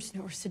catch Spruce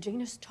or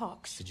Sejanus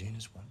talks.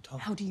 Sejanus won't talk.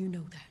 How do you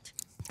know that?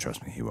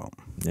 Trust me, he won't.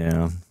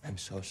 Yeah. I'm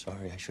so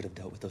sorry. I should have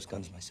dealt with those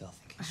guns myself.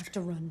 I have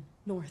to run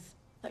north,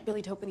 like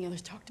Billy Tope and the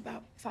others talked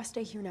about. If I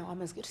stay here now,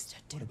 I'm as good as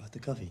dead too. What about the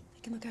Covey? They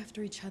can look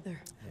after each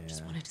other. I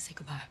just wanted to say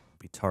goodbye.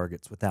 Be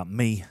targets without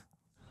me.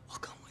 I'll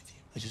come with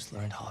you. I just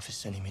learned Hoff is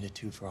sending me to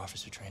 2 for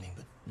officer training,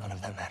 but none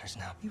of that matters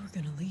now. You were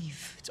gonna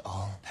leave. It's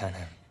all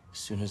Panem. As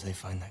soon as they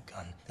find that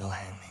gun, they'll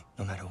hang me,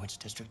 no matter which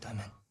district I'm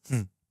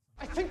in.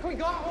 I think we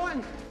got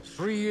one.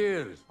 3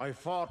 years I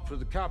fought for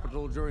the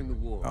capital during the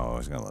war. Oh,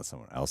 he's gonna let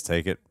someone else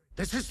take it.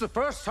 This is the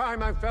first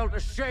time I felt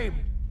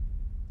ashamed.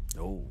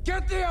 Oh.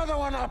 Get the other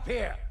one up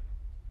here.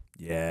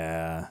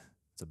 Yeah.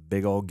 It's a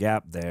big old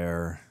gap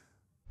there.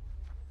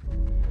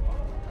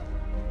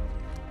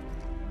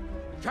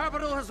 The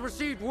capital has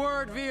received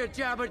word via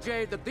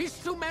Jabberjay that these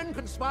 2 men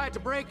conspired to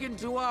break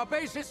into our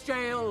basis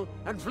jail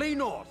and flee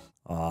north.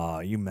 Oh,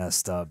 you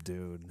messed up,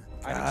 dude.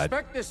 I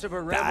expect this of a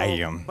rebel,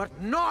 damn.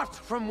 but not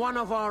from one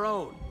of our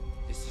own.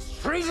 This is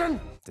treason.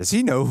 Does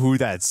he know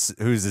who's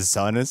his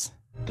son is?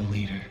 The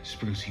leader,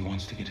 Spruce, he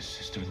wants to get his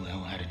sister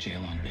Lil out of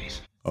jail on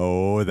base.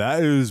 Oh,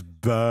 that is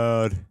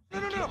bad.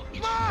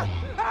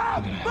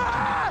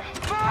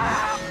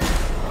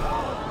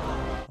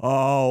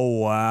 Oh,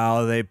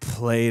 wow. They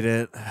played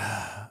it.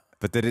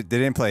 But they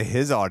didn't play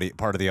his audio,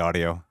 part of the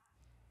audio.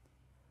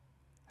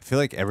 I feel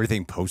like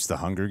everything post the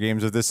Hunger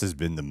Games of this has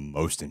been the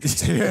most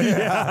interesting.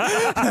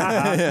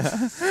 Yeah.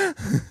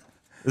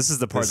 This is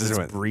the part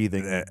that's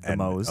breathing the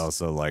most.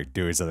 Also, like,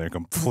 doing something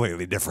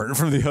completely different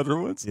from the other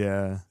ones.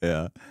 Yeah.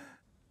 Yeah.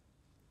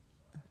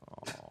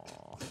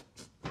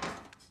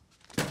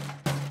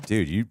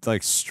 Dude, you,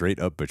 like, straight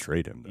up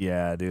betrayed him. Though.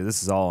 Yeah, dude.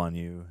 This is all on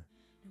you.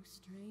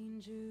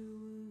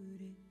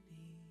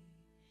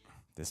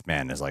 This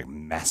man is, like,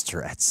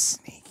 master at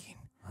sneaking.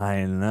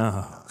 I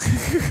know.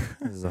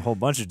 There's a whole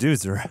bunch of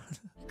dudes around.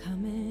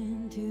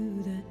 Coming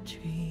to the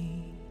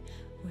tree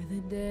where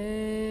the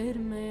dead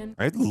man.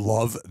 I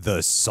love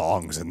the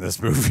songs in this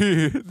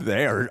movie.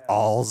 They are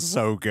all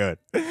so good.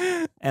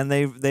 And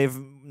they've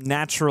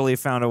naturally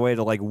found a way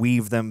to like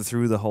weave them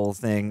through the whole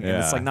thing. And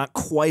it's like not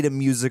quite a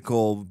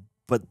musical,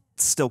 but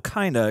still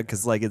kind of,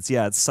 because like it's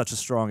such a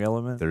strong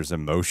element. There's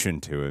emotion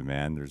to it,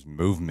 man. There's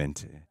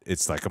movement.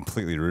 It's like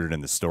completely rooted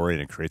in the story,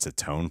 and it creates a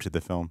tone to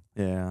the film.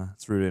 Yeah,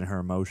 it's rooted in her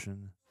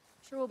emotion.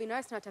 Sure will be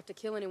nice not to have to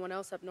kill anyone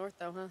else up north,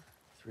 though, huh?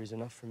 3's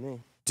enough for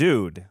me.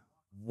 Dude,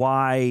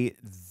 why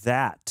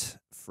that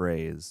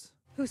phrase?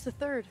 Who's the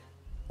third?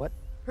 What?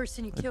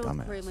 Person you killed,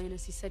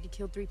 Coriolanus. He said you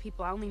killed 3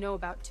 people. I only know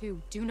about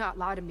 2. Do not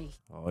lie to me.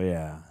 Oh,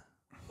 yeah.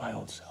 My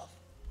old self.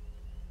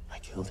 I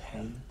killed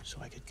him so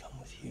I could come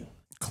with you.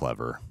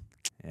 Clever.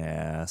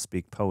 Yeah,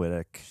 speak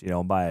poetic. You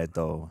don't buy it,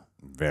 though.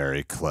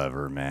 Very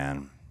clever,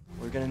 man.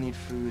 We're gonna need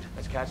food.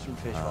 Let's catch some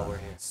fish while we're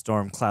here.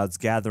 Storm clouds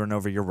gathering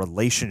over your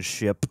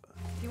relationship.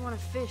 If you want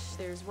to fish,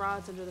 there's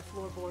rods under the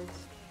floorboards.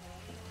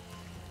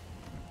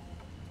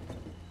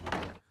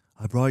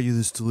 I brought you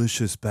this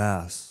delicious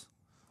bass.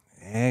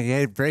 Yeah,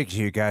 it breaks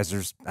you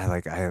guys. I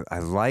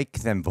like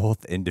them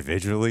both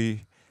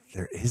individually.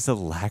 There is a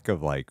lack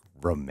of like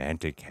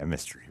romantic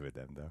chemistry with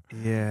them, though.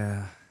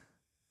 Yeah.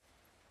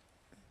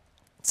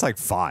 It's like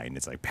fine.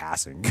 It's like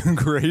passing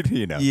great,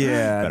 you know.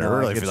 Yeah, But no, I I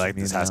really get feel what like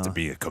you this mean has to now.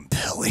 be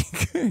compelling.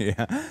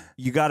 Yeah.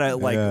 You gotta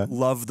like Yeah.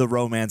 love the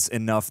romance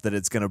enough that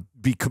it's gonna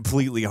be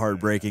completely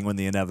heartbreaking when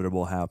the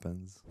inevitable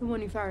happens. The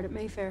one you fired at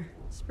Mayfair.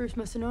 Spruce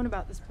must have known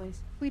about this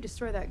place. If we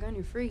destroy that gun,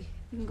 you're free.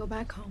 You can go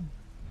back home.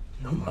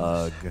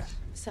 Ugh.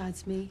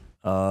 Besides me,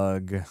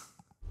 Ugh.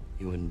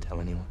 You wouldn't tell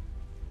anyone?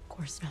 of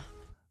course not.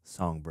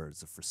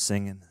 Songbirds are for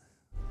singing.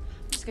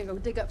 I'm just gonna go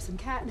dig up some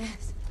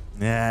Katniss.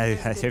 Yeah.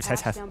 There's a good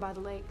patch down by the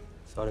lake.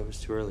 Thought it was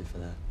too early for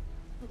that.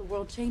 Well, the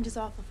world changes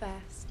awful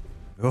fast.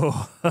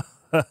 Oh.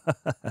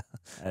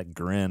 That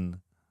grin.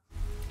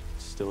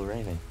 It's still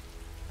raining.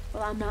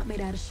 Well, I'm not made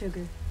out of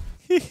sugar.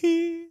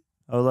 I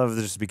would love if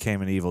this just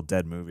became an Evil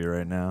Dead movie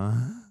right now.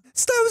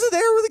 Snow's in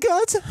there with the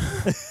guns.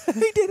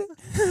 He did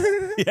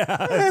it.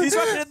 Yeah, he's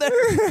running in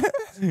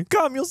there.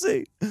 Come, you'll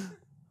see.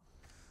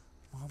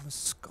 Mama's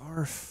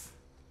scarf.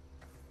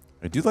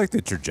 I do like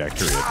the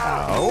trajectory of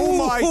how. Oh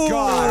my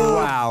God!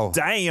 Wow.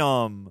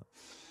 Damn.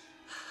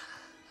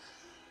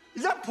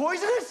 Is that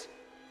poisonous?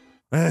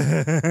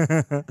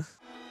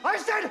 I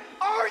said,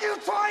 are you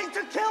trying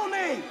to kill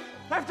me?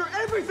 After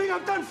everything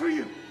I've done for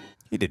you.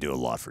 He did do a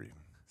lot for you.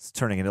 It's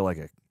turning into like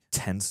a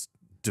tense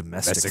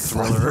domestic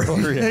thriller.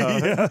 thriller.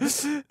 Yeah.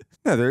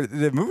 No,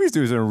 the movie's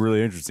doing something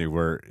really interesting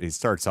where he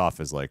starts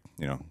off as like,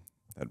 you know,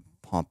 that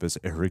pompous,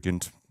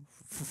 arrogant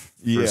first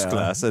Yeah.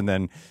 class, and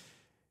then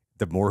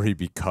the more he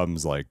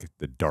becomes like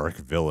the dark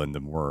villain, the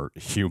more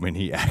human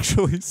he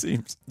actually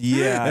seems.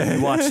 Yeah,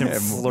 you watch him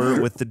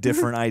flirt with the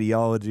different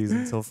ideologies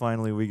until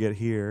finally we get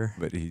here.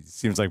 But he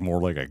seems like more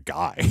like a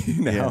guy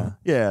now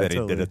Yeah, than he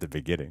totally. did at the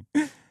beginning.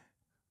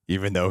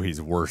 Even though he's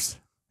worse.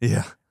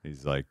 Yeah.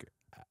 He's like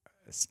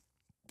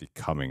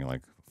becoming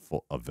like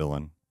a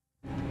villain.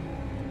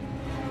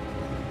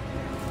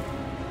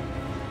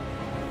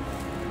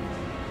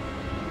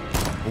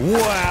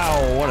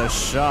 Wow, what a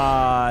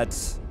shot.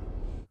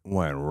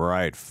 Went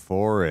right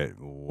for it.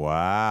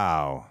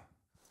 Wow.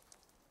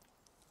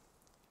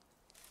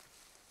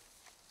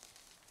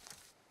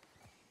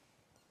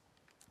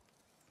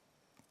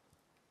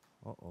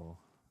 Uh-oh.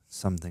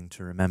 Something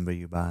to remember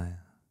you by.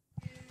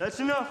 That's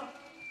enough.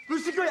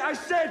 Lucy Gray, I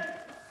said.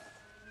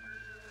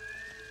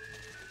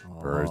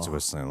 Birds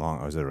whistling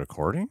along. Oh, is it a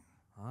recording?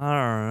 I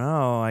don't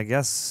know. I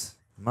guess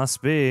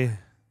must be.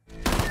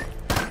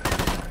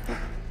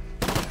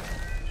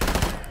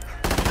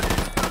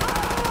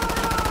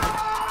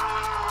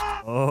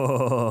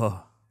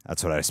 Oh.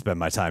 That's what I spend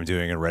my time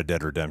doing in Red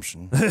Dead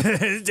Redemption.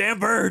 Damn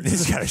birds.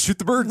 He's got to shoot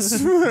the birds.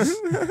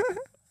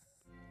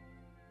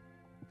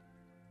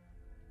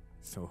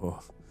 Oh.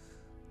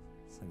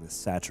 It's like the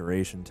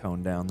saturation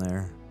tone down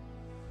there.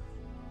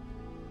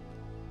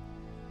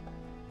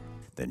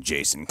 Then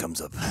Jason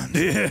comes up.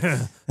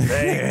 Thanks.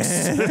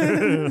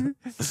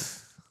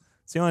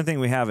 It's the only thing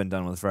we haven't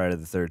done with Friday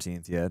the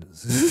 13th yet.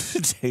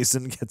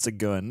 Jason gets a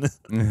gun.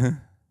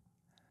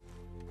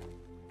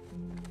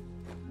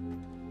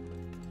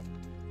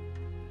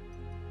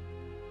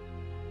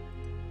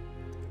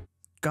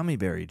 Gummy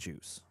berry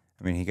juice.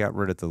 I mean, he got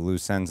rid of the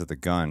loose ends of the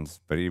guns,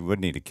 but he would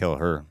need to kill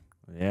her.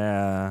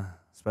 Yeah,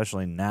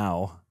 especially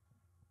now.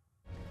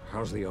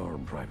 How's the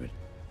arm, Private?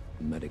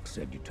 The medic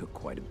said you took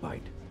quite a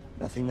bite.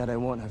 Nothing that I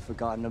won't have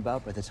forgotten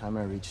about by the time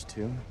I reach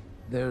 2.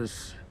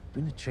 There's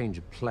been a change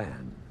of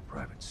plan,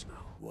 Private Snow.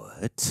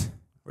 What?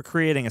 We're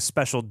creating a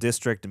special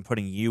district and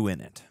putting you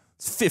in it.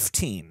 It's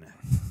 15.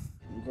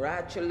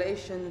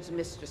 Congratulations,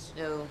 Mr.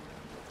 Snow.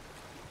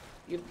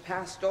 You've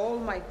passed all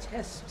my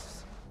tests.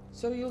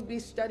 So you'll be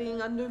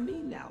studying under me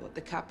now at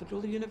the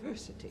Capital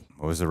University.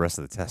 What was the rest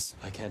of the test?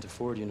 I can't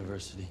afford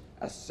university.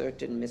 A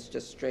certain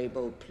Mr.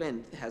 Strabo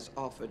Plinth has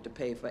offered to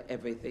pay for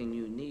everything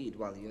you need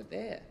while you're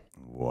there.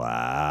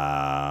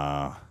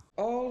 Wow.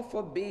 All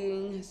for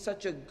being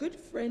such a good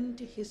friend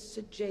to his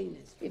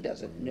Sejanus. He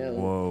doesn't know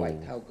Whoa.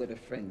 quite how good a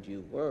friend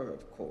you were,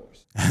 of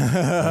course.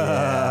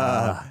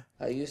 Yeah.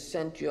 You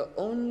sent your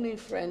only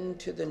friend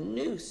to the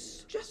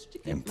noose just to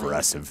get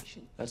Impressive. my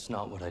attention. That's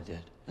not what I did.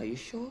 Are you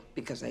sure?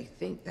 Because I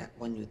think that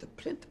won you the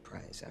Plinth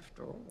Prize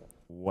after all.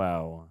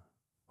 Wow.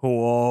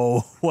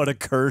 Whoa, what a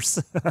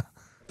curse.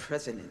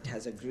 President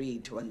has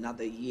agreed to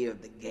another year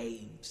of the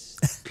games.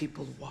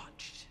 People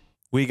watched.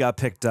 We got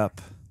picked up.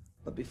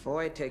 But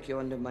before I take you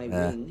under my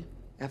wing,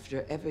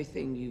 after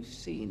everything you've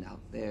seen out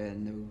there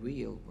in the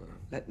real world,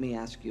 let me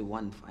ask you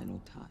one final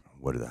time.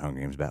 What are the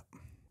Hunger Games about?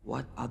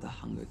 What are the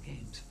Hunger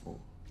Games for?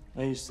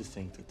 I used to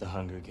think that the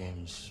Hunger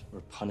Games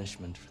were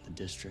punishment for the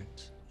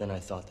district. Then I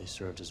thought they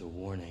served as a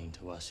warning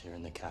to us here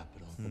in the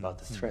capital about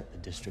the threat the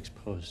districts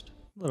posed.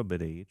 A little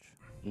bit of each.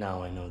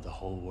 Now I know the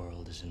whole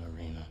world is an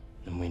arena,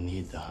 and we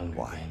need the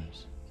Hunger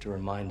Games to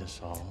remind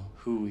us all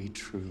who we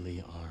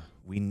truly are.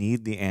 We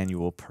need the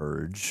annual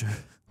purge.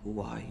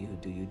 Who are you,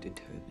 do you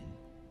determine?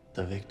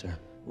 The victor.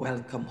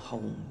 Welcome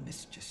home,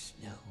 Mr.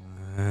 Snow.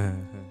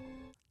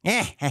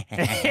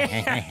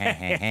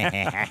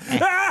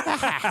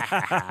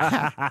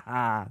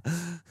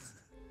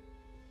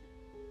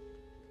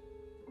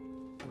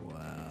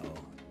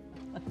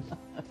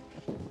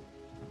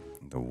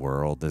 The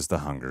world is the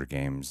Hunger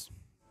Games.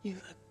 You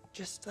look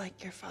just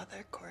like your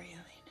father,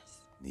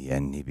 Coriolanus. In the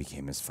end, he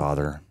became his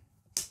father.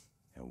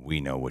 And we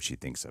know what she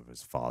thinks of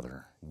his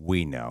father.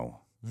 We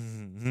know.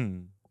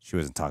 She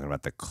wasn't talking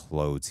about the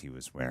clothes he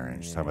was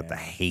wearing. She's talking about the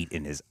hate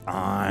in his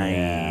eyes.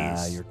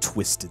 Yeah, your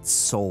twisted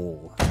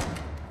soul.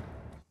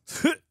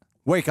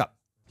 Wake up.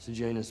 So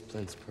Janus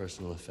Plinth's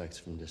personal effects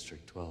from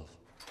District 12.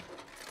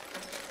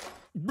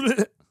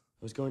 I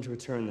was going to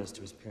return this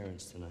to his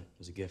parents tonight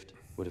as a gift.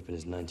 Would have been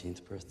his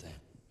 19th birthday.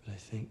 But I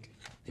think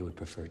they would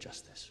prefer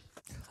just this.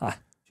 Ha,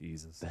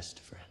 Jesus. Best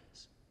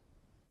friends.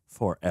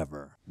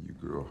 Forever. You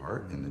grew a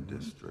heart in the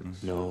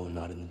districts. No,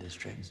 not in the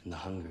districts. In the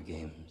Hunger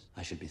Games.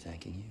 I should be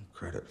thanking you.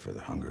 Credit for the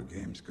Hunger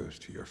Games goes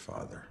to your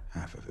father.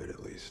 Half of it,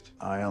 at least.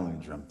 I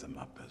only dreamt them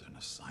up as an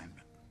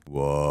assignment.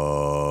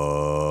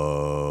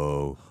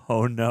 Whoa.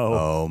 Oh, no.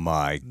 Oh,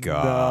 my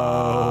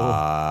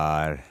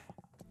God. No.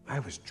 I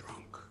was drunk.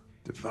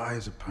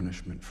 Devise a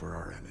punishment for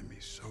our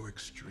enemies so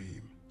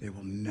extreme, they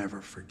will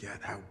never forget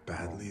how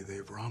badly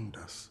they've wronged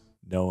us.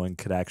 No one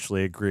could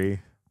actually agree.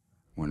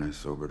 When I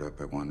sobered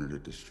up, I wanted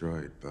it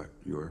destroyed, but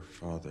your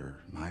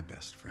father, my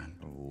best friend,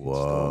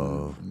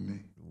 Whoa. it from me.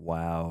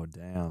 Wow,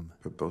 damn.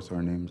 Put both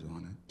our names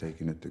on it,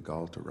 taking it to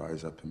Gaul to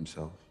rise up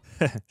himself.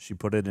 She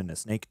put it in a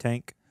snake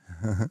tank.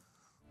 I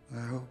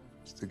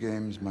hoped the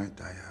games might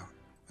die out.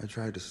 I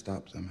tried to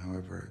stop them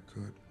however I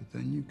could, but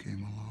then you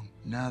came along.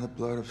 Now the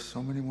blood of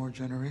so many more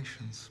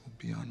generations will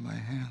be on my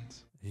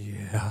hands.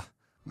 Yeah.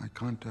 My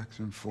contacts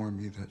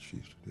inform me that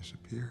she's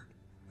disappeared,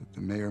 that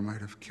the mayor might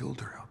have killed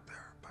her out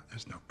there, but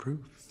there's no proof.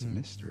 It's a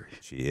mystery.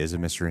 She is a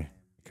mystery.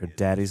 Her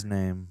daddy's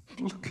name.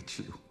 Look at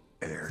you,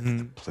 heir to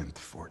the Plinth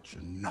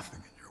fortune,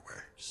 nothing in your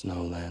way.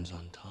 Snow lands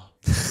on top.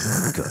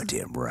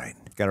 Goddamn right.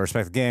 Gotta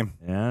respect the game.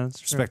 Yeah, that's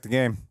true. Respect the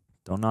game.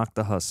 Don't knock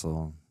the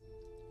hustle.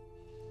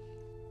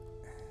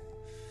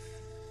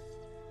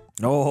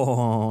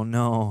 Oh,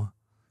 no.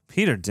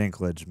 Peter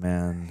Dinklage,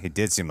 man. He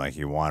did seem like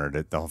he wanted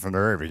it though from the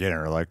very beginning.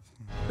 We're like,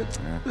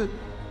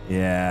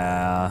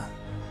 yeah.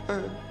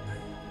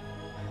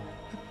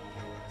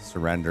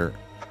 Surrender.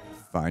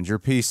 Find your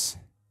peace.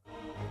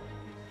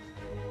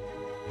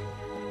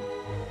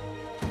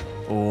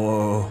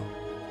 Whoa.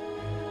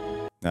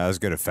 That was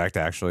good effect,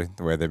 actually.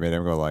 The way they made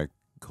him go like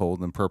cold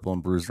and purple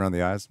and bruised around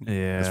the eyes.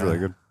 Yeah. That's really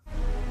good.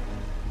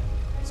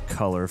 His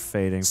color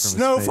fading from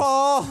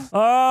Snowfall! his face.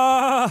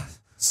 Ah!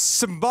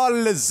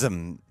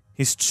 Symbolism.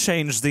 He's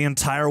changed the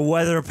entire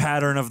weather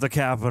pattern of the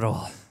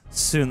capital.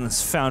 Soon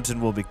this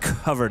fountain will be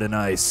covered in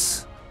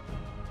ice.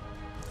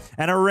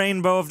 And a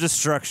rainbow of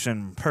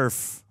destruction.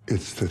 Perf.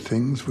 It's the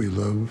things we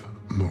love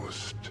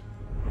most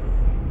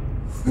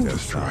that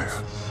destroy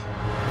us.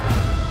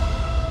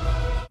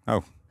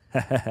 Oh.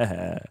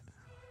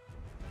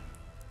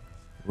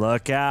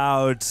 Look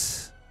out.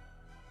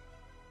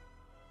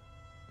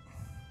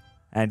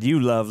 And you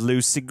love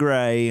Lucy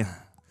Gray.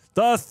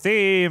 The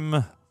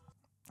theme.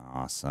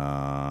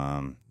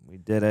 Awesome. We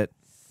did it.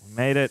 We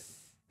made it.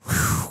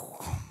 Wow.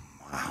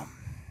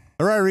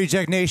 All right,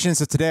 Reject Nation.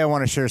 So today I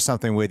want to share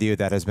something with you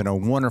that has been a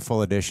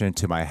wonderful addition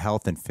to my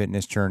health and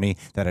fitness journey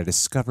that I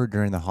discovered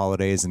during the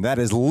holidays, and that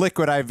is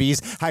Liquid IV's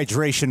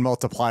Hydration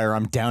Multiplier.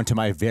 I'm down to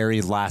my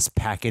very last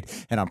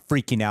packet, and I'm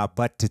freaking out,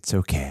 but it's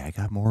okay. I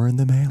got more in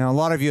the mail. Now, a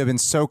lot of you have been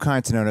so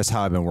kind to notice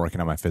how I've been working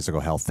on my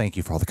physical health. Thank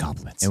you for all the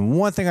compliments. And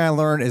one thing I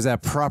learned is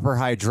that proper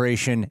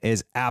hydration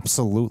is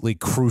absolutely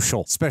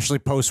crucial, especially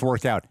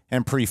post-workout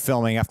and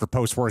pre-filming after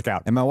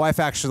post-workout. And my wife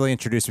actually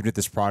introduced me to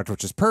this product,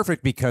 which is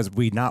perfect because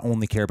we not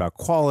only care about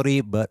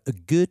quality, but a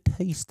good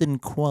taste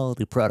and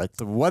quality product.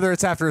 So whether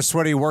it's after a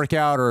sweaty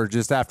workout or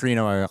just after,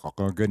 a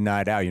good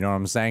night out, you know what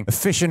I'm saying?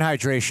 Efficient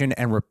hydration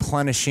and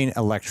replenishing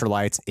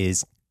electrolytes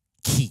is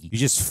key. You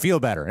just feel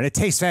better, and it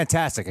tastes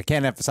fantastic. I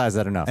can't emphasize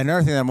that enough.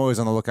 Another thing that I'm always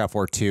on the lookout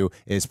for too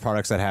is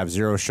products that have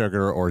zero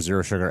sugar or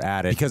zero sugar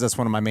added, because that's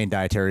one of my main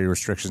dietary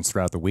restrictions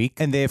throughout the week.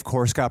 And they of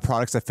course got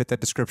products that fit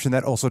that description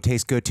that also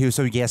taste good too.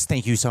 So yes,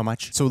 thank you so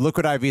much. So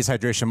Liquid IV's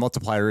Hydration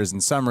Multiplier is,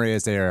 in summary,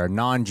 is they are a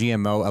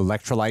non-GMO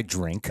electrolyte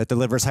drink that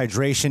delivers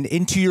hydration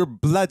into your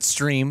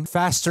bloodstream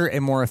faster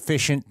and more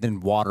efficient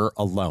than water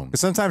alone. Because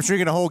sometimes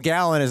drinking a whole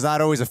gallon is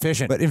not always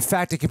efficient, but in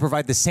fact it can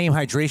provide the same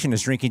hydration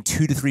as drinking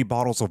 2 to 3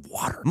 bottles of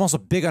water. I'm also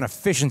big on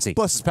efficiency.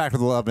 Plus, it's packed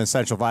with a lot of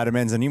essential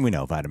vitamins, and we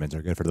know vitamins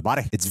are good for the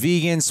body. It's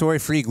vegan,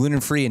 soy-free,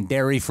 gluten-free, and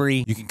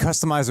dairy-free. You can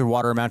customize the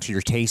water amount to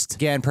your taste.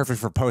 Again,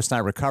 perfect for post-night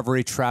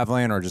recovery,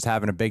 traveling, or just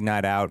having a big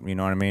night out. You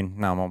know what I mean?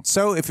 No.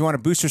 So, if you want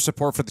to boost your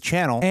support for the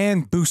channel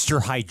and boost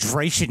your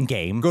hydration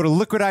game, go to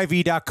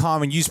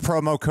liquidiv.com and use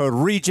promo code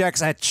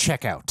REJECTS at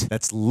checkout.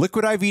 That's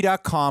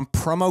liquidiv.com,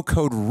 promo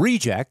code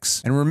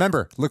REJECTS. And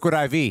remember, Liquid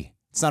IV,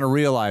 it's not a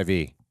real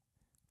IV,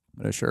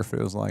 but it sure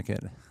feels like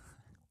it.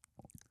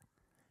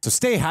 So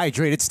stay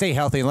hydrated, stay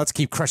healthy, and let's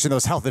keep crushing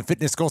those health and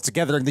fitness goals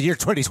together in the year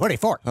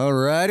 2024.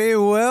 Alrighty,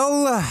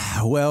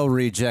 well,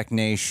 Reject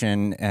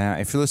Nation,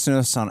 if you're listening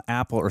to us on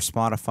Apple or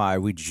Spotify,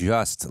 we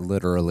just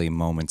literally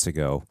moments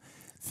ago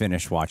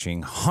finished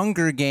watching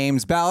Hunger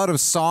Games, Ballad of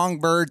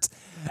Songbirds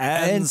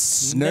and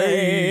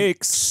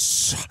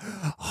Snakes.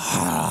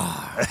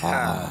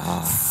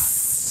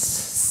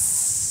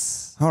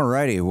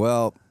 Alrighty,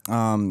 well,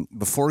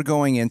 before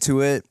going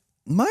into it,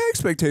 my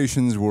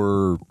expectations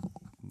were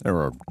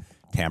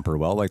tampered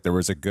well. Like, there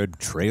was a good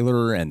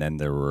trailer, and then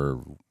there were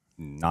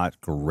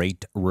not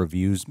great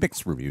reviews,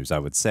 mixed reviews, I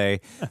would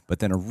say, but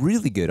then a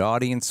really good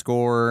audience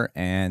score,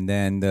 and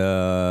then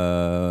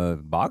the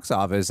box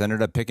office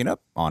ended up picking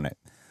up on it.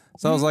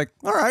 So I was like,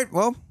 all right,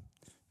 well,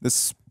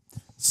 this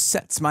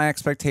sets my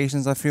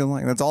expectations, I feel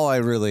like. That's all I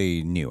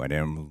really knew. I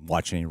didn't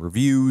watch any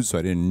reviews, so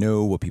I didn't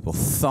know what people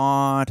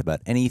thought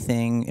about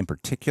anything in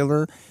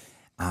particular.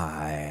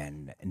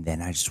 And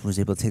then I just was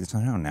able to take the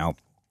time out. Now,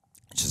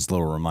 just a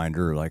little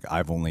reminder, like,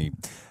 I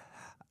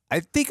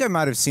think I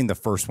might have seen the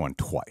first one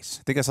twice.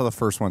 I think I saw the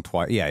first one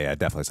twice. Yeah, I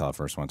definitely saw the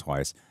first one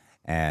twice.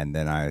 And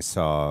then I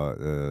saw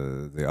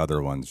the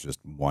other ones just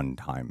one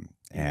time.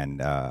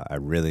 And I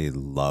really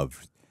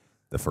loved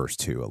the first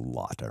two a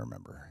lot, I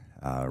remember.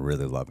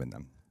 Really loving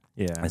them.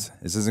 Yeah.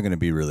 This isn't going to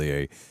be really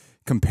a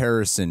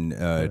comparison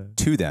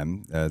to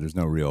them. There's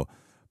no real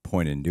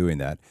point in doing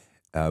that.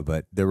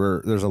 But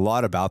there's a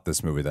lot about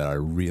this movie that I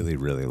really,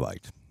 really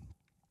liked.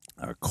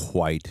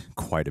 Quite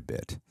a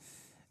bit.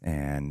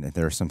 And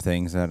there are some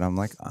things that I'm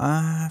like,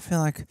 I feel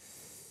like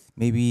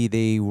maybe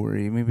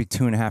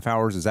 2.5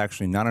 hours is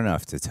actually not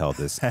enough to tell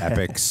this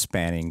epic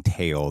spanning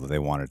tale that they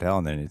want to tell.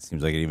 And then it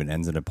seems like it even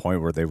ends at a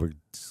point where they could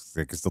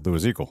still do a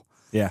sequel.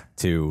 Yeah.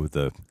 To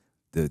the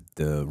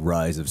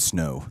rise of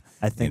Snow.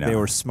 I think they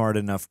were smart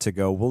enough to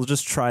go, we'll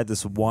just try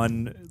this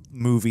one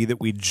movie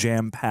that we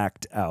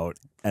jam-packed out,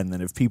 and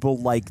then if people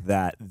like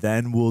that,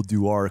 then we'll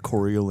do our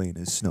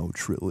Coriolanus Snow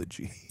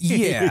trilogy.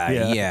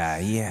 Yeah.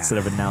 Instead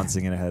of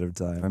announcing it ahead of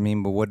time. I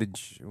mean, but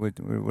what's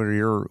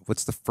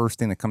the first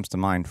thing that comes to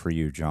mind for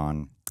you,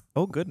 John?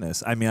 Oh,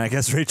 goodness. I mean, I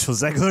guess Rachel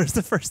Zegler is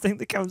the first thing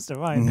that comes to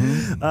mind.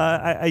 Mm-hmm.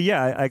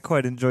 I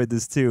quite enjoyed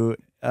this too.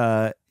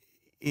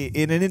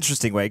 In an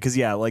interesting way, because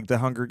like the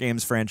Hunger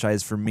Games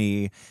franchise for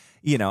me,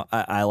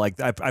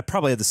 I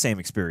probably had the same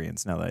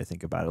experience now that I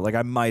think about it. Like,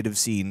 I might have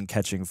seen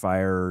Catching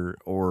Fire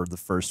or the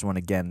first one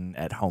again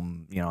at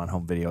home, on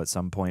home video at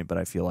some point, but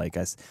I feel like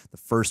the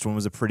first one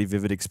was a pretty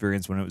vivid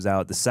experience when it was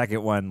out. The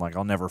second one, like,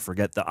 I'll never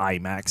forget the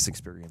IMAX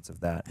experience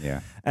of that.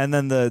 Yeah. And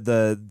then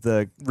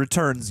the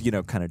returns,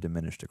 kind of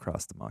diminished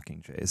across the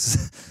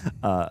Mockingjays.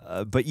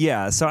 But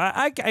yeah, so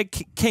I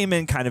came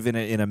in kind of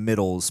in a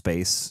middle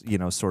space,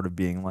 sort of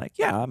being like,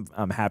 yeah,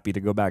 I'm happy to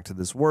go back to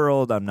this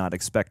world. I'm not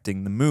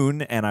expecting the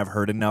moon, and I've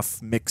heard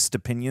enough mixed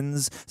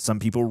opinions. Some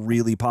people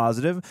really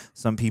positive,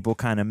 some people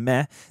kind of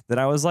meh, that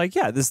I was like,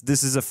 yeah, this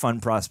is a fun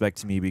prospect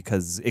to me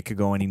because it could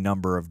go any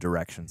number of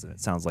directions, and it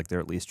sounds like they're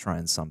at least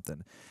trying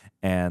something.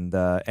 And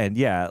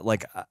yeah,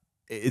 like,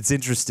 it's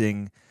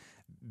interesting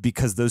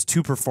because those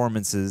two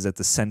performances at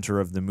the center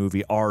of the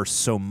movie are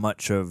so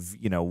much of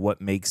what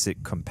makes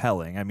it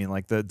compelling. I mean,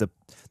 like the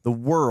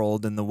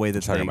world and the way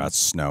that talking about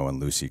Snow and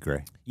Lucy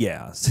Gray.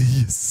 Yeah,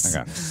 yes.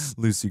 Okay.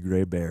 Lucy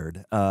Gray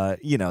Baird.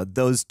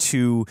 Those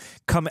two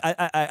come.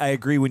 I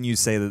agree when you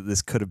say that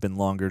this could have been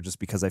longer, just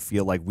because I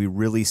feel like we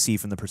really see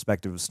from the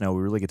perspective of Snow.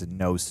 We really get to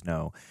know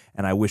Snow,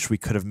 and I wish we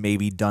could have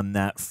maybe done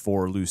that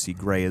for Lucy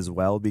Gray as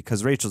well,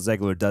 because Rachel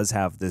Zegler does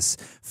have this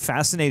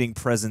fascinating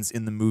presence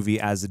in the movie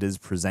as it is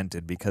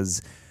presented,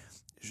 because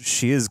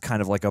she is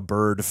kind of like a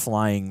bird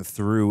flying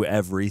through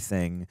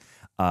everything.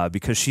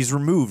 Because she's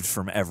removed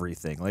from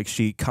everything. Like,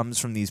 she comes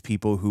from these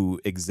people who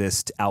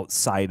exist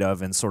outside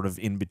of and sort of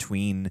in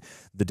between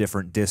the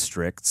different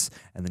districts,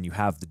 and then you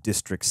have the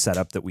district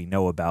setup that we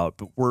know about,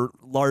 but we're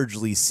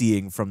largely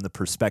seeing from the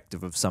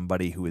perspective of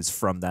somebody who is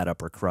from that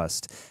upper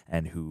crust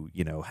and who,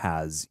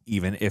 has,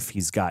 even if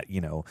he's got,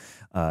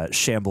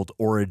 shambled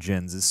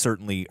origins, is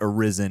certainly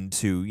arisen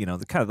to,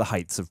 the kind of the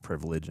heights of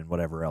privilege and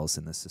whatever else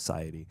in this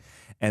society.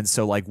 And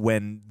so, like,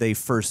 when they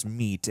first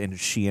meet and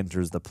she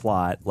enters the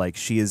plot, like,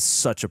 she is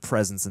such a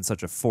presence and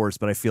such a force,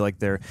 but I feel like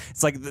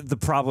it's like the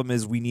problem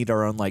is we need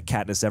our own, like,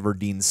 Katniss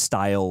Everdeen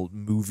style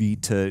movie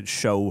to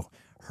show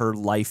her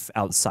life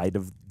outside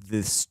of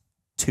this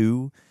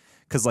too.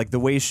 Because, like, the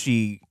way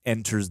she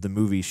enters the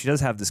movie, she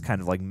does have this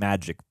kind of, like,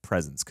 magic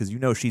presence, because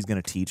she's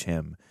going to teach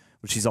him,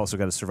 but she's also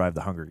got to survive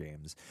the Hunger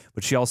Games.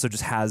 But she also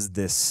just has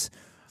this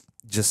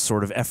just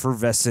sort of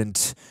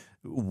effervescent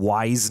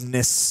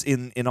wiseness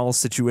in all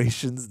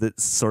situations that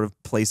sort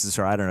of places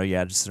her, I don't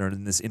know, just sort of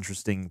in this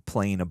interesting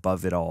plane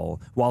above it all,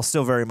 while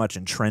still very much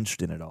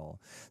entrenched in it all.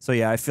 So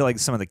yeah, I feel like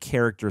some of the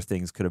character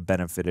things could have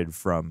benefited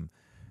from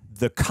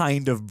the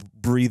kind of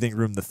breathing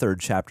room the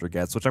third chapter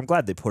gets, which I'm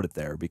glad they put it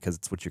there, because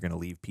it's what you're going to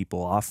leave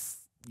people off.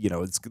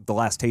 It's the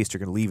last taste you're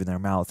going to leave in their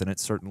mouth, and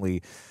it's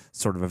certainly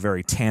sort of a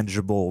very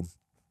tangible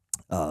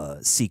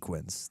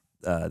sequence.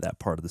 That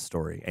part of the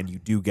story, and you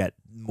do get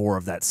more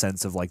of that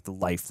sense of, like, the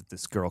life that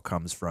this girl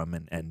comes from,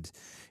 and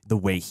the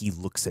way he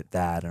looks at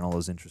that, and all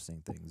those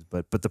interesting things.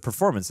 But the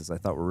performances I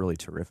thought were really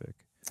terrific.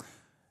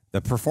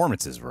 The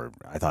performances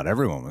I thought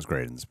everyone was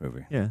great in this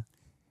movie. Yeah.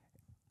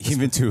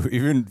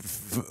 Even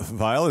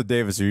Viola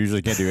Davis, who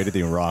usually can't do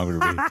anything wrong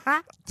with me,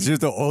 she's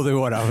the only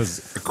one I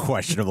was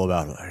questionable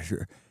about.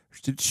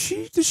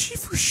 Does she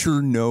for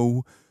sure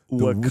know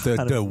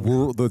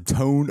the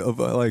tone of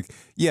like,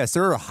 yes,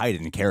 there are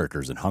heightened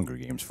characters in Hunger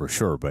Games for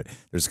sure, but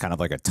there's kind of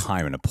like a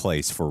time and a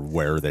place for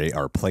where they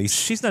are placed.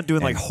 She's not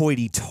doing like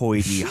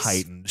hoity-toity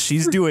heightened.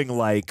 She's doing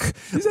like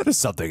she's into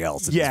something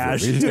else. Yeah,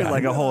 she's doing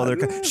like a whole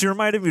other. She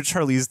reminded me of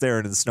Charlize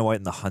Theron in Snow White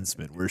and the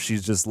Huntsman, where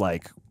she's just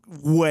like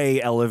way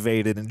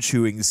elevated and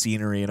chewing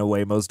scenery in a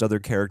way most other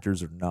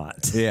characters are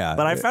not. Yeah,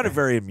 but I found it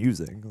very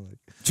amusing.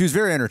 She was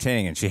very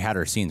entertaining, and she had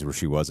her scenes where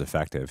she was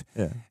effective.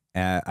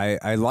 Yeah,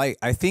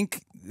 I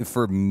think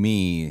for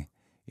me,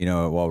 you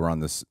know, while we're on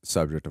this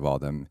subject of all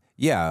of them,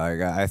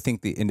 yeah, I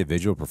think the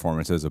individual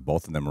performances of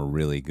both of them are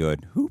really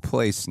good. Who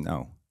plays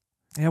Snow?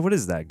 Yeah, what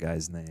is that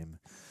guy's name?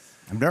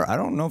 I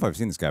don't know if I've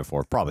seen this guy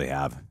before. Probably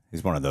have.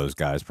 He's one of those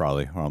guys,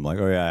 probably. Where I'm like,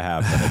 oh yeah, I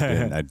have,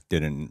 but I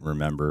didn't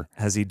remember.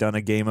 Has he done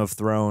a Game of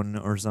Thrones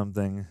or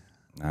something?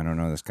 I don't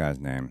know this guy's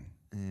name.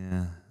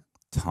 Yeah.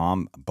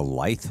 Tom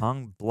Blyth?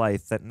 Tom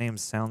Blyth. That name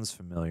sounds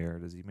familiar.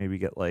 Does he maybe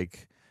get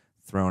like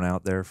thrown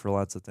out there for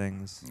lots of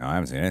things? No, I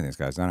haven't seen anything this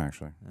guy's done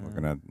actually.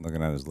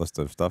 Looking at his list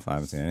of stuff, I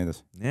haven't seen any of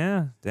this.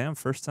 Yeah, damn,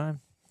 first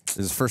time.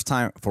 This is first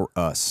time for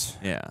us.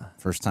 Yeah.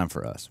 First time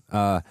for us.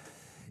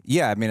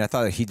 Yeah, I mean, I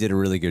thought he did a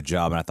really good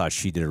job, and I thought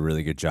she did a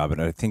really good job.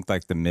 And I think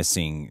like the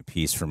missing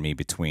piece for me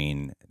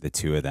between the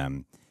two of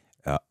them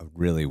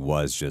really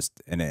was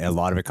just, and a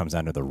lot of it comes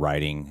down to the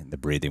writing, the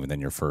breathing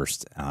within your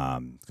first,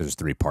 because there's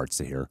 3 parts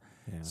to here.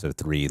 Yeah. So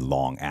 3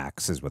 long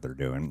acts is what they're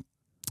doing.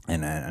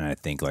 And I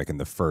think like in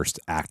the first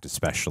act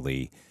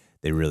especially,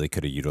 they really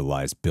could have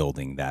utilized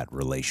building that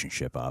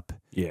relationship up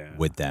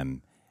with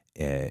them.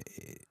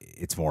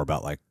 It's more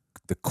about like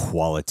the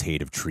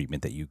qualitative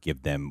treatment that you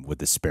give them with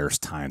the sparse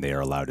time they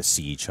are allowed to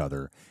see each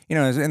other. You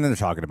know, and then they're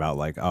talking about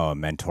like, oh, a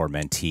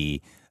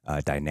mentor-mentee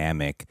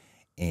dynamic,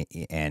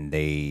 and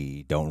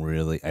they don't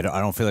really, I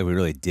don't feel like we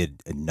really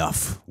did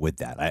enough with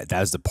that. That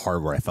was the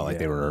part where I felt like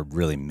they were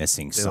really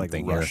missing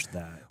something here.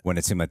 When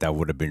it seemed like that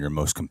would have been your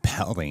most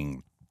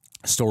compelling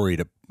story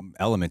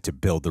element to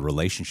build the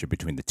relationship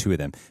between the two of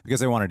them,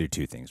 because they want to do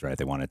 2 things, right?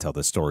 They want to tell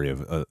the story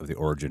of the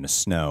origin of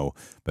Snow,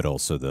 but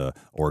also the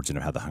origin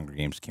of how the Hunger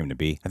Games came to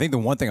be. I think the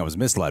one thing I was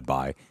misled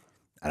by,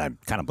 and I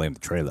kind of blame the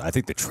trailer, I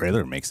think the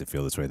trailer makes it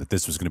feel this way, that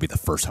this was going to be the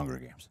first Hunger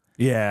Games.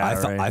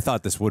 Yeah, I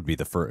thought this would be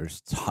the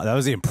first. That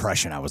was the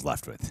impression I was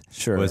left with.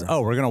 Sure. Was,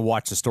 oh, we're going to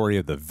watch the story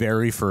of the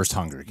very first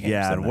Hunger Games.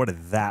 Yeah, and what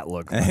did that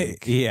look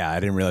like? Yeah, I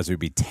didn't realize it would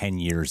be 10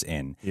 years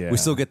in. Yeah. We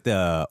still get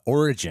the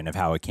origin of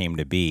how it came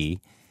to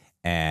be,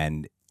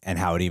 and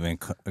how it even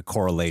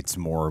correlates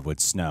more with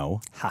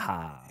Snow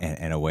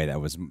in a way that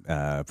was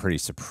pretty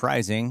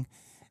surprising.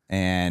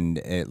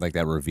 And like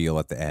that reveal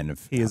at the end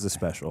of... He is a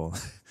special.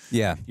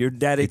 Yeah. Your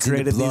daddy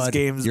created these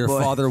games, Your boy.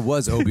 Father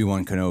was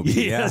Obi-Wan Kenobi.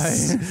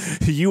 Yes.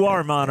 You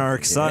are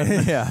Monarch, son.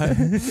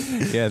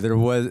 Yeah, there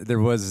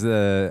was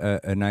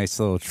a nice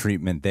little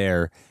treatment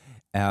there.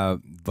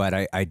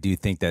 But I do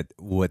think that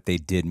what they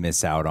did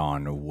miss out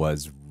on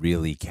was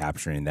really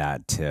capturing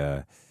that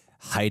to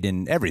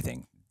heighten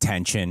everything.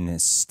 Tension,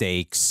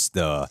 stakes,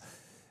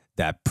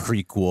 that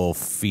prequel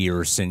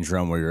fear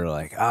syndrome where you're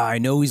like, I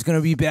know he's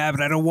gonna be bad,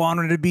 but I don't want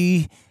him to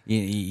be.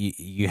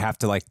 You have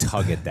to like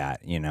tug at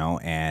that, you know,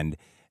 and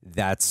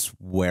that's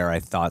where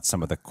I thought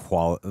some of the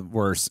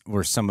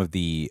where some of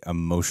the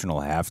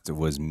emotional heft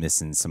was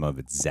missing some of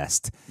its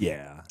zest.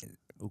 Yeah.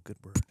 Oh, good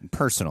word.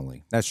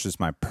 Personally, that's just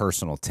my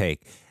personal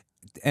take.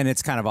 And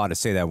it's kind of odd to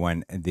say that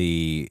when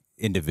the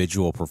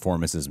individual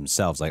performances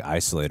themselves, like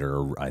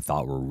Isolator, I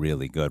thought were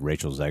really good.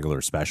 Rachel Zegler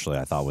especially,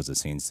 I thought was a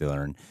scene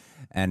stealer.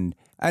 And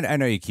I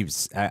know you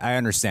I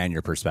understand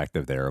your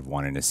perspective there of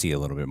wanting to see a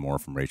little bit more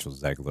from Rachel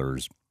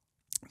Zegler's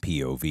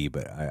POV,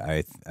 but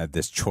I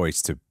this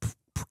choice to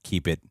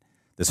keep it,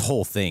 this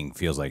whole thing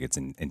feels like it's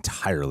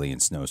entirely in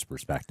Snow's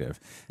perspective.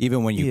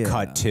 Even when you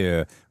cut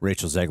to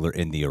Rachel Zegler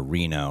in the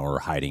arena or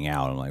hiding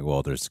out, I'm like,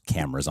 well, there's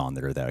cameras on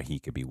there that he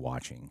could be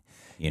watching,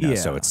 you know,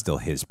 so it's still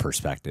his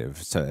perspective.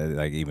 So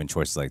like even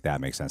choices like that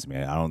make sense to me.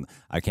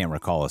 I can't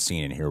recall a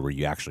scene in here where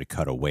you actually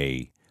cut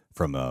away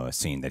from a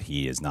scene that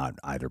he is not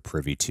either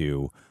privy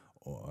to,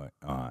 or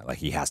like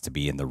he has to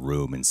be in the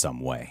room in some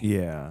way.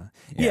 Yeah.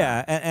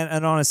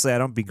 And honestly, I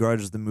don't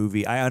begrudge the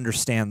movie. I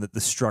understand that the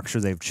structure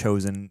they've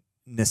chosen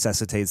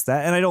necessitates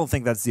that, and I don't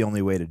think that's the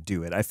only way to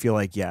do it. I feel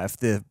like, if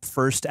the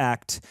first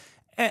act,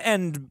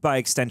 and by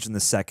extension the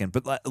second,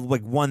 but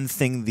like one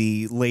thing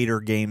the later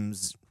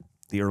games,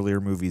 the earlier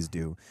movies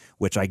do,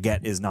 which I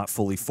get is not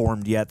fully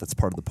formed yet, that's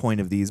part of the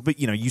point of these, but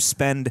you know, you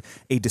spend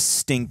a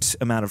distinct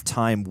amount of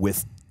time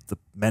with the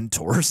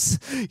mentors,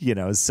 you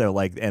know, so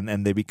like,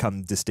 and they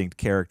become distinct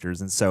characters.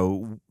 And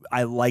so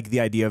I like the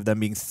idea of them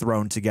being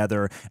thrown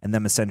together and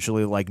them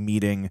essentially like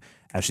meeting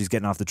as she's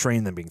getting off the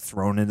train, then being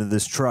thrown into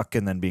this truck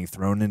and then being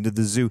thrown into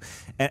the zoo.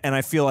 And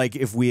I feel like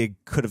if we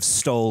could have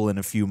stolen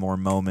a few more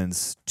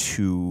moments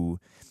to,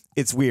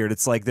 it's weird.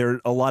 It's like there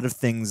are a lot of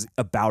things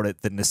about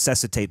it that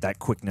necessitate that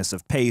quickness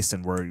of pace,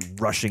 and we're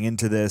rushing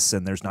into this,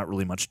 and there's not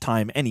really much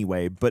time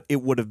anyway. But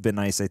it would have been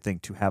nice, I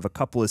think, to have a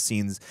couple of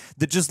scenes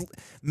that just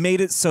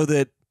made it so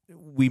that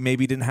we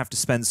maybe didn't have to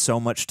spend so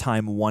much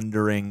time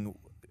wondering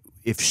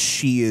if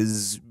she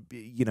is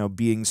you know,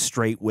 being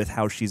straight with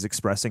how she's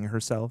expressing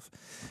herself,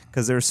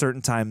 because there are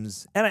certain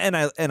times, and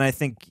I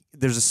think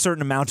there's a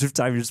certain amount of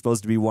time you're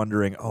supposed to be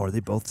wondering, oh, are they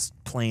both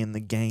playing the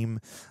game?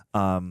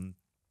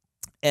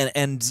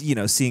 And you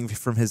know, seeing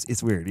from his,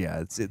 it's weird.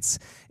 Yeah,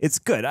 it's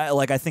good.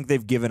 I think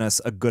they've given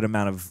us a good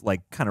amount of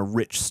like kind of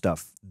rich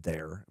stuff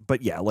there.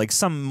 But yeah, like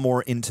some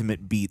more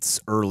intimate beats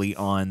early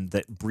on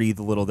that breathe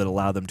a little, that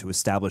allow them to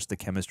establish the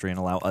chemistry and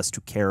allow us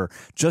to care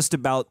just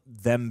about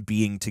them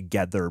being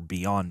together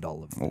beyond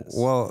all of this.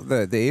 Well,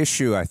 the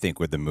issue I think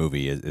with the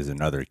movie is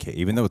another case.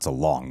 Even though it's a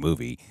long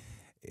movie,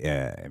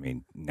 I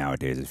mean,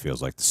 nowadays it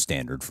feels like the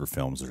standard for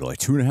films are like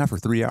 2.5 or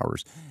 3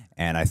 hours.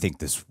 And I think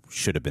this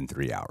should have been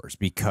 3 hours,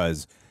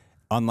 because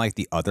unlike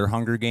the other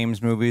Hunger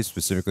Games movies,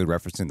 specifically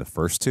referencing the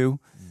first two,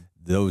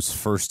 those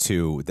first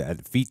two,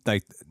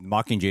 like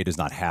Mockingjay does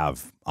not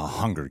have a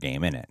Hunger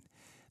Game in it.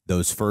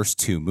 Those first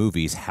two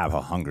movies have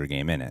a Hunger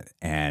Game in it.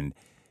 And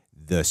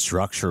the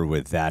structure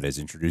with that is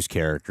introduce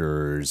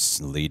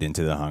characters, lead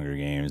into the Hunger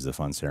Games, the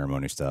fun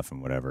ceremony stuff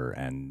and whatever,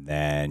 and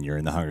then you're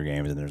in the Hunger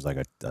Games and there's like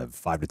a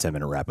 5 to 10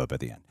 minute wrap up at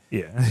the end.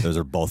 Yeah. Those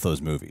are both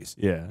those movies.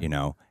 Yeah. You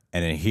know?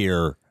 And then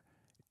here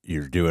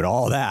you're doing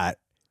all that,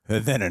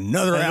 and then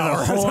another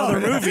hour. A whole other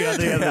movie on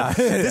the other.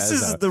 This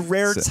is the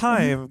rare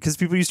time, because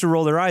people used to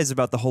roll their eyes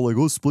about the whole like,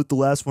 oh, split the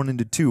last one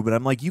into two. But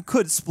I'm like, you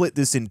could split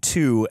this in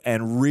two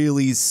and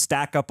really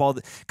stack up all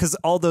the, because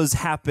all those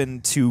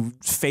happen to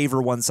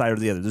favor one side or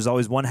the other. There's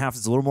always one half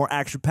that's a little more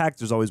action packed.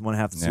 There's always one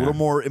half that's a little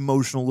more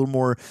emotional, a little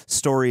more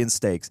story and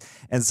stakes.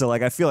 And so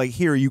like, I feel like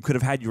here you could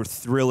have had your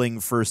thrilling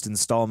first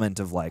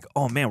installment of like,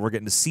 oh man, we're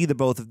getting to see the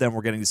both of them.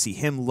 We're getting to see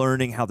him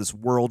learning how this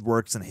world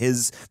works and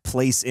his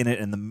place in it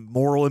and the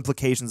moral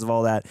implications of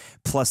all that,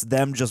 plus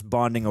them just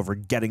bonding over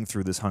getting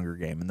through this Hunger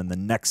Game. And then the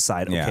next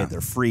side, okay,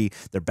 they're free,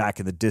 they're back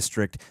in the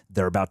district,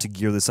 they're about to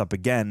gear this up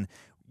again.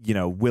 You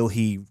know, will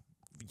he,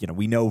 you know,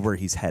 we know where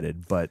he's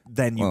headed, but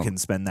then you can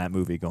spend that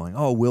movie going,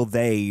 oh, will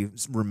they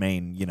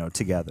remain, you know,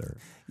 together?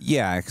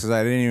 Yeah, because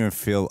I didn't even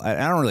feel, I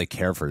don't really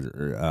care for,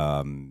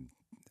 I'm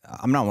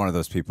not one of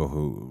those people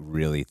who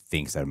really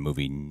thinks that a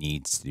movie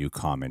needs to do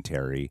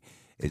commentary.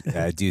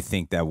 I do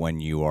think that when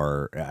you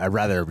are, I'd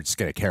rather just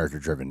get a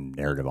character-driven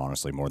narrative,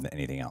 honestly, more than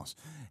anything else,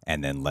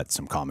 and then let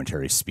some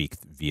commentary speak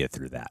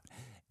through that,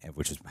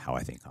 which is how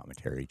I think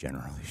commentary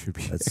generally should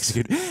be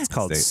executed. It's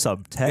called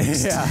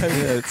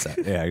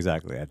subtext. Yeah,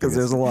 exactly. Because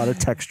there's a lot of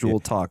textual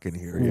talk in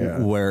here. Yeah.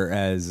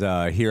 Whereas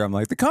here, I'm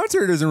like, the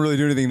commentary doesn't really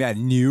do anything that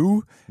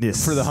new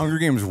for the Hunger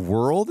Games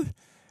world.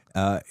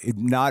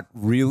 Not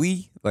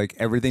really. Like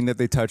everything that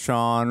they touch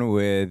on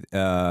with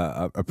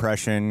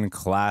oppression,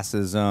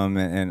 classism,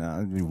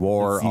 and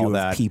war, all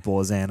that. People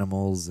as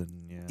animals, and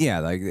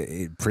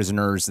like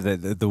prisoners.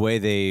 The way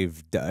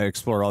they've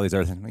explored all these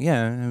other things.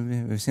 Yeah,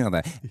 we've seen all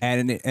that.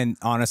 And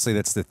honestly,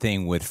 that's the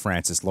thing with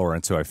Francis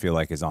Lawrence, who I feel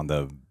like is on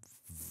the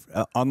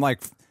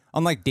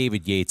unlike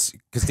David Yates,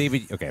 because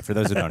for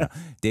those who don't know,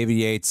 David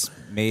Yates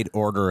made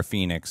Order of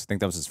Phoenix. I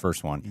think that was his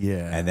first one.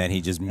 Yeah. And then he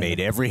just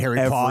made every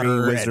Harry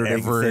Potter,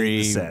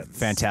 every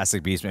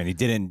Fantastic Beasts, and he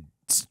didn't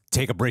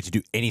take a break to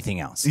do anything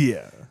else.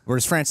 Yeah.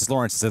 Whereas Francis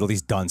Lawrence has at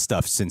least done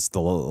stuff since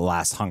the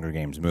last Hunger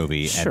Games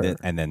movie,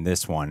 and then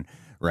this one.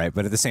 Right,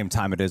 but at the same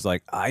time, it is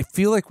like, I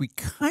feel like we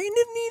kind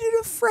of needed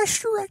a fresh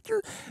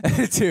director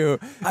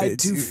I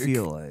do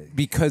feel like,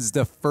 because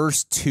the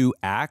first two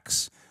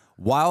acts,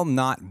 while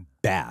not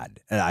bad,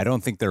 and I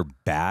don't think they're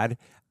bad,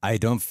 I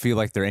don't feel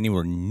like they're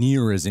anywhere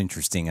near as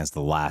interesting as the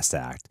last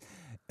act,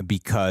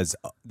 because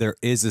there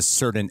is a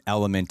certain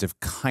element of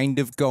kind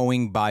of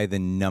going by the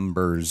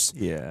numbers.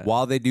 Yeah.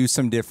 While they do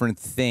some different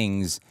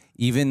things,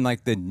 even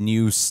like the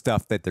new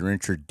stuff that they're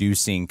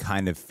introducing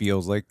kind of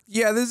feels like,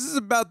 yeah, this is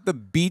about the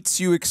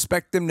beats you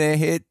expect them to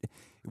hit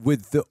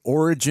with the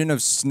origin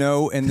of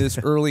Snow and this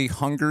early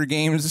Hunger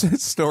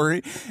Games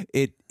story.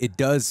 It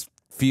does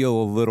feel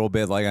a little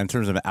bit like, in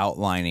terms of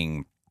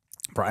outlining,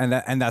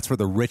 and that's where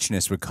the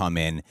richness would come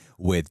in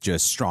with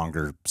just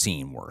stronger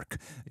scene work,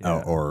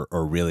 or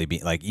really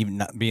being like, even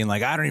not being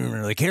like, I don't even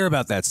really care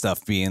about that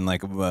stuff, being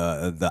like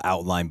the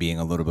outline being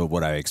a little bit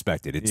what I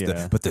expected. It's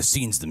but the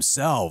scenes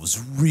themselves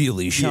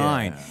really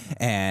shine,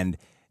 and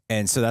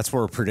so that's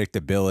where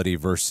predictability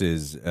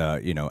versus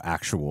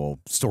actual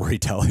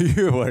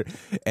storytelling.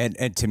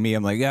 and to me,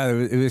 I'm like, yeah,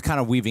 it was kind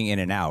of weaving in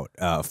and out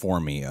for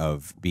me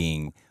of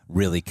being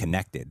really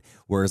connected.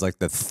 Whereas like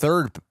the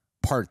third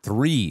part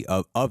 3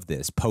 of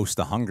this, post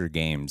the Hunger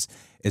Games,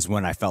 is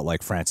when I felt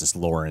like Francis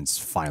Lawrence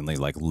finally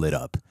like lit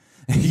up.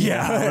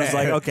 I was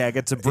like, okay, I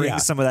get to bring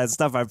some of that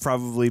stuff I've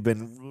probably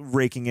been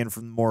raking in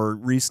from more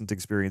recent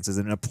experiences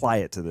and apply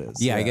it to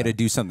this. I got to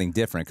do something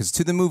different, because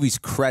to the movie's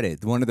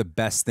credit, one of the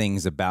best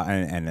things about,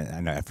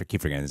 and I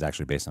keep forgetting, it's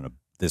actually based on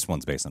this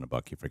one's based on a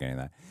book, keep forgetting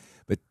that,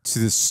 but to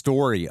the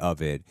story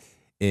of it,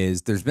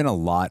 is there's been a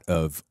lot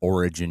of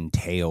origin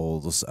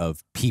tales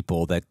of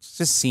people that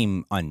just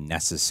seem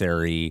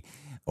unnecessary,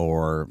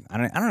 or I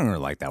don't really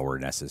like that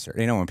word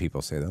necessary. You know when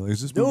people say that, like,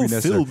 is this movie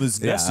necessary? No film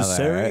is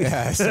necessary.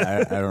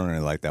 I don't really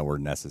like that word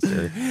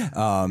necessary.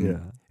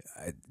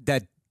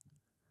 That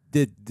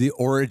the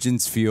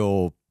origins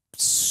feel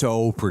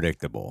so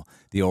predictable.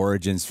 The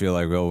origins feel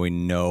like, well, we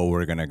know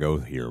we're gonna go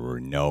here.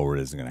 We know where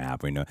this is gonna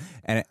happen. We know,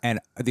 and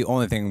the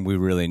only thing we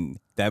really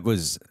that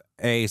was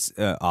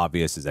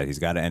obvious is that he's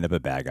got to end up a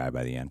bad guy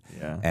by the end.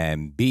 Yeah.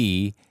 And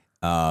B,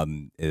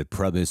 it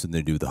probably has something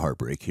to do with the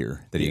heartbreak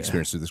here that he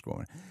experienced with this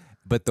woman.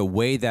 But the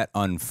way that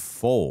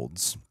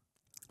unfolds,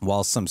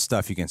 while some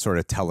stuff you can sort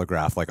of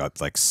telegraph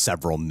like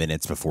several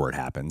minutes before it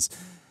happens,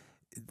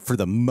 for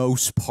the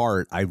most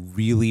part, I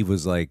really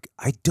was like,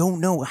 I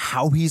don't know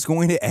how he's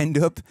going to end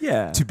up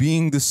to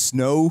being the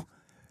Snow,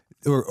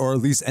 or at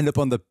least end up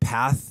on the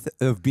path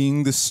of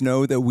being the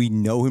Snow that we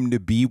know him to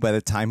be by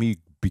the time he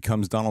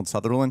becomes Donald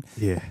Sutherland.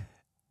 Yeah.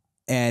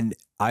 And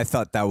I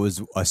thought that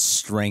was a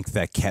strength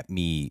that kept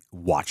me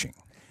watching.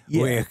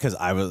 Yeah.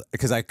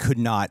 Because I could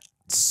not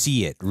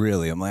see it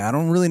really. I'm like, I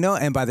don't really know.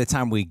 And by the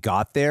time we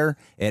got there,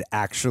 it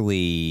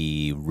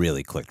actually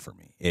really clicked for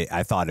me.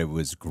 I thought it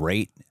was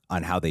great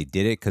on how they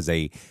did it, because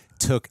they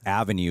took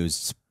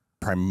avenues,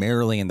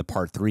 primarily in the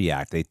part 3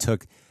 act, they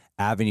took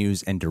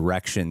avenues and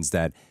directions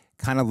that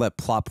kind of let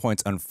plot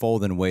points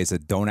unfold in ways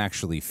that don't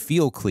actually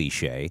feel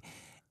cliche.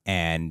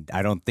 And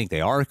I don't think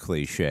they are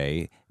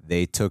cliche.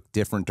 They took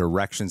different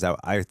directions that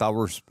I thought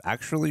were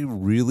actually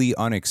really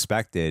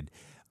unexpected,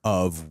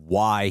 of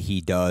why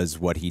he does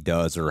what he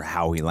does, or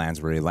how he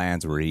lands where he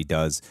lands, where he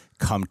does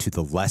come to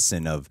the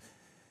lesson of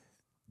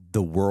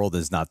the world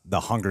is not, the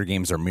Hunger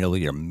Games are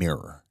merely a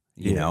mirror,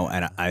 you know?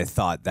 And I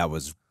thought that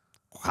was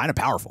kind of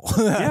powerful.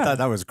 I thought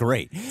that was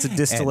great. It's a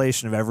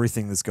distillation of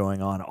everything that's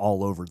going on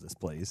all over this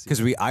place.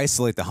 Because we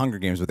isolate the Hunger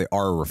Games, but they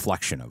are a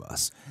reflection of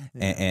us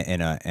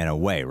in a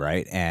way,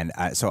 right? And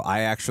so I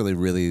actually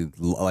really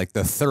like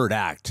the third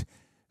act.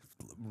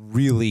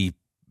 Really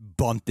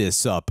bumped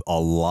this up a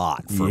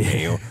lot for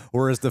me,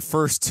 whereas the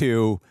first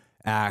 2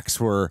 acts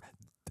were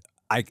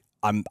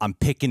I'm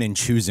picking and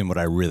choosing what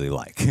I really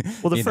like.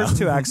 Well, the first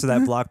 2 acts of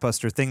that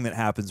blockbuster thing that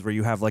happens where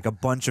you have like a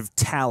bunch of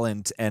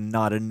talent and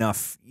not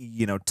enough,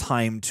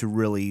 time to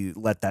really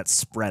let that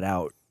spread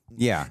out.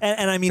 Yeah.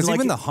 And I mean, like,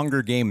 even the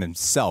Hunger Game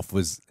himself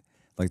was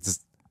like this.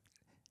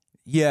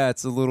 Yeah,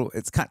 it's a little,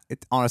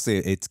 honestly,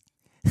 it's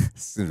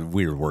a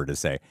weird word to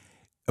say.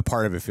 A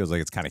part of it feels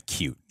like it's kind of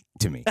cute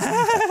to me.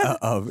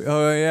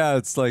 Oh yeah,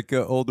 it's like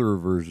an older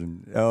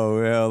version.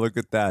 Oh yeah, look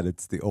at that,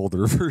 it's the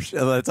older version.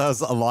 That's how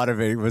a lot of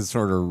it was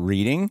sort of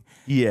reading.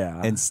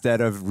 Yeah.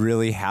 Instead of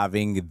really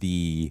having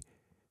the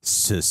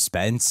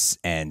suspense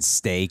and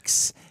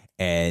stakes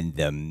and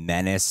the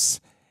menace.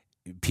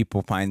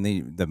 People find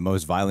the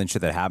most violent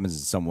shit that happens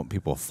is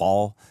people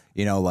fall,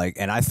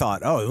 and I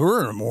thought, oh,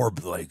 we're in a more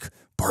like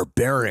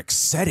barbaric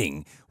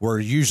setting where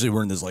usually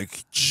we're in this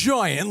like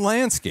giant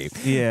landscape.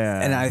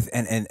 Yeah.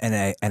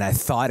 And I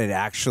thought it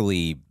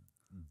actually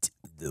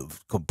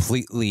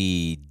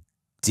completely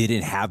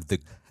didn't have the,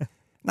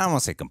 not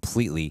want to say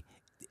completely,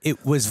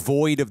 it was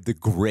void of the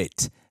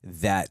grit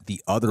that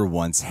the other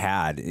ones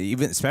had,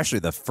 especially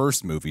the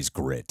first movie's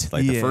grit.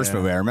 Like the first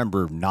movie, I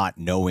remember not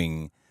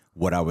knowing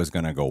what I was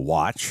going to go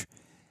watch.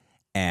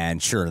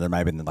 And sure, there might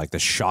have been like the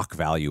shock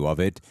value of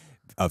it,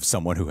 of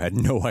someone who had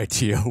no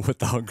idea what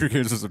the Hunger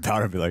Games was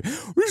about, and be like,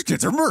 these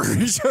kids are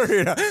murdering each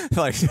other.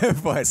 But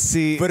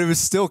it was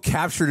still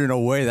captured in a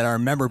way that I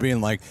remember being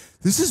like,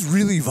 this is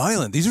really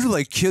violent. These are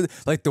like kids,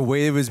 like the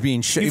way it was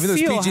being shot, even though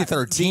it's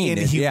PG-13.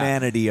 The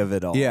inhumanity of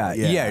it all. Yeah.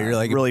 You're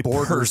like, really it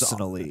borders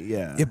personally.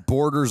 It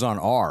borders on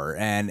R,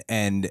 and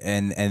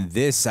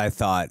this I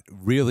thought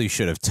really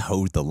should have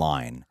towed the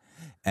line,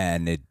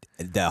 and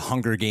the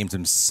Hunger Games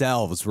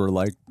themselves were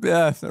like,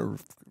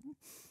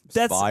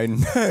 that's fine.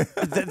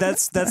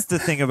 That's the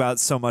thing about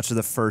so much of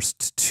the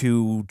first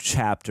 2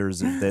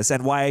 chapters of this,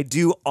 and why I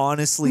do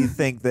honestly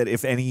think that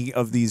if any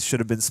of these should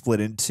have been split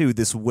in 2,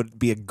 this would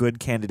be a good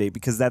candidate,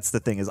 because that's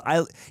the thing is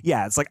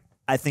it's like,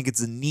 I think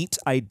it's a neat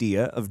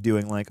idea of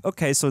doing like,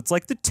 okay, so it's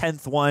like the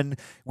 10th one.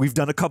 We've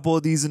done a couple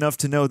of these enough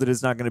to know that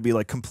it's not going to be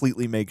like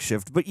completely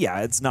makeshift, but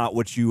yeah, it's not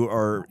what you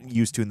are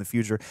used to in the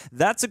future.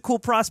 That's a cool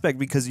prospect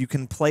because you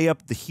can play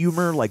up the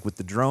humor like with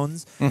the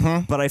drones,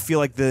 but I feel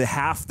like the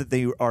half that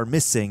they are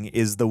missing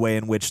is the way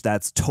in which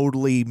that's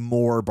totally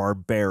more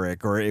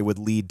barbaric, or it would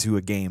lead to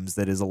a games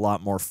that is a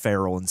lot more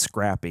feral and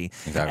scrappy.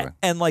 Exactly.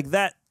 And like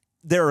that,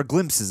 there are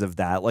glimpses of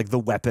that, like the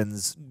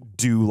weapons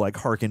do like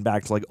harken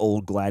back to like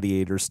old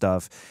gladiator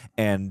stuff,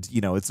 and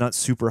it's not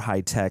super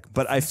high tech,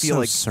 but I feel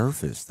like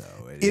surface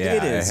though. It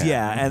is,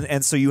 yeah.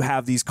 And so you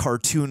have these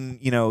cartoon,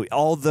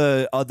 all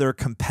the other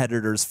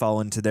competitors fall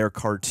into their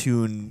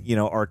cartoon,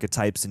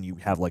 archetypes, and you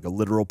have like a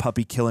literal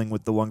puppy killing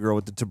with the one girl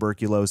with the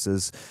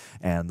tuberculosis,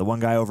 and the one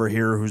guy over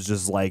here who's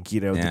just like,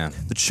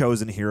 the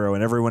chosen hero,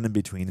 and everyone in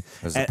between.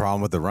 The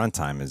problem with the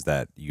runtime is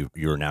that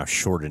you're now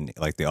shortened,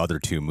 like the other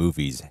 2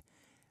 movies.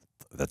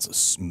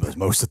 That's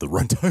most of the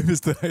runtime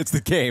it's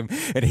the game,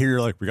 and here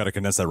you're like, we got to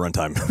condense that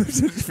runtime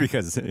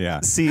because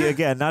See,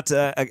 again, not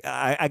to.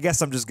 I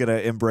guess I'm just gonna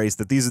embrace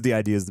that these are the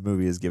ideas the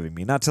movie is giving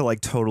me, not to like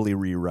totally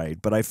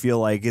rewrite, but I feel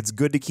like it's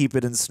good to keep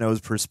it in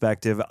Snow's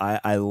perspective.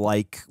 I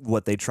like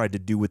what they tried to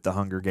do with the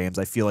Hunger Games.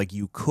 I feel like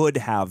you could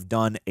have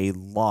done a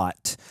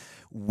lot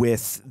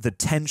with the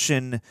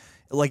tension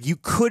like you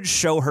could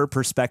show her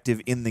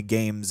perspective in the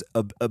games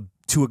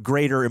to a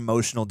greater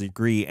emotional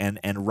degree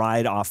and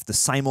ride off the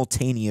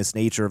simultaneous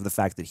nature of the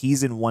fact that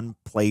he's in one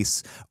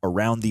place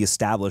around the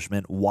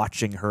establishment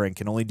watching her and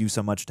can only do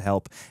so much to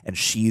help, and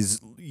she's,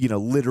 you know,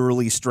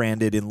 literally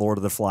stranded in Lord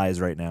of the Flies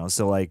right now.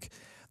 So like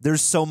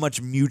there's so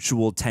much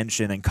mutual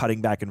tension and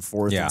cutting back and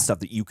forth and stuff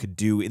that you could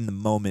do in the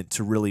moment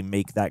to really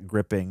make that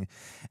gripping.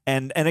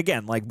 And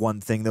again, like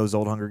one thing those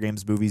old Hunger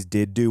Games movies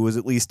did do was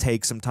at least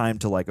take some time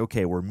to like,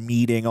 okay, we're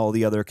meeting all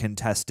the other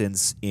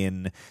contestants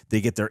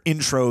they get their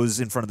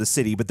intros in front of the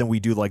city, but then we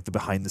do like the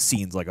behind the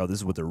scenes, like, oh, this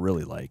is what they're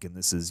really like. And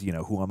this is, you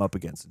know, who I'm up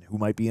against and who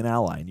might be an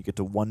ally. And you get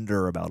to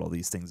wonder about all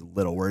these things a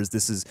little, whereas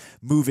this is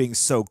moving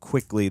so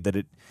quickly that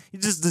it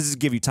just doesn't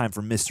give you time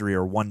for mystery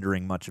or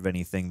wondering much of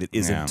anything that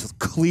isn't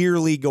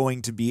clearly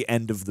going to be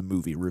end of the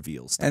movie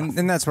reveal stuff.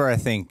 And that's where I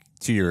think,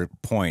 to your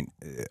point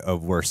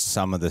of where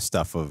some of the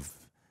stuff of,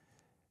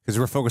 because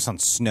we're focused on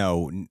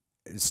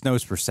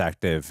Snow's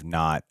perspective,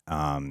 not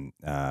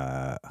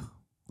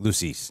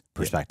Lucy's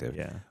perspective.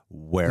 Yeah.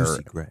 Where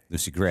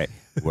Lucy Gray.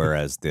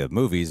 Whereas the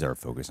movies are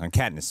focused on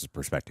Katniss'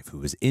 perspective,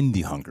 who is in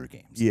the Hunger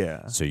Games.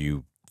 Yeah. So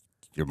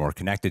you're more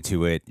connected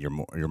to it. You're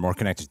more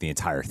connected to the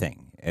entire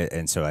thing.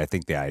 And so I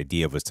think the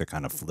idea was to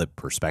kind of flip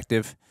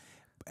perspective,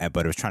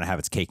 but it was trying to have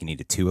its cake and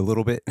eat it too a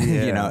little bit.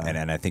 You know,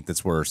 and I think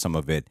that's where some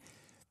of it,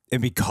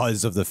 and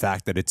because of the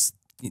fact that it's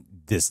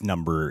this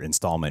number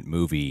installment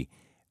movie,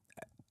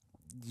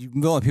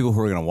 the only people who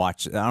are going to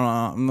watch, I don't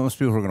know, most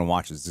people who are going to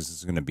watch this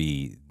is going to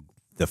be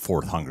the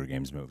 4th Hunger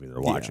Games movie they're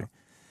watching.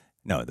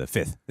 No, the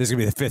 5th. This is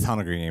going to be the 5th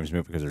Hunger Games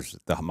movie because there's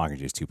the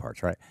Mockingjay is 2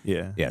 parts, right?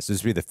 Yeah. Yeah, so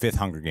this will be the 5th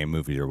Hunger Game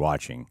movie you're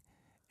watching,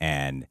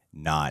 and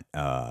not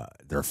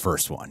their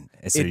first one.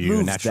 So it you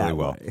moves naturally that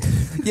will. way.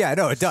 Yeah,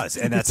 no, it does.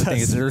 And that's the thing,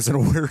 is there's an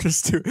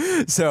awareness too.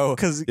 So,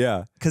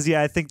 Because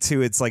I think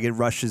too, it's like it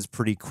rushes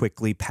pretty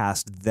quickly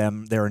past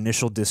their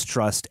initial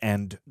distrust,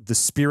 and the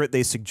spirit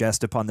they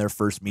suggest upon their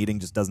first meeting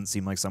just doesn't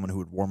seem like someone who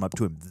would warm up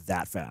to him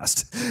that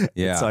fast.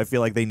 Yeah. So I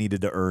feel like they needed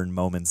to earn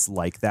moments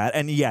like that.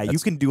 And you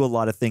can do a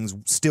lot of things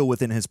still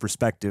within his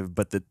perspective,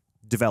 but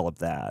develop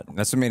that.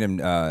 That's what made him.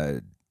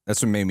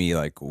 That's what made me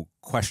like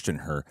question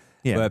her.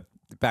 Yeah. But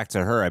back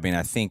to her. I mean,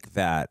 I think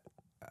that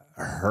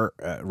her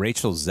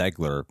Rachel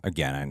Zegler,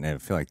 again, I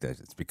feel like that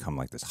it's become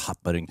like this hot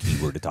button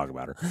keyword to talk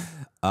about her.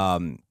 I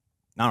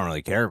don't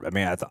really care. I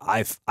mean,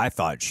 I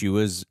thought she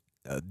was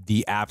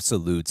the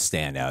absolute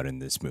standout in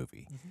this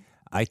movie.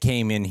 I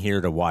came in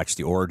here to watch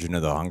the origin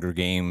of the Hunger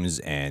Games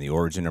and the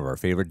origin of our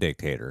favorite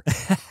dictator.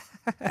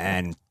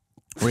 And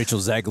Rachel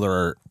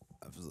Zegler,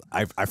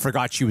 I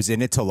forgot she was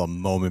in it till a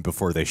moment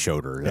before they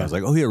showed her. I was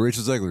like, oh yeah,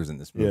 Rachel Zegler's in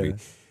this movie.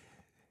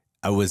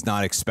 I was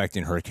not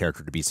expecting her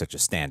character to be such a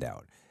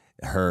standout.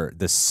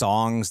 The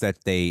songs that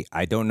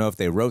I don't know if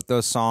they wrote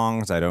those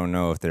songs. I don't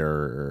know if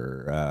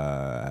they're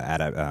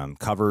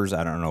covers.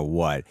 I don't know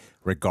what.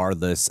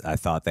 Regardless, I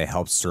thought they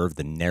helped serve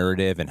the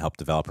narrative and help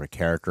develop her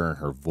character and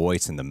her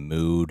voice and the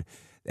mood,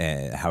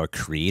 how it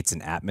creates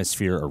an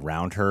atmosphere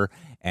around her.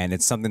 And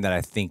it's something that I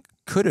think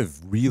could have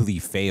really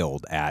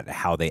failed at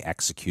how they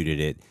executed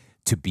it.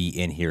 To be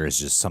in here is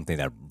just something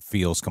that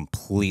feels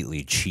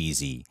completely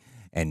cheesy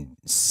and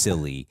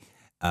silly.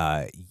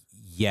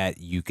 Yet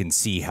you can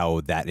see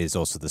how that is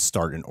also the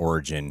start and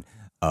origin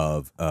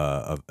of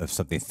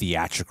something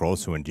theatrical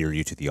to endear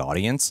you to the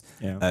audience.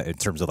 In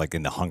terms of like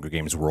in the Hunger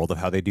Games world of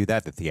how they do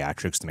that, the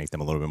theatrics to make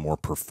them a little bit more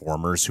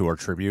performers who are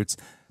tributes.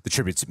 The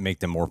tributes make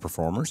them more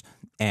performers,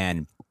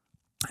 but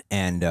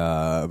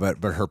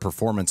her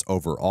performance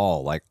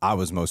overall, like I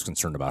was most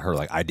concerned about her.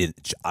 Like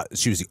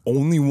she was the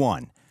only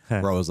one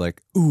where I was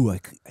like, ooh, I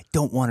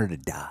don't want her to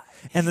die.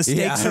 And the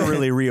stakes are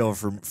really real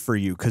for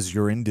you because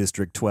you're in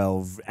District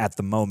 12 at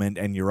the moment,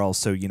 and you're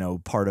also, you know,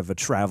 part of a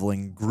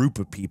traveling group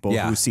of people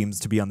who seems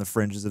to be on the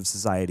fringes of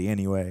society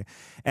anyway.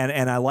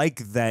 And I like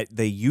that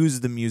they use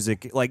the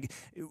music. Like,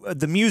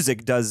 the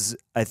music does,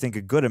 I think,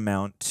 a good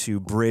amount to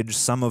bridge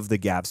some of the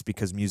gaps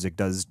because music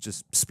does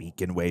just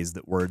speak in ways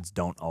that words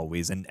don't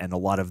always. And a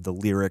lot of the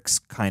lyrics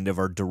kind of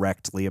are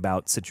directly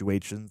about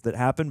situations that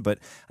happen. But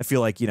I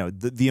feel like, you know,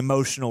 the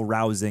emotional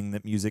rousing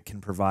that music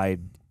can provide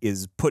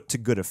is put to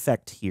good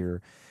effect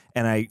here.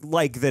 And I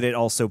like that it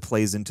also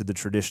plays into the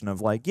tradition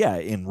of like,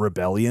 in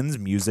rebellions,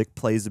 music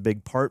plays a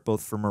big part,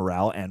 both for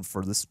morale and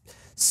for the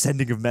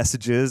sending of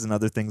messages and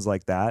other things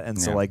like that. And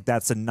so like,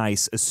 that's a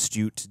nice,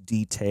 astute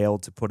detail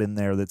to put in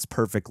there that's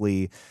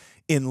perfectly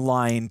in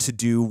line to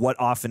do what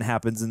often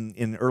happens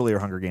in earlier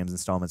Hunger Games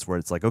installments, where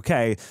it's like,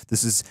 okay,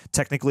 this is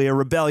technically a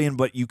rebellion,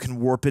 but you can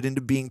warp it into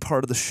being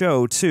part of the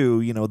show too.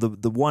 You know,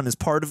 the one is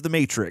part of the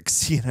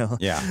Matrix, you know?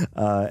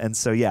 And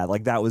so,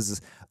 like that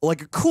was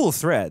like a cool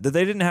thread that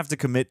they didn't have to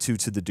commit to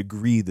the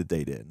degree that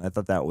they did. And I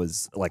thought that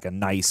was like a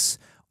nice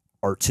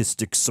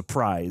artistic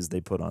surprise they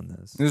put on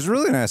this. It was a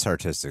really nice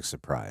artistic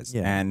surprise.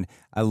 And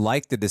I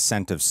like the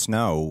descent of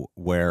Snow,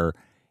 where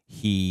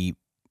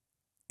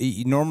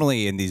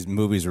normally in these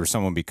movies where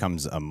someone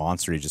becomes a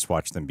monster, you just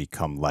watch them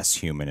become less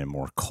human and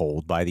more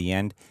cold by the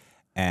end.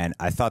 And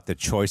I thought the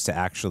choice to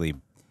actually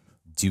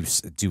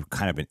do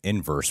kind of an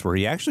inverse where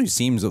he actually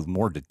seems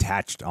more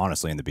detached,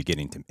 honestly, in the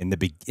beginning, in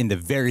the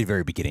very,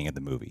 very beginning of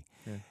the movie.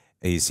 Yeah.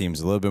 He seems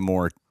a little bit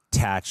more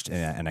detached,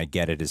 and I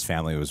get it. His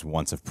family was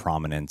once of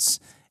prominence,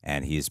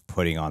 and he's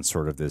putting on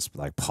sort of this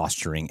like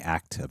posturing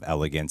act of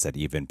elegance that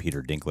even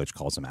Peter Dinklage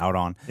calls him out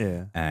on.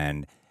 Yeah.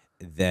 And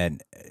then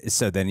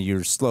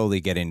you're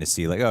slowly getting to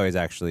see like, oh, he's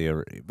actually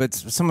but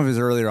some of his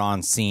earlier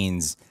on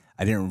scenes,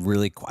 I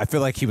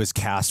feel like he was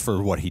cast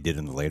for what he did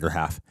in the later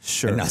half.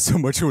 Sure. And not so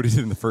much what he did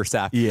in the first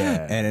half.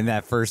 Yeah. And in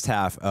that first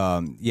half,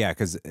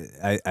 because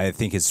I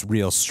think his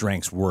real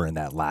strengths were in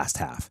that last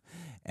half.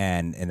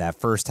 And in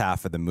that first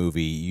half of the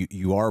movie,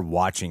 you are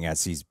watching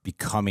as he's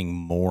becoming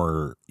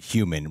more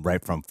human,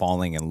 right from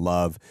falling in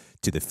love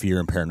to the fear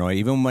and paranoia.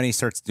 Even when he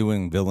starts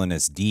doing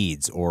villainous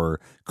deeds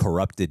or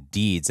corrupted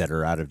deeds that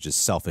are out of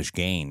just selfish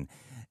gain,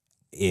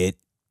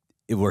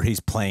 where he's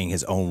playing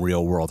his own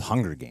real world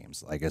Hunger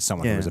Games. Like as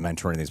someone who was a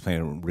mentor and he's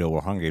playing real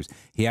world Hunger Games,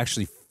 he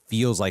actually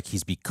feels like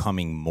he's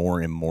becoming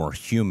more and more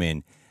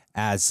human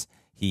as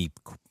he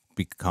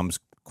becomes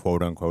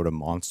quote unquote a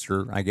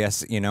monster, I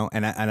guess,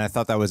 and I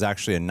thought that was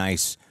actually a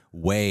nice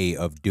way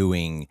of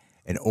doing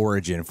an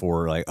origin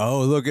for like,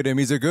 oh, look at him,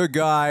 he's a good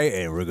guy,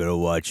 and we're gonna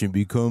watch him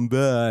become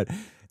bad.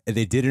 And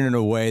they did it in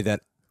a way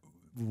that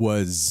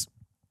was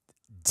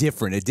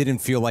different. It didn't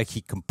feel like he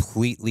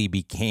completely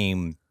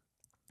became.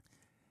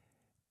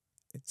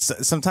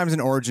 Sometimes in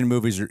origin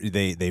movies,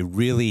 they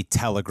really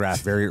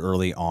telegraph very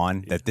early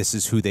on that this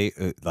is who they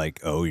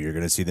like. Oh, you're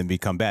going to see them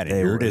become bad. And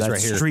here it is, that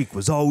right here. Streak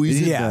was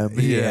always in them.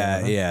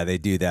 Yeah. They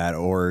do that,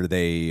 or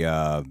they.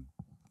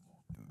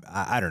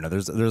 I don't know.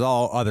 There's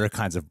all other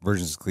kinds of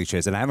versions of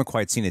cliches, and I haven't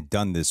quite seen it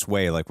done this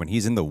way. Like when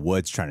he's in the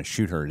woods trying to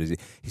shoot her,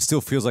 he still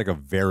feels like a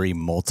very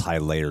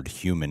multi-layered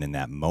human in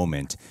that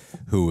moment,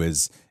 who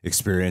is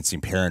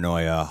experiencing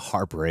paranoia,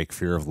 heartbreak,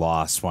 fear of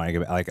loss.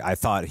 Like I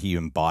thought he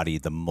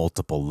embodied the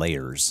multiple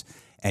layers,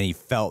 and he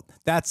felt.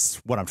 That's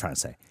what I'm trying to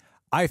say.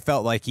 I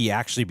felt like he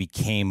actually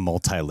became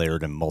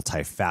multi-layered and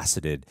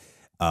multifaceted.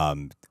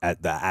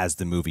 As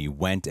the movie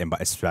went, and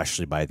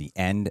especially by the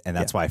end, and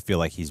that's why I feel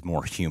like he's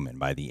more human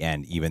by the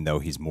end, even though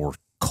he's more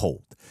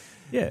cold.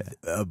 Yeah.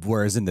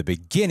 Whereas in the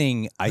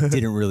beginning, I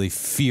didn't really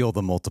feel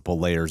the multiple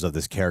layers of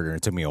this character.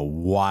 It took me a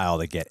while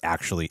to get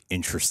actually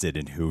interested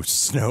in who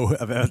Snow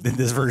in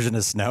this version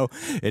of Snow.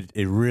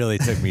 It really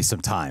took me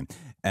some time.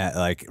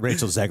 Like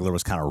Rachel Zegler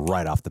was kind of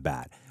right off the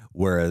bat,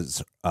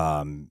 whereas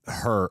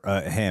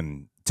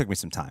him took me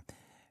some time.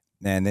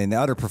 And then the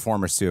other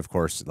performers too, of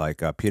course,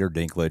 like Peter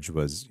Dinklage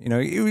was, Peter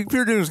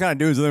Dinklage was kind of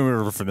doing something we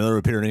were familiar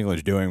with Peter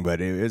Dinklage doing, but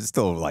it's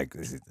still like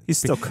he's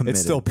still committed.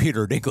 It's still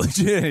Peter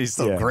Dinklage. He's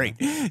still great.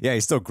 Yeah,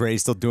 he's still great.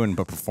 He's still doing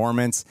a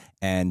performance.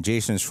 And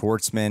Jason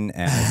Schwartzman,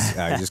 as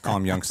I just call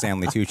him young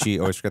Stanley Tucci.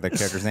 Always forget that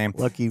character's name.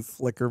 Lucky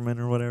Flickerman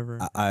or whatever.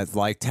 I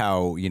liked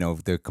how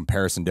the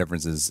comparison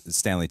difference is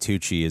Stanley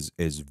Tucci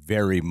is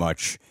very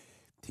much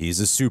he's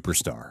a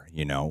superstar.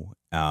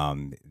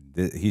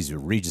 He's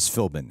Regis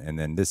Philbin, and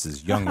then this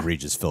is young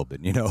Regis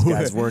Philbin. This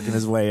guy's working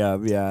his way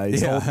up. Yeah,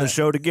 he's holding the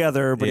show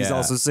together, but he's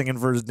also singing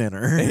for his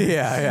dinner.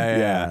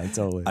 Yeah,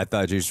 totally. I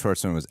thought Jason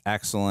Schwartzman was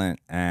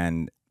excellent,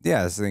 and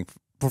I think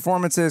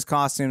performances,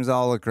 costumes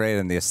all look great,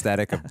 and the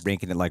aesthetic of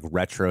making it like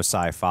retro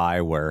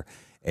sci-fi, where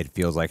it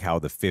feels like how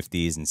the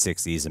 50s and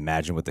 60s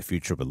imagine what the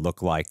future would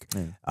look like.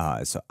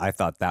 So I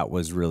thought that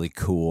was really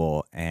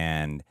cool,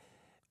 and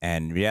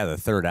the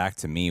third act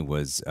to me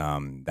was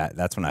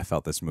that's when I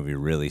felt this movie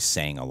really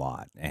sang a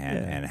lot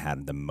and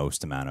had the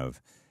most amount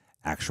of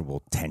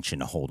actual tension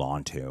to hold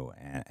on to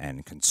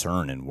and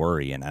concern and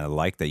worry. And I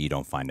like that you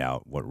don't find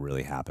out what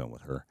really happened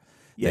with her.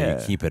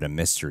 That you keep it a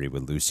mystery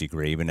with Lucy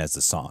Gray, even as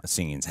the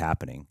singing's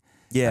happening.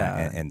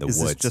 And the is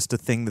woods. This just a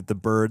thing that the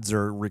birds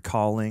are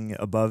recalling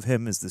above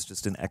him? Is this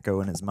just an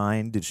echo in his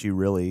mind? Did she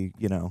really,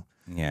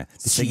 Yeah.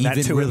 Did she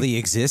even really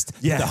exist?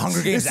 Yeah. Did the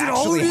Hunger Games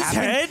actually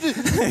happen?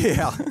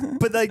 Yeah.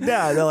 But like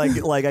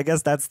I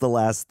guess that's the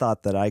last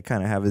thought that I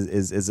kind of have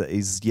is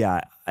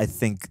I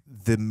think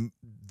the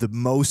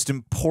most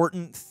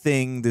important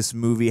thing this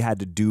movie had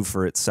to do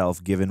for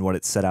itself, given what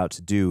it set out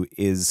to do,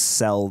 is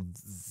sell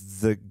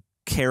the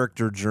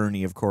character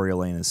journey of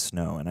Coriolanus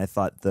Snow. And I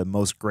thought the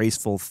most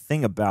graceful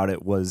thing about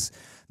it was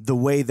the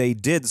way they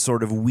did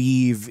sort of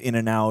weave in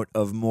and out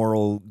of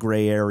moral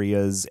gray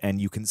areas,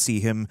 and you can see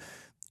him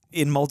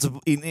in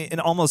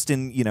almost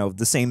in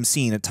the same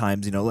scene at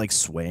times, like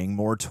swaying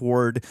more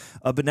toward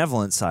a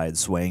benevolent side,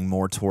 swaying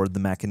more toward the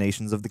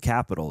machinations of the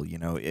capital.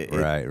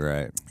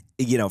 Right.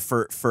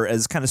 For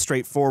as kind of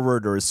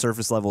straightforward or as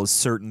surface level as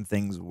certain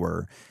things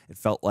were, it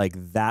felt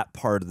like that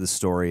part of the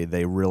story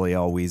they really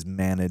always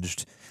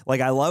managed. Like,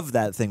 I love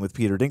that thing with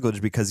Peter Dinklage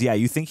because,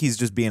 you think he's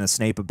just being a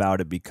Snape about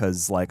it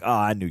because, like,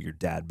 I knew your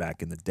dad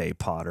back in the day,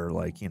 Potter.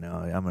 Like,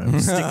 I'm going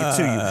to stick it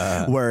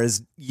to you.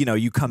 Whereas,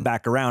 you come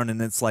back around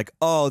and it's like,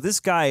 oh, this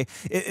guy,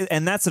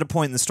 and that's at a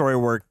point in the story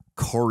where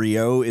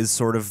Corio is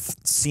sort of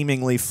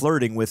seemingly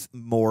flirting with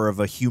more of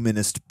a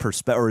humanist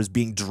perspective, or is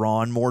being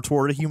drawn more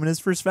toward a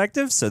humanist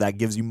perspective. So that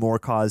gives you more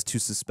cause to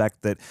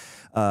suspect that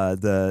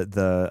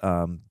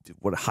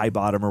what High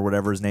Bottom or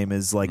whatever his name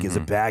is is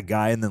a bad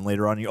guy. And then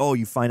later on,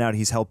 you find out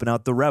he's helping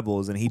out the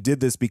rebels, and he did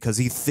this because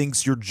he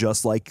thinks you're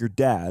just like your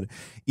dad,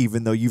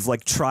 even though you've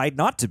tried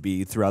not to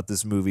be throughout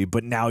this movie,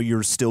 but now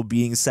you're still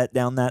being set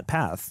down that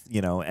path,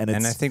 And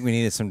I think we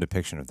needed some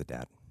depiction of the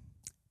dad.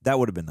 That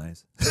would have been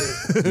nice.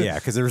 Yeah,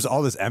 because there was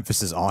all this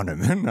emphasis on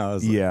him, and I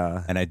was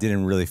and I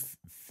didn't really.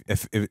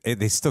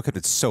 They still kept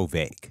it so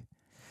vague.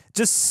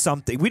 Just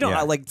something we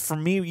don't For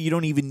me, you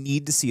don't even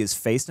need to see his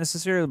face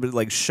necessarily,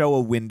 but show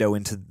a window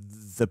into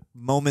the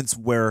moments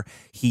where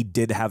he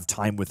did have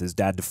time with his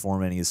dad to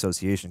form any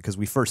association. Because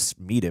we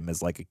first meet him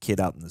as a kid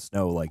out in the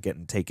snow,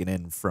 getting taken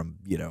in from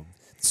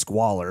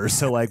squalor.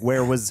 So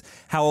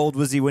how old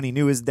was he when he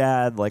knew his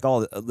dad?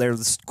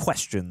 There's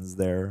questions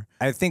there.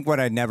 I think what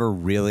I never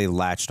really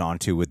latched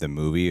onto with the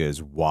movie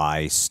is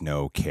why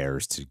Snow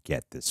cares to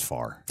get this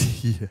far.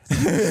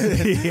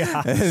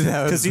 Yeah,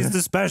 because he's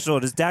the special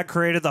and his dad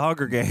created the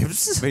Hunger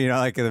Games. But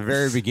at the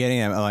very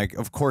beginning, I'm like,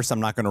 of course I'm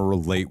not going to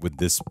relate with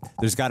this.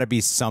 There's got to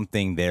be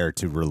something there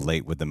to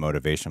relate with the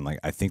motivation.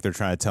 I think they're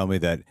trying to tell me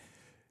that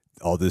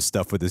all this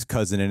stuff with his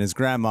cousin and his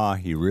grandma,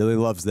 he really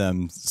loves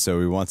them,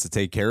 so he wants to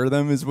take care of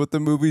them, is what the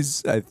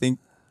movie's, I think,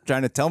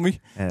 trying to tell me.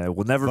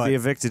 We'll never be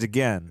evicted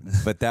again.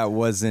 But that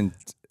wasn't,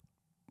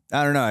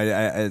 I don't know,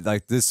 I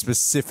like this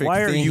specific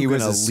Why thing. Why are you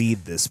going to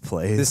lead this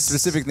place? This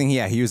specific thing,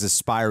 he was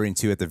aspiring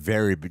to at the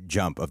very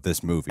jump of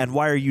this movie. And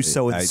why are you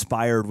so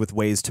inspired with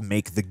ways to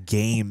make the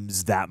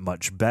games that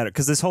much better?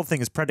 Because this whole thing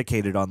is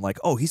predicated on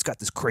he's got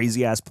this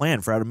crazy-ass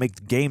plan for how to make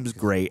the games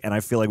great, and I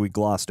feel like we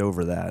glossed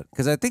over that.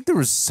 Because I think there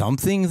was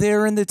something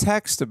there in the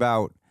text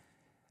about,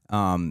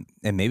 and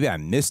maybe I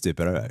missed it,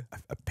 but I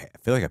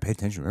feel like I pay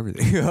attention to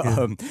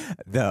everything.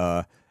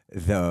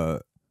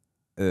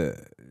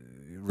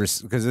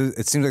 Because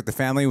it seems like the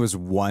family was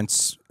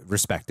once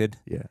respected,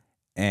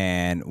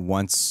 and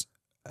once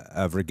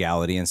of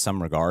regality in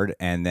some regard,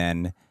 and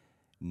then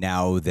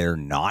now they're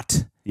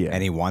not,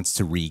 and he wants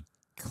to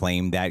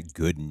reclaim that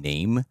good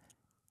name.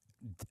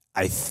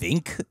 I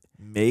think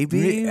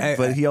maybe,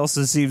 but he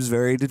also seems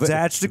very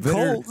detached and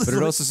cold. But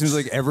it also seems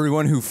like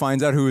everyone who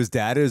finds out who his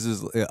dad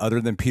is other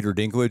than Peter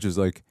Dinklage, is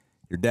like,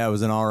 your dad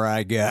was an all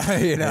right guy,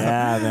 Yeah,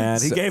 man,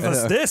 he gave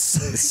us this.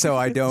 So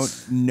I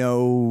don't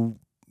know.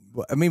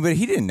 I mean, but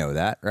he didn't know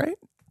that, right?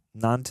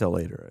 Not until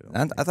later.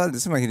 I thought it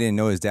seemed like he didn't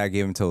know his dad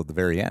gave him until the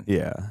very end.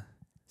 Yeah.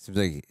 Seems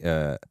like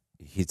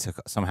he took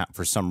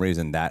for some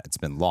reason that it's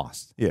been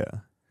lost. Yeah.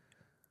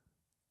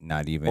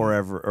 Not even.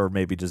 Or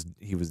maybe just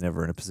he was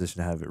never in a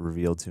position to have it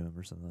revealed to him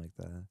or something like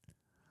that.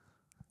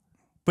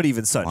 But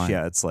even such,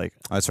 it's like.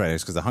 Oh, that's right.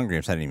 It's because the Hunger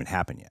Games hadn't even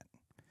happened yet.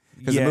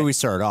 Because the movie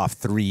started off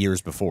 3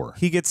 years before.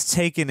 He gets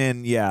taken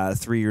in,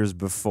 3 years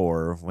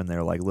before when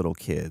they're little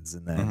kids,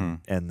 and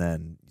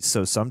then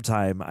so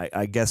sometime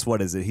I guess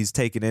what is it? He's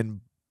taken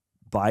in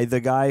by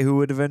the guy who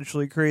would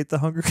eventually create the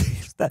Hunger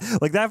Games.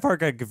 That part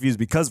got confused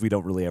because we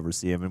don't really ever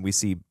see him, and we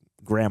see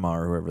Grandma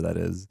or whoever that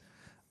is.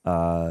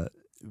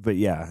 But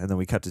and then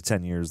we cut to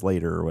 10 years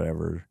later or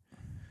whatever.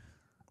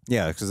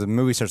 Yeah, because the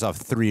movie starts off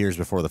 3 years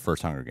before the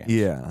first Hunger Games.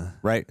 Yeah,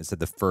 right. It said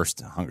the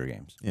first Hunger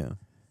Games. Yeah.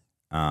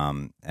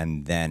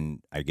 And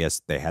then I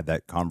guess they had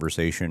that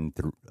conversation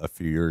a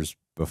few years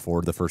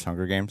before the first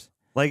Hunger Games.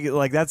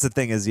 Like that's the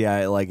thing is,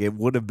 it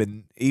would have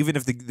been, even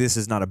if this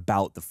is not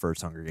about the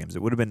first Hunger Games,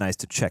 it would have been nice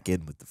to check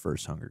in with the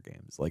first Hunger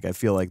Games. I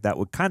feel like that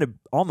would kind of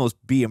almost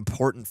be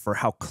important for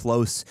how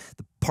close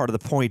the part of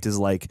the point is.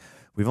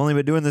 We've only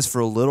been doing this for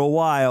a little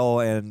while,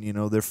 and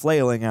they're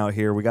flailing out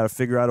here. We got to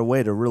figure out a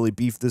way to really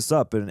beef this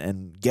up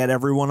and get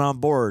everyone on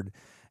board.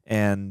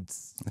 And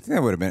I think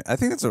that would have been. I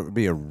think that would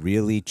be a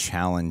really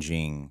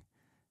challenging.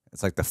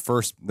 It's like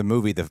the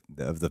movie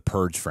of the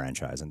Purge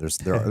franchise, and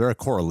there are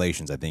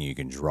correlations I think you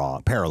can draw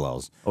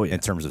parallels in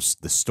terms of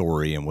the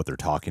story and what they're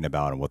talking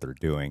about and what they're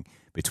doing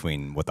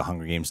between what the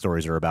Hunger Games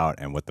stories are about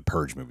and what the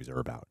Purge movies are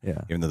about.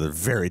 Yeah, even though they're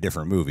very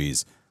different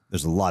movies,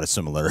 there's a lot of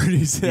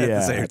similarities at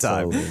the same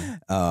time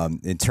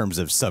in terms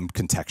of some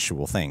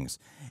contextual things,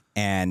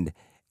 and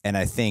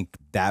I think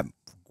that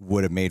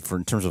would have made for,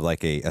 in terms of a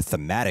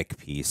thematic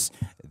piece,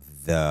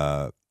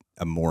 a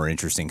more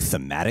interesting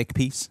thematic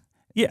piece.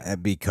 Yeah,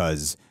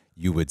 because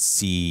you would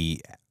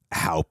see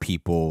how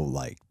people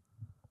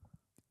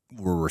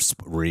were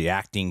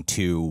reacting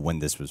to when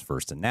this was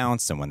first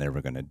announced and when they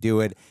were going to do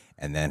it,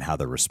 and then how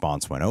the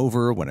response went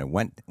over when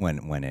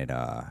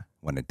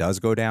it does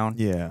go down.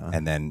 Yeah,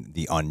 and then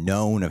the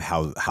unknown of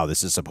how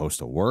this is supposed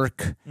to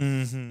work.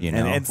 Mm-hmm.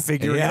 And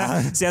figure it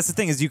out. See, that's the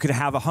thing is you could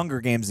have a Hunger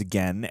Games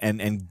again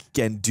and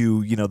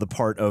do the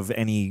part of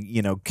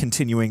any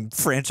continuing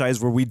franchise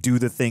where we do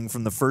the thing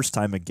from the first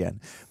time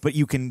again, but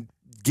you can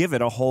give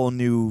it a whole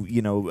new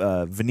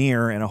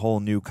veneer and a whole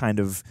new kind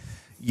of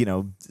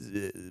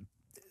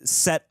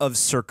set of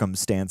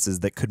circumstances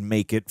that could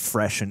make it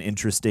fresh and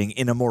interesting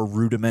in a more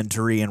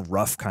rudimentary and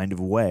rough kind of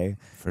way.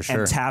 For sure.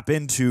 And tap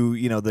into,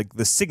 you know,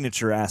 the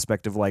signature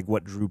aspect of like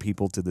what drew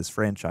people to this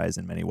franchise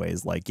in many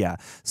ways. Like, yeah,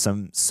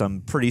 some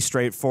pretty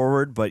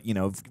straightforward, but, you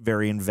know,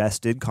 very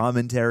invested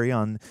commentary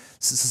on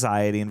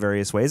society in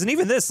various ways. And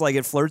even this, like,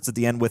 it flirts at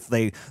the end with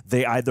they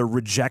either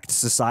reject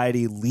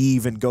society,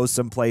 leave and go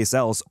someplace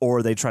else,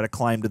 or they try to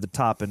climb to the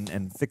top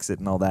and fix it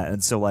and all that.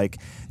 And so, like,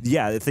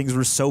 yeah, things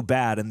were so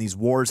bad and these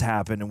wars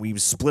happened and we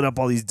split up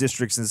all these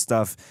districts and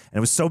stuff. And it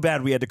was so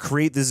bad we had to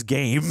create this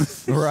game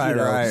right,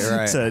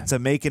 right. To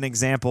make an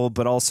example,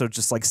 but also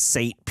just like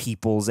sate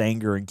people's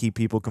anger and keep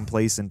people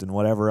complacent and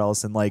whatever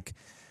else. And like,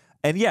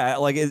 and yeah,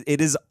 like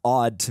it is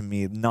odd to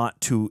me not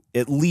to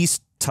at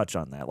least touch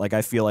on that. Like,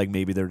 I feel like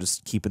maybe they're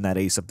just keeping that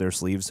ace up their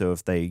sleeve. So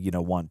if they, you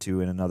know, want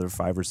to in another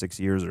 5 or 6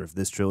 years, or if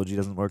this trilogy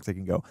doesn't work, they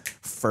can go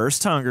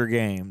first Hunger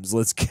Games.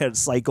 Let's get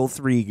cycle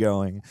 3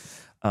 going.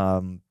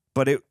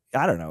 But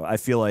I don't know. I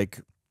feel like,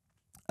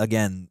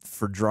 again,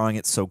 for drawing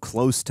it so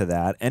close to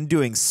that and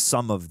doing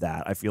some of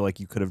that, I feel like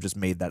you could have just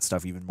made that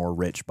stuff even more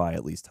rich by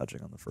at least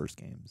touching on the first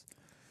games.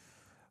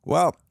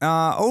 Well,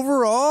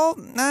 overall,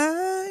 you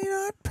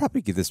know, I'd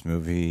probably give this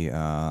movie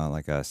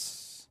like a.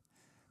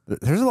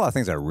 There's a lot of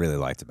things I really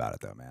liked about it,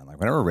 though, man. Like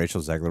whenever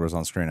Rachel Zegler was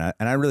on screen,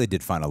 and I really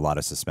did find a lot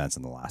of suspense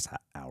in the last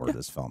hour of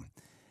this film.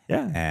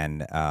 Yeah,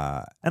 and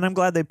I'm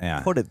glad they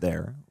put it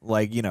there.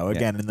 Like, you know,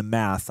 again, in the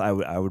math, I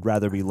would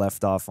rather be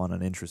left off on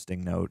an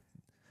interesting note.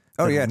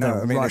 Oh yeah, no,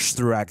 I mean, rush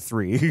through Act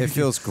 3. It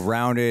feels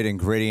grounded and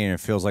gritty, and it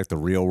feels like the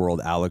real world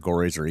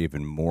allegories are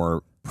even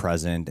more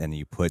present. And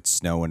you put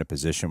Snow in a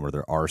position where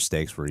there are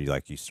stakes, where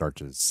you start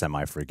to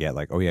semi forget,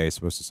 like, oh yeah, he's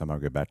supposed to somehow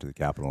get back to the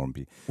capital and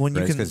be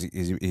because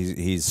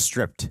he's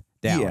stripped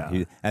down.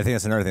 Yeah. I think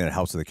that's another thing that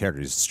helps with the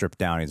character. He's stripped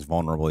down. He's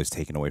vulnerable. He's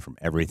taken away from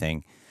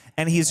everything.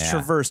 And he's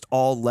traversed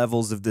all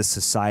levels of this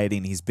society,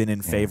 and he's been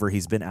in favor,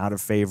 he's been out of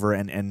favor,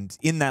 and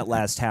in that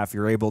last half,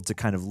 you're able to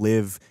kind of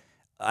live.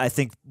 I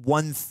think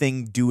one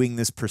thing doing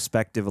this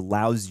perspective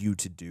allows you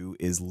to do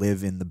is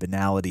live in the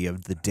banality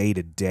of the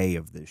day-to-day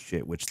of this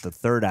shit, which the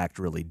third act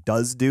really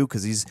does do,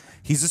 because he's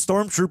a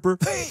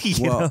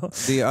stormtrooper. Well,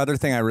 the other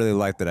thing I really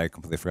liked that I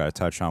completely forgot to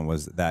touch on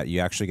was that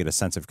you actually get a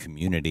sense of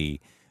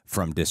community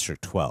from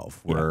District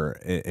 12, where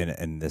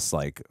in this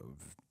like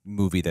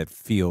movie that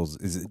feels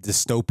is a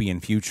dystopian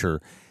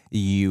future,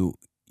 you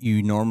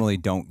normally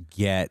don't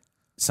get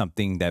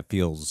something that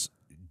feels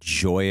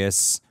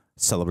joyous,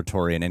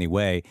 celebratory in any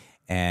way.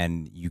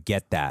 And you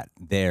get that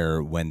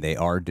there when they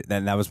are,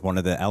 and that was one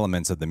of the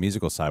elements of the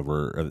musical side,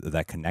 where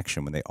that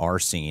connection when they are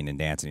singing and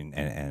dancing,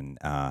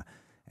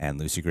 and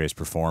Lucy Gray's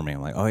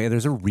performing. Like, oh yeah,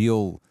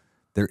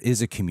 there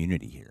is a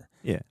community here.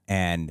 Yeah,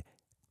 and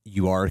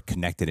you are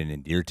connected and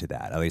endeared to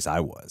that. At least I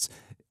was,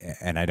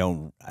 and I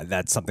don't.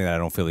 That's something that I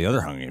don't feel the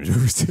other Hunger Games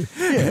movies do.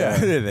 Yeah,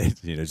 they,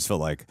 just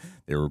felt like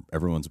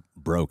everyone's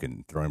broke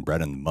and throwing bread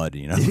in the mud.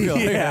 You know,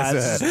 yeah,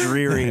 it's just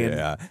dreary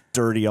and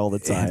dirty all the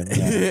time.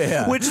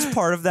 Yeah. Which is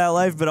part of that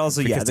life, but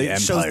also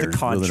it shows the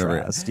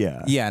contrast.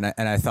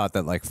 And I thought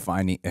that like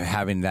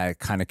having that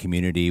kind of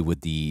community with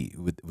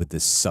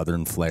this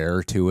southern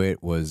flair to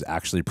it was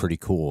actually pretty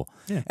cool.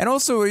 Yeah. And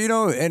also, you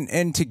know,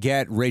 and to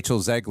get Rachel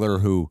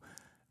Zegler, who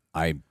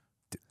I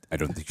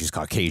don't think she's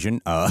Caucasian.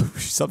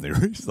 She's something.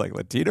 She's like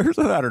Latina or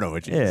something. I don't know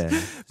what she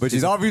is. But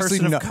she's obviously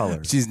not.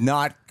 Color. She's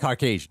not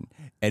Caucasian.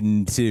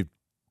 And to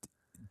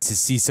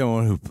see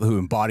someone who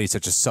embodies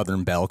such a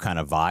Southern Belle kind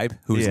of vibe,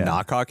 who is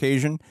not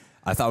Caucasian,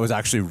 I thought was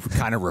actually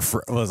kind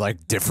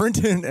of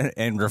different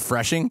and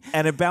refreshing.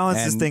 And it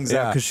balances things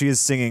out, because she is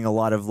singing a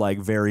lot of like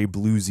very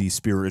bluesy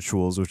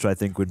spirituals, which I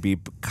think wothat would be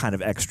kind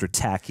of extra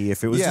tacky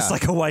if it was just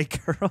like a white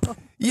girl.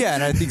 Yeah,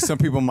 and I think some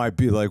people might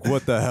be like,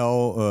 what the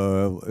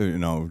hell, you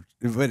know.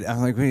 But I'm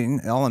like,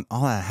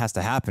 all that has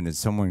to happen is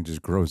someone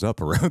just grows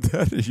up around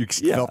that. You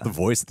felt the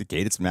voice at the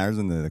gate. It matters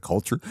in the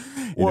culture.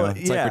 You know?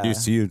 It's like when you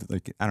see,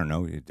 like, I don't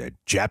know, a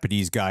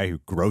Japanese guy who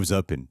grows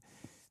up in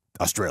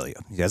Australia.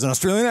 He has an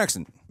Australian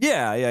accent.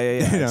 Yeah,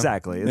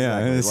 exactly.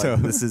 Like, so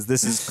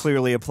this is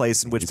clearly a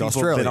place in which people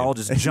have been all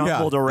just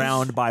jumbled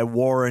around by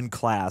war and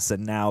class,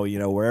 and now, you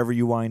know, wherever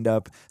you wind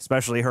up,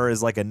 especially her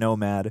as like a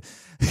nomad,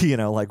 you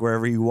know, like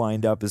wherever you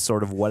wind up is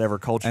sort of whatever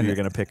culture you're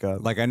going to pick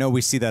up. Like, I know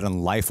we see that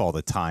in life all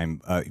the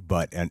time,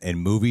 but in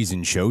movies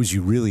and shows,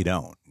 you really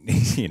don't.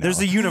 You know? There's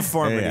a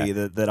uniformity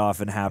that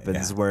often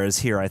happens, whereas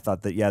here I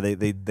thought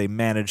that they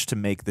managed to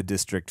make the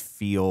district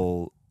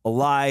feel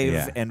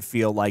alive and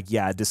feel like,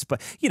 despite,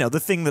 you know,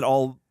 the thing that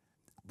all,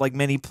 like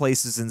many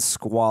places in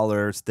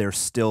squalor, there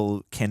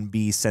still can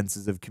be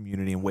senses of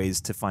community and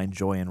ways to find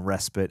joy and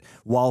respite,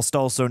 whilst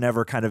also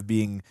never kind of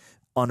being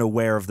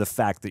unaware of the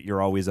fact that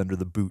you're always under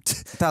the boot.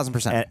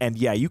 1,000%. And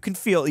you can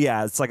feel,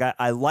 it's like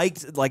I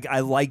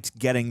liked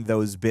getting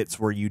those bits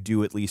where you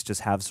do at least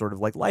just have sort of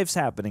like life's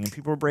happening and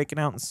people are breaking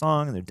out in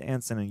song and they're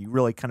dancing, and you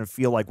really kind of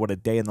feel like what a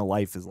day in the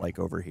life is like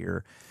over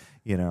here.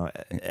 You know,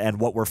 and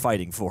what we're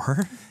fighting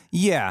for.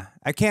 Yeah,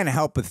 I can't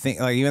help but think,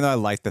 like, even though I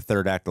like the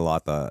third act a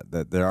lot,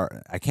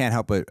 I can't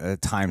help but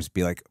at times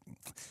be like,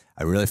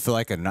 I really feel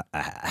like a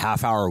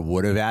half hour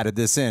would have added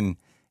this in,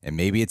 and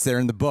maybe it's there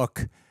in the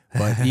book.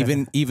 But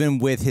even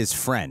with his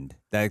friend,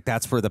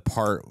 that's where the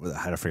part,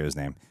 how do I forget his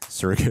name?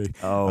 Sergey.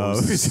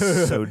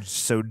 Soju.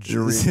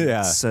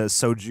 Yeah.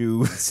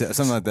 Soju.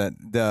 Something like that.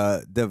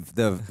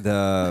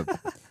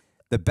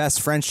 The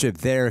best friendship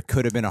there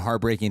could have been a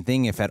heartbreaking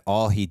thing if at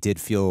all he did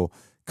feel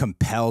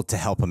compelled to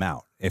help him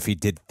out. If he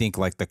did think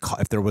like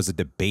if there was a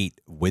debate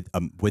with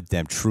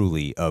them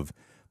truly of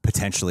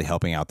potentially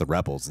helping out the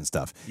rebels and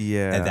stuff.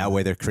 Yeah. And that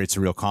way there creates a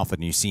real conflict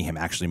and you see him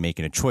actually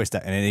making a choice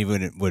and it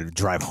even would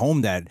drive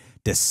home that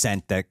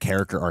dissent, that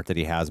character arc that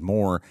he has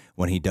more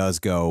when he does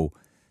go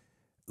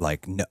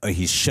like, no,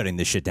 he's shutting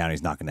this shit down.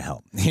 He's not going to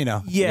help, you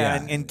know?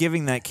 Yeah. And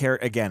giving that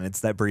character, again,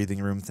 it's that breathing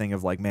room thing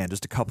of like, man,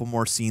 just a couple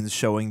more scenes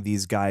showing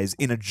these guys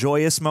in a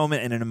joyous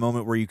moment and in a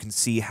moment where you can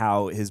see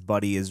how his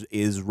buddy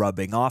is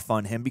rubbing off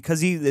on him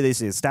because they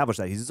establish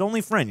that he's his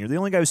only friend. You're the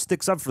only guy who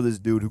sticks up for this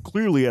dude who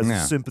clearly has a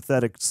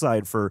sympathetic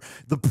side for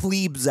the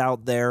plebes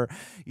out there,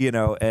 you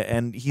know,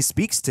 and he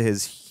speaks to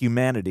his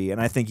humanity.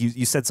 And I think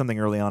you said something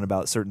early on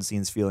about certain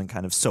scenes feeling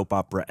kind of soap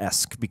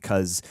opera-esque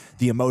because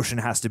the emotion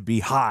has to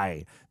be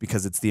high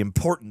because it's the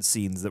important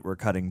scenes that we're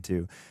cutting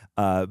to.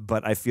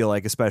 But I feel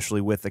like,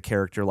 especially with a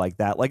character like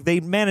that, like they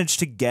managed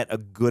to get a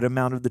good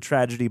amount of the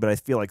tragedy, but I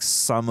feel like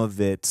some of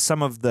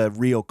the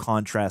real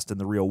contrast and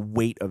the real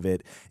weight of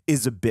it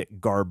is a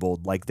bit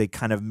garbled. Like they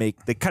kind of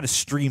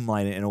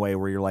streamline it in a way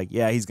where you're like,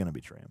 yeah, he's going to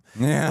betray him.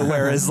 Yeah.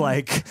 Whereas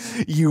like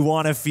you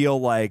want to feel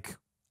like,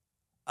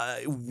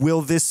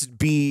 will this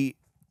be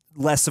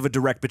less of a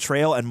direct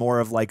betrayal and more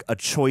of like a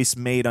choice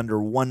made under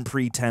one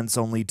pretense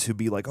only to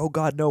be like, oh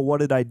God, no, what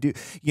did I do?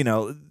 You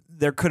know,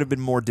 there could have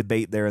been more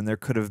debate there and there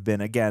could have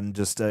been, again,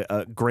 just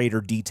a greater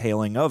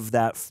detailing of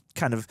that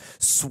kind of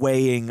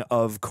swaying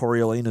of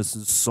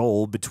Coriolanus'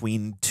 soul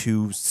between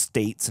two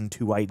states and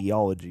two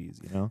ideologies,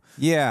 you know?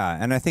 Yeah,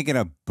 and I think in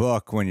a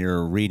book, when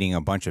you're reading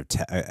a bunch of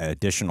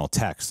additional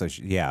text,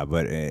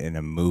 but in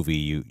a movie,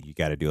 you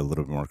got to do a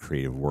little bit more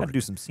creative work. Got to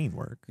do some scene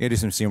work. You got to do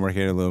some scene work,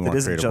 you got to do a little more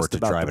creative work to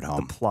drive it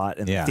home. The plot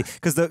and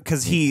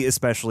because he,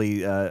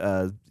 especially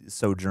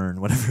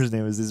Sojourn, whatever his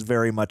name is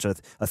very much a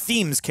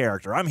themes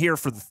character. I'm here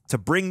to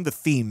bring the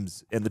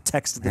themes and the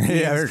text of the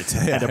themes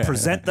and to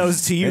present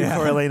those to you,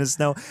 Coriolanus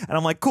Snow. And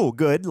I'm like, cool,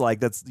 good.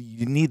 Like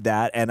you need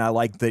that. And I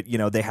like that, you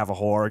know, they have a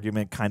whole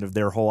argument, kind of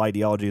their whole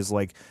ideology is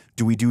like,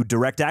 do we do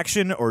direct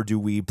action or do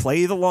we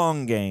play the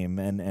long game?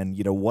 And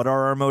you know, what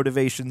are our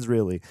motivations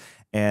really?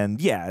 And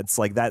yeah, it's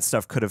like that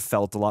stuff could have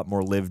felt a lot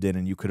more lived in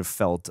and you could have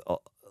felt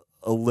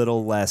a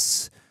little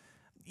less,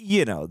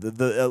 you know,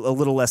 a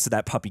little less of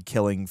that puppy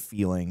killing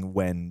feeling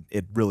when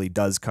it really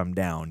does come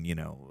down, you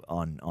know,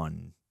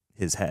 on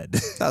his head.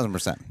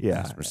 1,000%.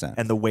 Yeah. 1,000%.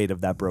 And the weight of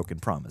that broken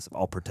promise of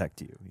I'll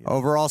protect you. You know?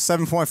 Overall,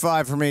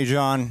 7.5 for me,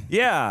 John.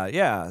 Yeah.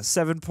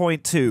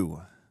 7.2.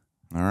 All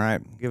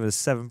right. Give it a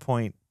 7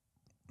 point.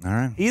 All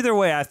right. Either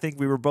way, I think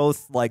we were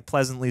both like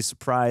pleasantly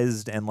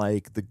surprised and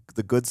like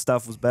the good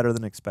stuff was better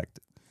than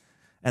expected.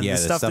 And the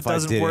stuff that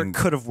doesn't work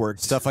could have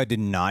worked. Stuff I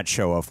did not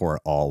show up for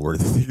at all were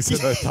the things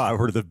that I thought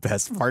were the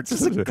best parts.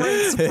 It's a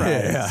great surprise.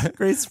 Yeah.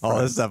 Great surprise.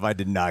 All the stuff I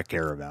did not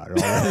care about.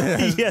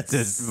 Yes.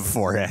 Just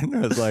beforehand. I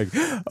was like,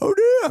 oh,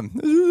 damn.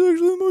 This is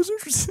actually the most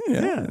interesting.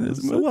 Yeah.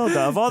 So well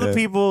done. Of all the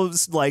people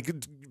like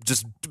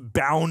just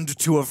bound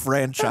to a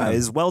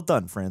franchise, well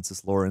done,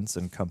 Francis Lawrence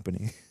and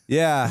company.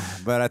 Yeah,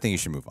 but I think you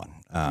should move on.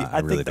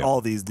 I really think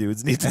all these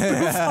dudes need to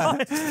move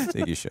on. I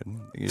think you should.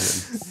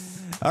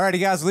 All righty,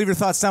 guys, leave your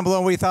thoughts down below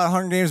on what you thought of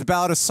Hunger Games,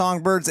 Ballad of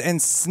Songbirds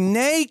and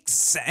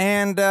Snakes.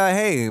 And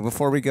hey,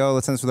 before we go,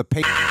 let's end this with a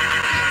pay.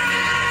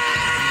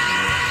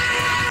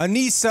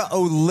 Anissa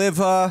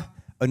Oliva.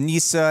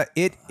 Anissa,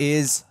 it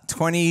is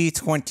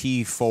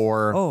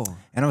 2024. Oh.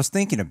 And I was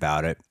thinking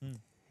about it.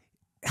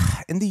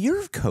 In the year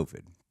of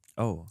COVID.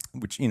 Oh.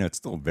 Which, you know, it's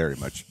still very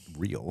much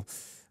real.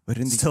 But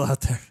in still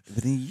out there.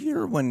 But in a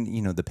year when,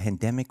 you know, the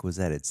pandemic was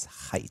at its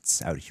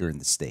heights out here in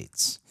the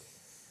States,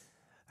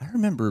 I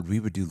remember we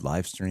would do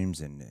live streams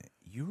and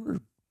you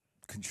were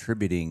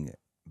contributing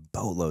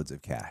boatloads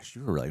of cash.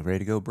 You were like ready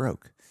to go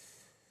broke.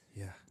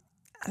 Yeah.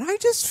 And I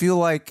just feel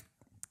like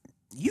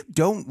you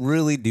don't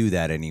really do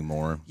that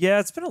anymore. Yeah,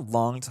 it's been a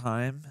long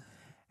time.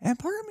 And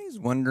part of me is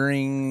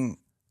wondering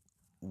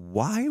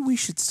why we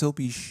should still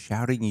be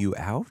shouting you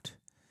out.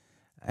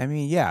 I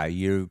mean, yeah,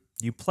 you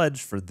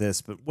pledged for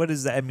this, but what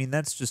is that? I mean,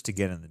 that's just to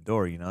get in the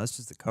door, you know. That's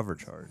just a cover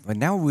charge. But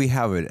now we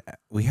have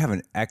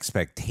an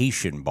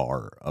expectation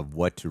bar of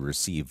what to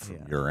receive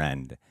from your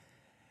end.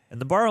 And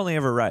the bar only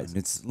ever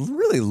rises. It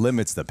really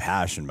limits the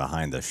passion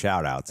behind the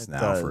shout-outs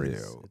for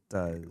you. It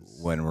does.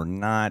 When we're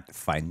not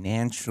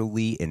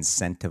financially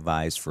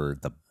incentivized for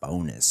the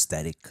bonus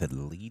that it could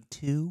lead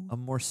to. A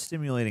more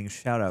stimulating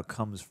shout-out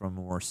comes from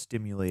a more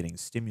stimulating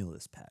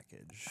stimulus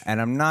package. And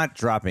I'm not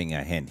dropping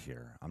a hint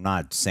here. I'm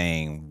not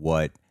saying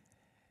what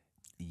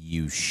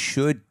you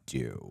should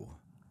do.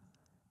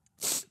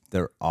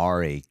 There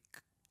are a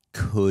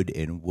could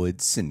and would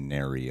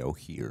scenario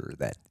here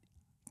that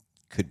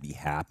could be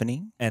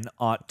happening. And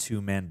ought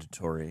to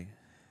mandatory.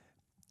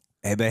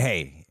 Hey, but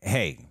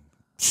hey,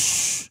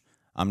 shh.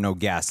 I'm no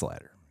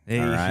gaslighter. Hey,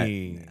 all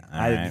right?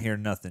 I didn't hear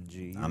nothing,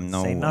 G. I'm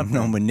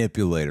no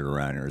manipulator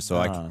around here, so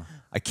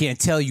I can't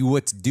tell you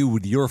what to do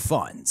with your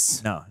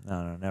funds. No,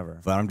 never.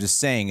 But I'm just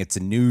saying it's a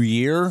new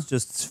year. It's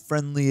just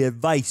friendly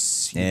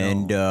advice.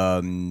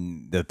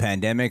 The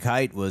pandemic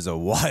height was a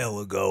while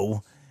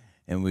ago,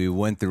 and we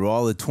went through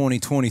all of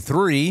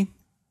 2023.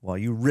 Well,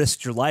 you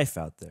risked your life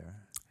out there.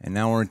 And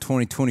now we're in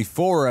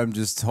 2024. I'm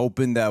just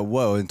hoping that,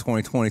 in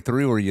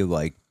 2023, were you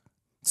like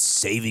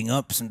saving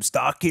up some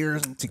stock here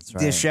to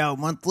dish out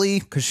monthly?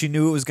 Because she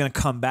knew it was going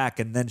to come back,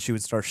 and then she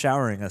would start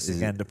showering us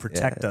again to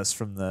protect us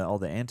from all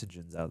the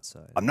antigens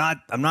outside.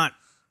 I'm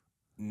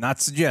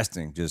not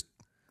suggesting, just,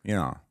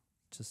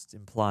 Just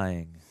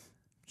implying.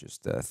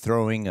 Just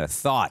throwing a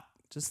thought.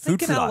 Just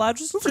thinking out loud.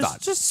 Just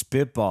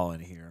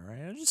spitballing here,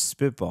 right? Just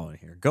spitballing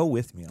here. Go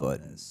with me on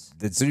this.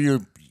 So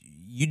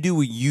you do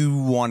what you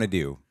want to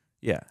do.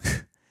 Yeah.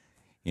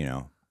 You're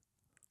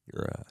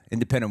an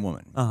independent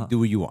woman. You do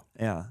what you want.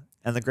 Yeah.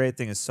 And the great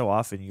thing is so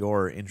often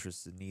your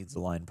interests and needs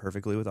align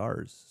perfectly with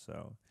ours.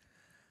 So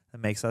that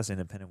makes us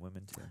independent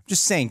women too.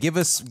 Just saying, give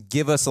us a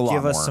lot more.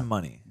 Give us some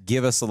money.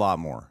 Give us a lot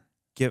more.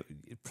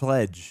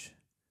 Pledge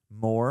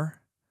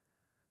more.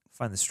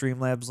 Find the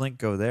Streamlabs link,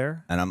 go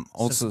there. And I'm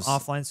also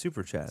offline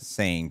super chat.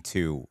 Saying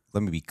too,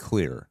 let me be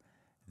clear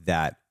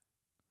that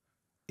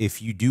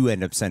if you do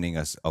end up sending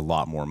us a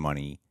lot more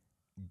money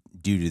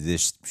due to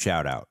this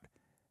shout out,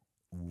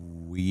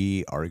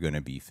 we are going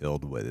to be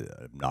filled with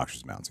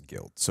obnoxious amounts of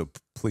guilt. So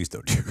please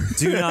don't do it.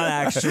 Do not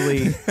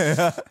actually.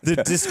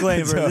 The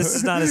disclaimer, this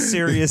is not a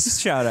serious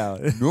shout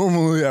out.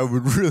 Normally, I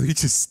would really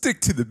just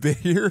stick to the bit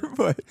here,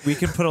 but we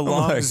can put a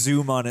long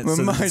zoom on it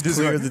so that it's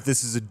clear that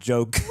this is a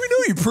joke. We know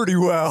you pretty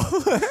well.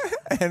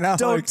 And I'm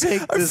Don't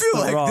take this I feel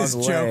the like wrong this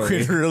way. joke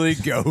could really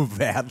go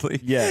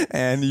badly. Yeah.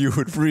 And you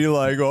would be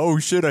like, oh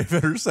shit, I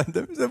better send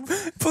him some.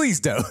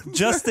 Please don't.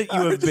 Just that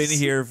you have been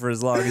here for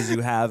as long as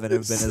you have and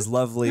have been as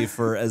lovely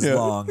for as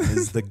long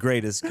is the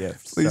greatest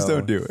gift. Please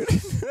don't do it.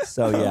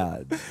 So yeah.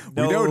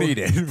 We don't need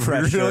it. We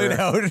really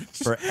don't.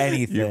 For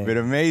anything. You've been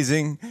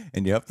amazing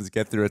and you helped us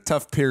get through a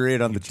tough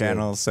period on the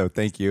channel. So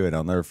thank you. And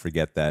I'll never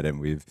forget that. And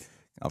we've,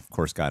 of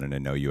course, gotten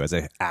to know you as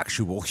an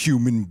actual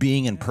human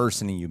being and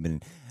person. And you've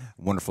been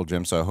wonderful,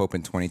 Jim. So I hope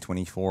in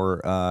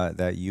 2024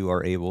 that you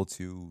are able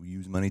to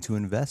use money to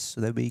invest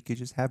so that we could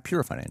just have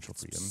pure financial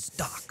freedom. Some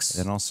stocks.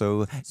 And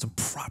also, some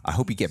property. I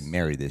hope you get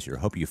married this year. I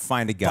hope you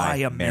find a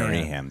guy,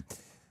 marry him.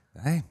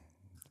 Hey,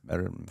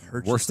 better.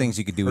 Worst things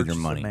you could do with your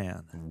money.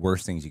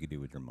 Worst things you could do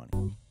with your money.